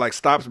bad guy like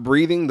stops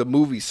breathing, the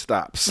movie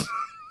stops.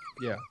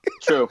 Yeah,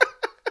 true.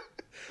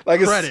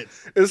 Like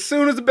credits. As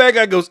soon as the bad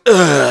guy goes,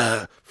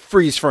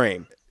 freeze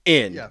frame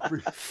in,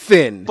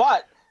 thin.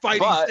 But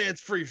fighting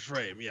stance freeze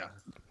frame. Yeah.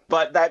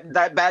 But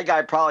that bad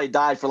guy probably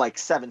died for like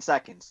 7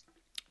 seconds.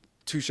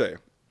 Touche.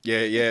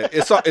 Yeah.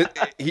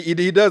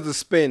 He does the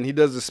spin. He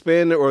does the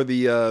spin or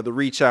the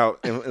reach out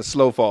and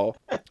slow fall.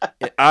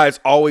 And eyes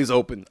always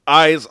open.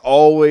 Eyes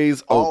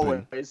always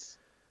open. Always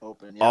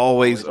open. Yeah,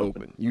 always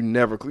open. You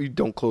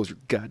don't close your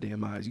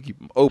goddamn eyes. You keep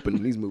them open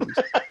in these movies.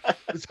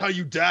 This is how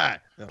you die.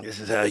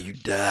 This is how you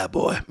die,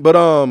 boy. But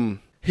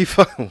he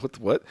fucking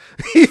what?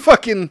 He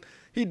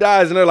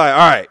dies and they're like,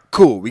 all right,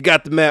 cool. We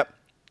got the map.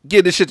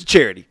 Get this shit to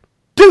charity.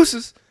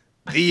 Deuces.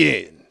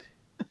 The end.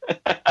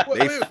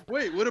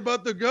 Wait, what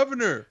about the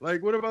governor?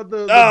 Like, what about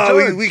the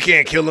judge? We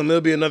can't kill him. There'll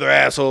be another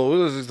asshole.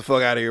 Let's get the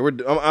fuck out of here.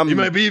 He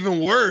might be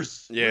even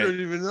worse. Yeah. We don't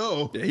even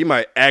know. Yeah, he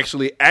might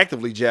actually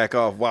actively jack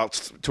off while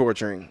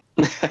torturing.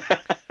 But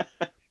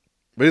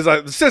he's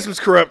like, the system's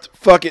corrupt.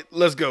 Fuck it.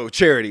 Let's go.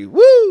 Charity.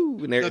 Woo!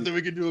 And nothing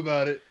we can do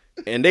about it.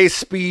 And they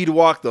speed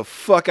walk the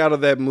fuck out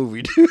of that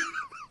movie, dude.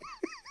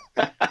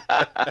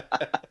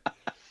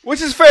 Which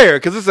is fair,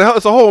 because it's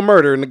a whole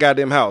murder in the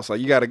goddamn house.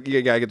 Like, you gotta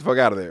get the fuck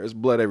out of there. There's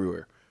blood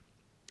everywhere.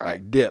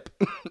 Like, dip.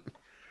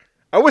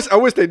 I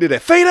wish they did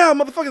that. Fade out,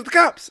 motherfuckers, the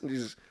cops. And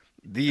just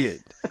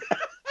did.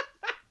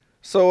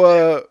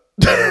 So,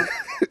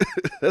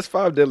 that's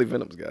 5 deadly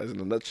venoms, guys, in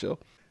a nutshell.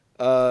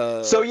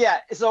 So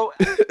as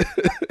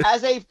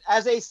a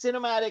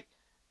cinematic,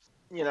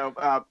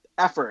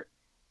 effort,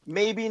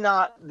 maybe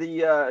not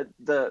the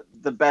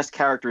best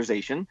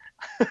characterization,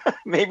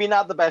 maybe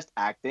not the best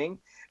acting,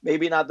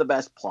 maybe not the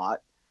best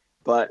plot,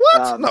 But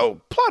What? No,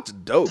 plot's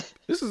dope.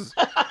 This is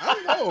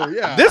I don't know.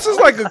 Yeah. this is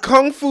like a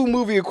kung fu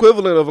movie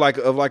equivalent of like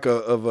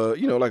a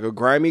you know, like a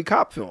grimy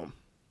cop film.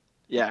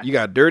 yeah, You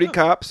got dirty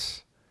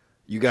cops.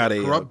 You got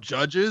a corrupt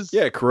judges.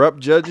 yeah, corrupt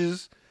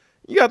judges.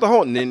 You got the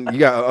whole, and then you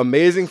got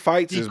amazing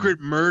fights, Secret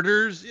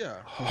murders. Yeah.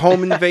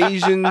 home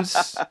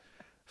invasions,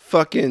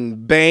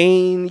 fucking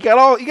Bane. You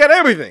got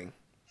everything.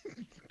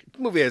 The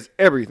movie has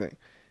everything.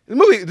 The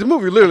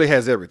movie literally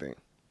has everything,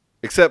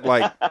 except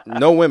like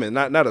no women,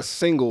 not a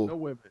single, No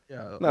women.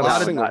 Yeah. not lot a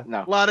of, single.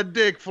 no. lot of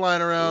dick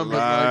flying around, but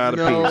lot like,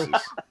 of no.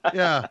 penises.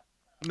 Yeah.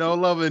 No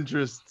love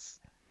interests.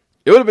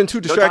 It would have been too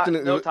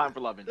distracting. No time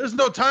for loving. There's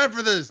no time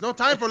for this. No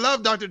time for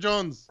love, Dr.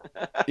 Jones.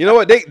 You know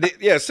what?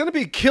 They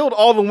Centipede killed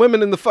all the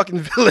women in the fucking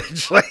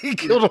village. Like he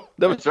killed them.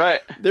 That's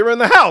right. They were in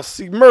the house.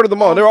 He murdered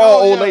them all. They were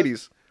all old yeah.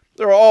 ladies.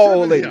 They were all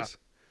old Yeah. ladies.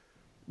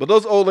 But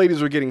those old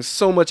ladies were getting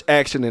so much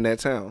action in that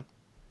town.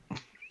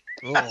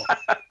 Oh.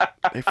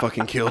 They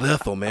fucking killed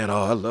Ethel, man.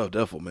 Oh, I loved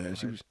Ethel, man.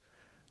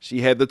 She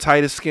had the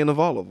tightest skin of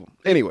all of them.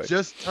 Anyway, They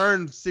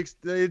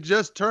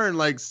just turned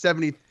like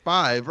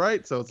 75,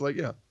 right? So it's like,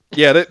 yeah.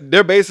 yeah,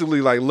 they're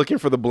basically like looking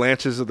for the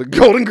Blanches of the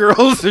Golden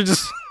Girls. They're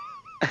just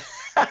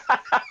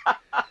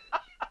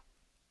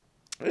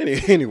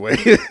anyway.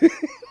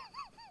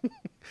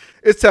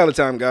 It's talent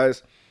time,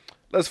 guys.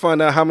 Let's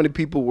find out how many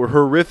people were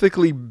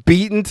horrifically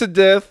beaten to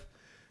death,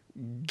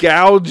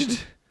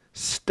 gouged,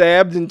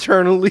 stabbed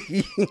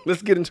internally.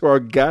 Let's get into our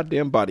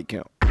goddamn body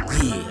count.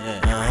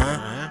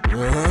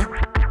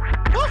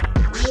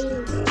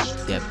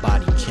 That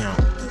body count.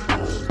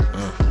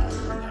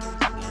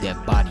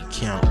 That body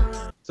count.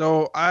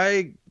 So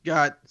I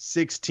got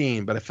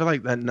 16, but I feel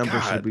like that number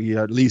God. should be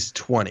at least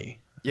 20. I think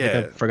Yeah.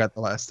 I forgot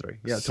the last three.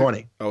 Yeah,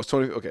 20. Oh, it's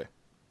 20. Okay.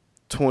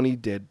 20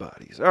 dead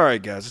bodies. All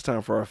right, guys. It's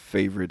time for our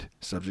favorite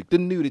subject, the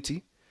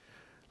nudity.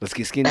 Let's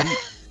get skin deep.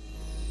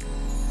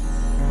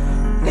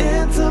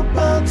 It's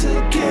about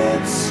to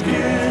get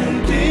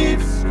skin deep.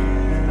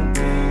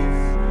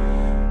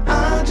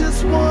 I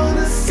just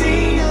wanna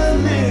see a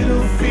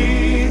little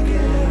peek.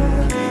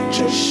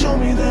 Just show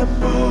me that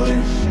booty.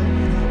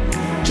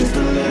 Just a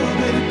little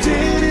bit of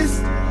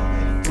titties.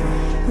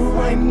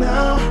 Right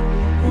now,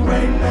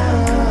 right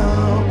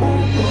now.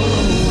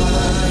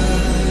 Ooh,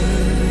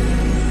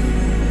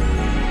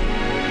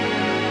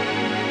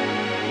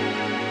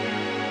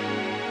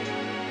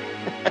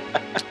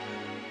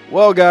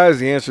 Well, guys,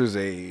 the answer is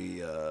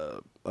a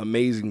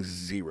amazing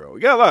 0.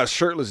 You got a lot of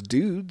shirtless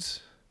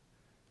dudes.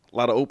 A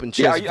lot of open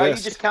chest Yeah, are you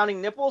vests. just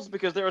counting nipples?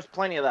 Because there was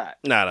plenty of that.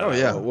 No. Oh,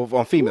 yeah. Well,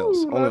 on females.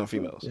 Ooh, only on that's-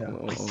 females. yeah.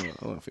 Only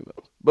on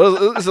females.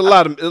 But it's a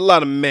lot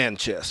of man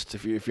chest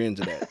if you're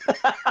into that.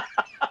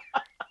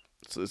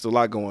 So it's a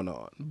lot going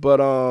on. But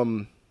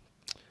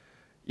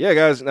yeah,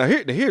 guys. Now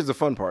here's the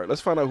fun part.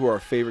 Let's find out who our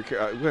favorite. We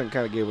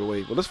kind of gave it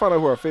away, but let's find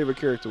out who our favorite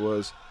character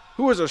was.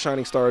 Who was our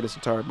shining star of this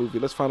entire movie?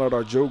 Let's find out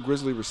our Joe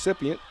Grizzly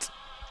recipient.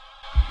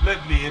 Let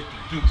me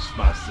introduce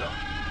myself.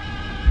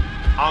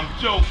 I'm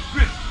Joe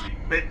Grizzly,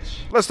 bitch.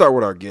 Let's start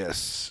with our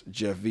guest,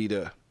 Jeff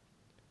Vita.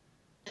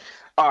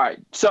 All right.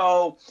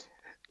 So,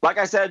 like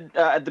I said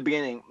at the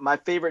beginning, my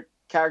favorite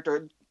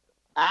character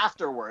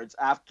afterwards,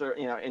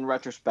 in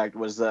retrospect,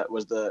 was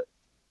the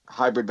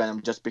hybrid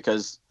Venom, just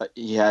because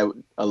he had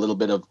a little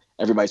bit of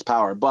everybody's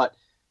power. But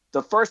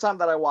the first time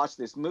that I watched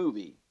this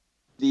movie,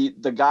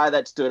 the guy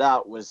that stood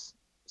out was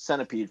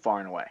Centipede, far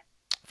and away.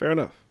 Fair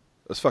enough.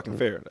 That's fucking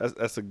fair.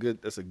 That's a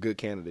good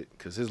candidate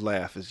because his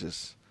laugh is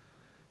just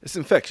it's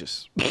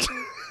infectious.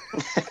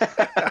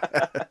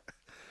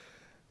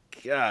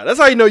 God, that's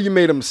how you know you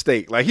made a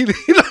mistake. Like if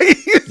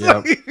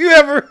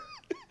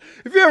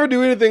you ever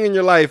do anything in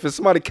your life and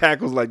somebody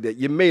cackles like that,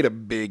 you made a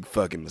big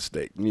fucking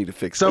mistake. You need to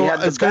fix So He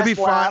had the it's going to be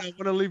best fine. laugh. I'm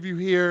going to leave you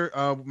here.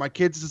 My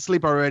kid's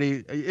asleep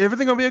already.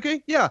 Everything going to be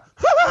okay? Yeah.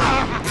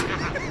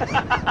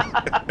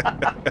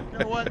 You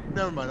know what?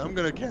 Never mind. I'm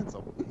going to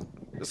cancel.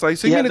 It's like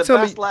so He you had mean the to tell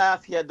me best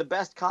laugh. He had the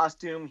best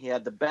costume. He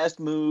had the best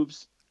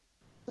moves.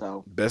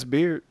 So, best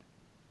beard?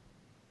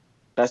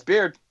 best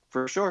beard,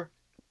 for sure.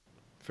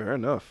 Fair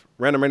enough.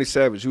 Random Randy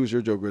Savage. Who's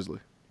your Joe Grizzly?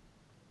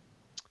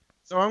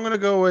 So I'm going to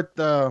go with,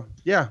 the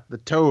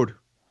Toad.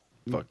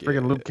 Fuck Freaking yeah.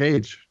 Luke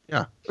Cage.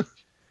 Yeah.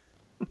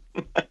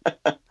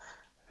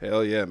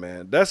 Hell yeah,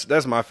 man.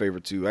 That's my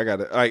favorite too. I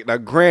got it. Now,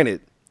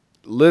 granted,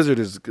 Lizard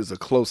is a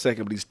close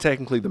second, but he's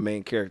technically the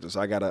main character,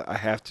 so I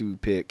have to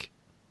pick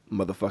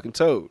motherfucking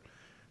Toad.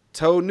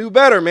 Toad knew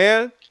better,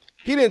 man.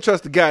 He didn't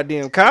trust the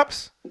goddamn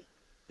cops.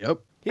 Yep.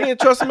 He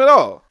didn't trust them at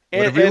all.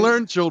 What have we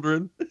learned,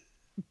 children?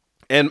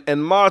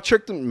 And Ma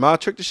tricked him. Ma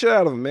tricked the shit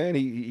out of him, man.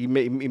 He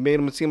made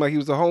him seem like he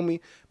was a homie.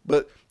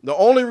 But the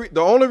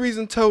only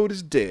reason Toad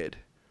is dead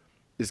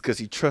is because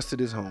he trusted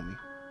his homie.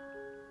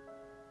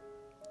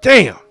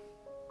 Damn.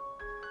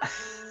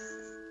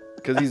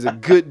 Because he's a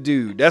good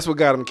dude. That's what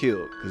got him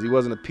killed. Because he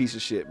wasn't a piece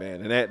of shit,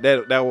 man. And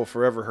that will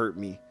forever hurt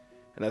me.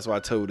 And that's why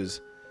Toad is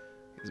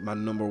my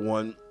number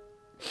one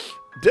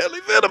deadly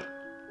venom.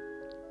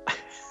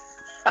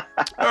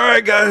 All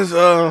right, guys.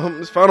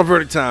 It's final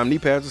verdict time. Knee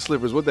pads or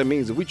slippers. What that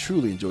means, if we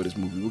truly enjoy this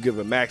movie, we'll give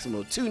it a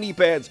maximum of 2 knee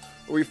pads,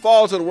 or we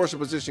fall to the worship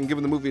position,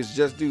 given the movie is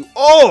just due.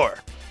 Or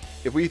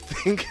if we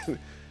think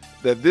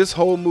that this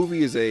whole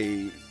movie is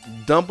a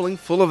dumpling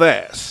full of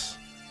ass,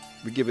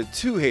 we give it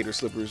 2 hater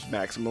slippers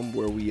maximum,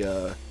 where we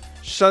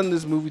shun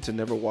this movie to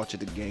never watch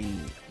it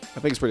again. I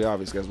think it's pretty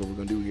obvious, guys, what we're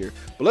gonna do here.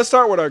 But let's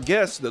start with our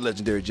guest, the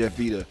legendary Jeff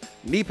Vita.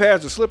 Knee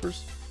pads or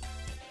slippers?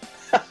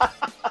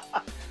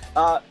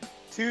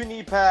 2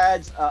 knee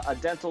pads, a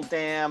dental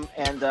dam,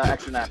 and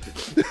extra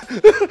napkins.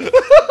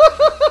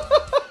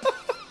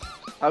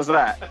 How's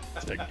that?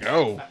 To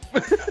go.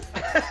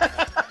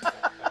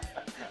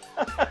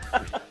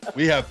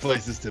 We have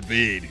places to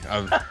be.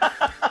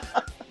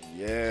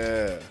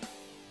 Yeah.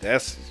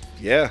 That's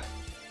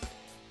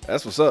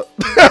what's up.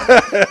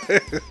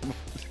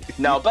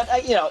 No, but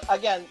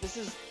again,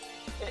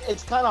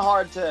 it's kind of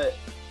hard to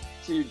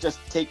just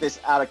take this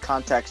out of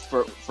context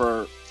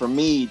for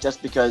me,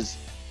 just because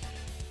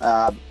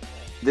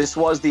this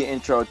was the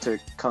intro to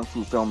Kung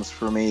Fu films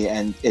for me,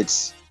 and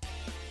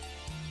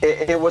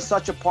it was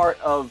such a part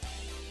of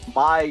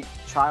my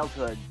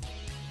childhood.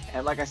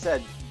 And like I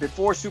said,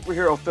 before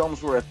superhero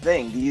films were a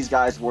thing, these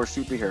guys were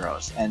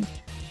superheroes. And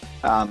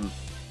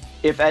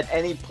if at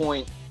any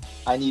point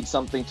I need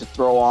something to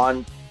throw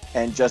on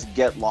and just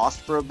get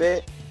lost for a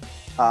bit,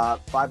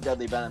 Five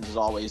Deadly Venoms is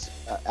always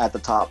at the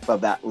top of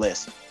that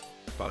list.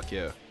 Fuck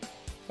yeah.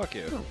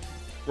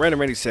 Random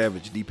Randy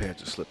Savage, knee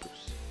pads or slippers?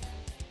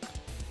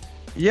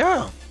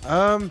 Yeah,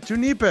 2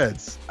 knee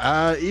pads.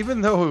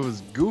 Even though it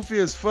was goofy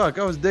as fuck,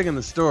 I was digging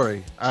the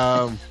story.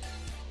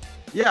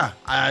 Yeah,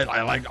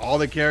 I liked all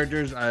the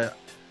characters.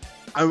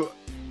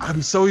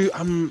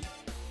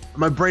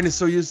 My brain is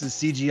so used to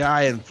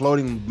CGI and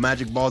floating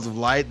magic balls of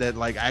light that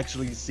like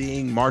actually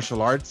seeing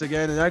martial arts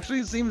again, it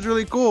actually seems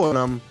really cool,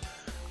 and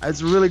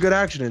it's really good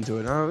action into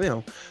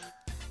it.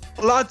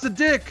 Lots of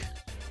dick.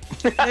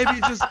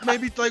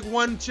 maybe like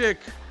 1 chick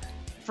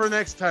for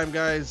next time,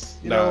 guys.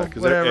 Because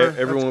whatever.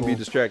 everyone will be cool.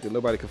 distracted.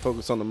 Nobody can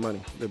focus on the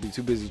money. They'll be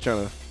too busy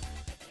trying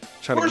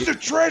to Where's the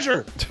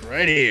treasure?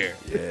 Right here.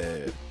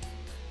 Yeah.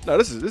 No,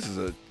 this is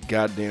a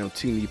goddamn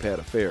 2 knee pad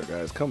affair,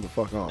 guys. Come the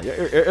fuck on. Yeah,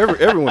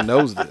 everyone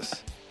knows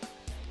this.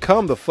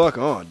 Come the fuck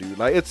on, dude.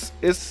 Like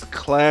it's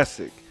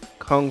classic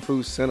kung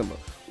fu cinema.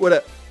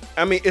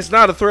 It's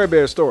not a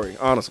threadbare story,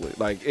 honestly.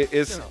 Like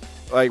it's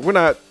like we're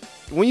not.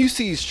 When you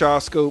see Shaw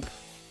Scope,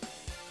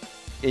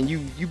 and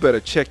you better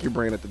check your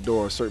brain at the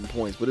door at certain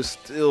points, but it's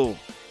still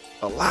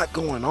a lot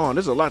going on.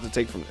 There's a lot to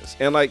take from this,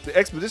 and like the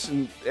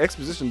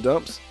exposition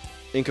dumps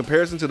in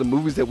comparison to the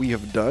movies that we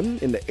have done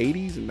in the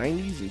 80s and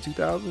 90s and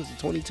 2000s and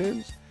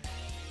 2010s,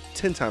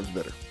 10 times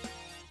better.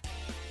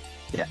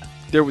 Yeah.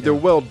 They're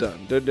well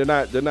done. They're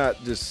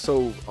not just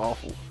so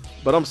awful.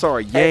 But I'm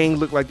sorry, Yang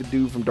looked like the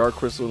dude from Dark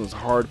Crystal, and it's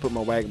hard to put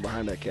my wagon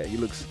behind that cat. He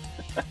looks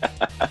like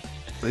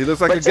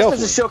but a just gelf.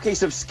 as a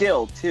showcase of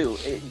skill too.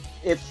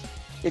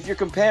 If you're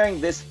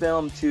comparing this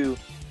film to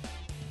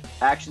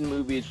action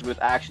movies with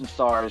action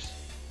stars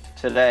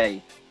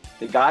today,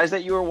 the guys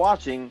that you were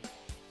watching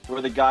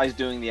were the guys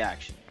doing the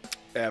action.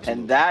 Absolutely.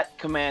 And that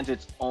commands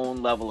its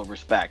own level of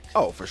respect.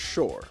 Oh, for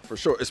sure.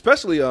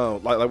 Especially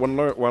like when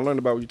I learned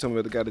about what you told me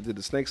about the guy that did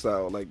the snake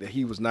style, like that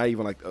he was not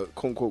even like a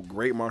quote unquote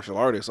great martial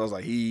artist. I was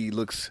like, he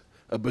looks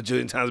a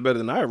bajillion times better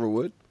than I ever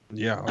would.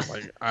 Yeah, I was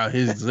like,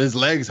 his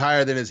legs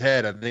higher than his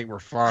head. I think we're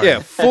fine.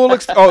 Yeah,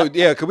 oh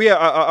yeah, cause we have,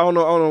 I don't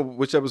know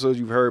which episodes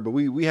you've heard, but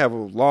we have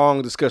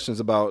long discussions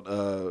about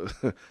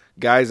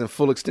guys in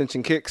full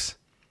extension kicks.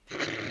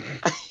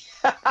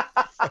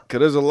 Cause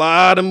there's a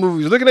lot of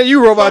movies. Looking at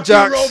you, Robot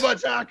Jocks. Robot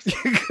Jocks.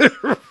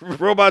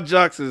 Robot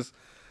Jocks is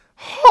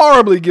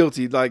horribly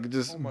guilty, like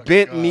just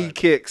bent knee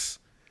kicks.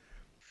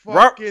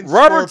 Fucking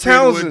Robert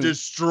Scorpion Townsend would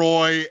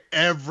destroy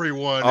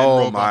everyone.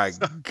 Oh my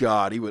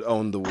god, he would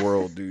own the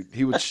world, dude.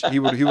 He would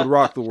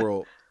rock the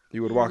world. He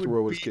would rock the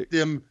world with his kick.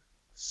 Them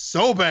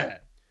so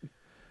bad.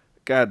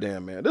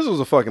 Goddamn, man, this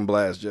was a fucking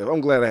blast, Jeff. I'm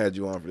glad I had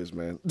you on for this,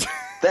 man.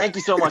 Thank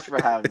you so much for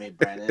having me,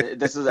 Brandon.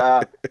 This is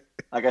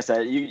like I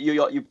said,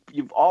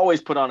 you've always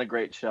put on a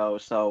great show,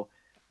 so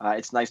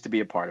it's nice to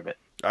be a part of it.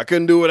 I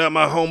couldn't do it without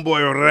my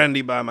homeboy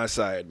Randy by my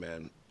side,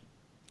 man,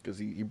 because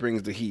he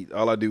brings the heat.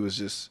 All I do is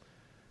just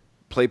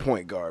play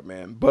point guard,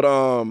 man. But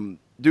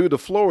dude, the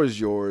floor is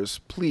yours.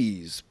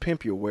 Please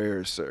pimp your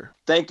wares, sir.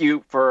 Thank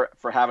you for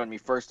having me.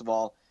 First of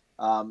all,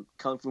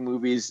 Kung Fu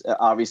Movies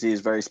obviously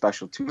is very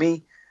special to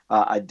me.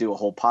 I do a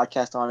whole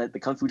podcast on it, the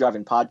Kung Fu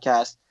Drive-In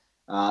podcast.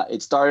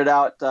 It started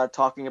out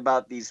talking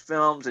about these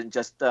films and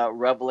just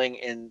reveling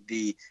in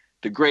the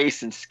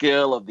grace and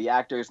skill of the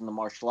actors and the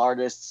martial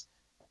artists.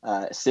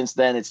 Since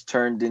then, it's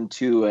turned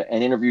into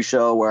an interview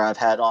show where I've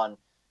had on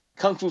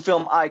Kung Fu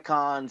film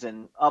icons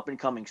and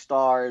up-and-coming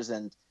stars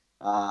and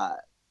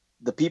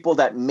the people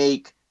that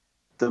make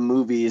the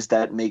movies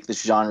that make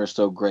this genre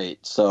so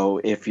great. So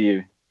if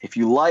you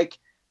like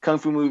Kung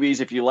Fu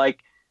movies, if you like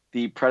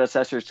the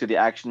predecessors to the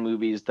action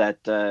movies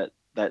that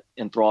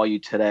enthrall you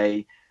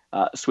today,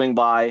 swing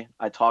by.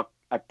 I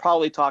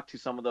probably talked to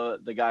some of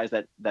the guys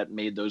that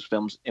made those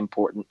films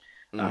important.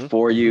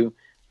 for you.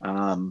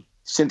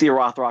 Cynthia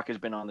Rothrock has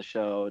been on the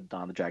show,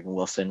 Don the Dragon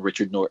Wilson,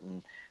 Richard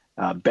Norton,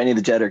 Benny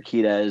the Jet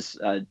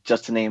Urquidez,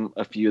 just to name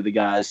a few of the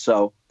guys.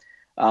 So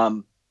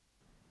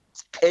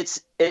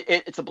it's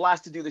a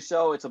blast to do the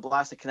show. It's a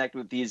blast to connect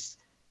with these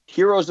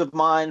heroes of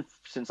mine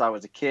since I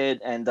was a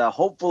kid, and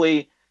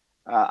hopefully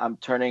I'm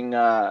turning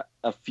a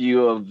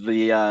few of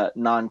the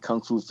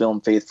non-Kung Fu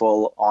film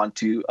faithful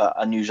onto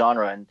a new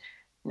genre, and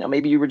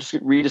maybe you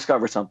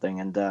rediscover something,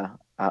 and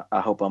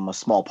I hope I'm a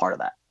small part of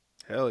that.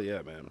 Hell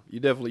yeah, man! You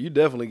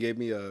definitely gave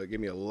me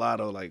a lot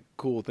of like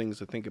cool things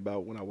to think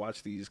about when I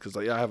watch these, because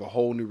like I have a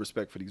whole new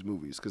respect for these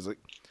movies, because like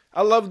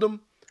I loved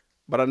them,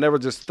 but I never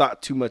just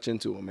thought too much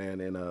into them, man.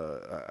 And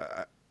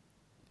I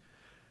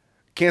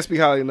can't speak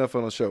highly enough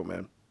on the show,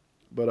 man.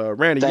 But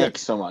Randy,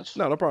 thanks so much.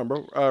 No problem,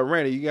 bro.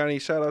 Randy, you got any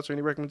shout outs or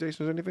any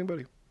recommendations or anything,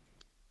 buddy?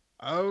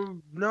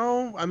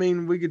 No. I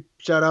mean, we could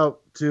shout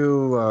out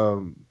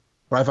to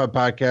Wi-Fi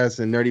Podcast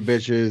and Nerdy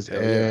Bitches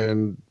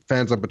and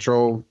Fans on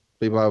Patrol,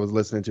 people I was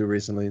listening to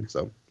recently.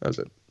 So that's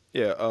it.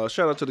 Yeah,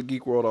 shout out to the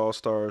Geek World All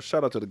Stars.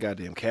 Shout out to the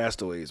goddamn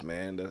Castaways,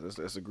 man.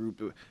 That's a group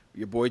that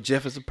your boy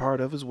Jeff is a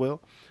part of as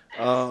well.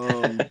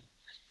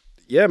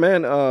 Yeah,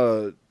 man.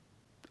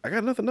 I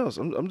got nothing else.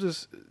 I'm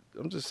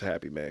just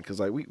happy, man,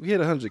 because like we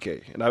hit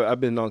 100K, and I've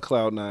been on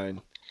cloud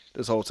 9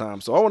 this whole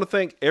time. So I want to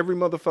thank every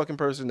motherfucking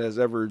person that's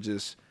ever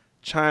just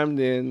chimed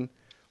in,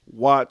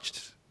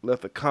 watched,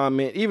 left a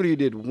comment. Even if you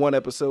did one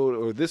episode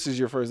or this is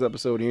your first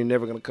episode and you're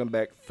never gonna come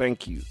back,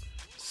 thank you,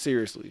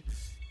 seriously,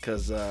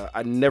 because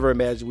I never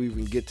imagined we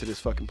even get to this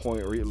fucking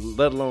point, or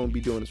let alone be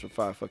doing this for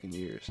 5 fucking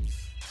years.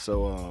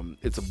 So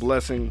it's a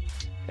blessing,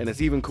 and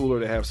it's even cooler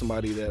to have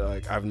somebody that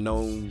like I've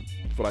known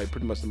for like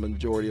pretty much the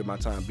majority of my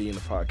time being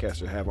a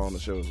podcaster have on the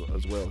show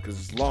as well, because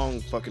it's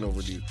long fucking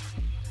overdue.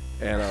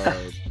 And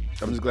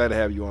I'm just glad to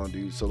have you on,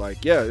 dude. So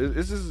like, yeah,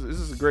 this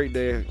is a great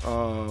day.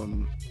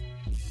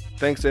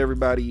 Thanks to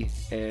everybody,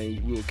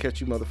 and we will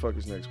catch you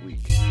motherfuckers next week.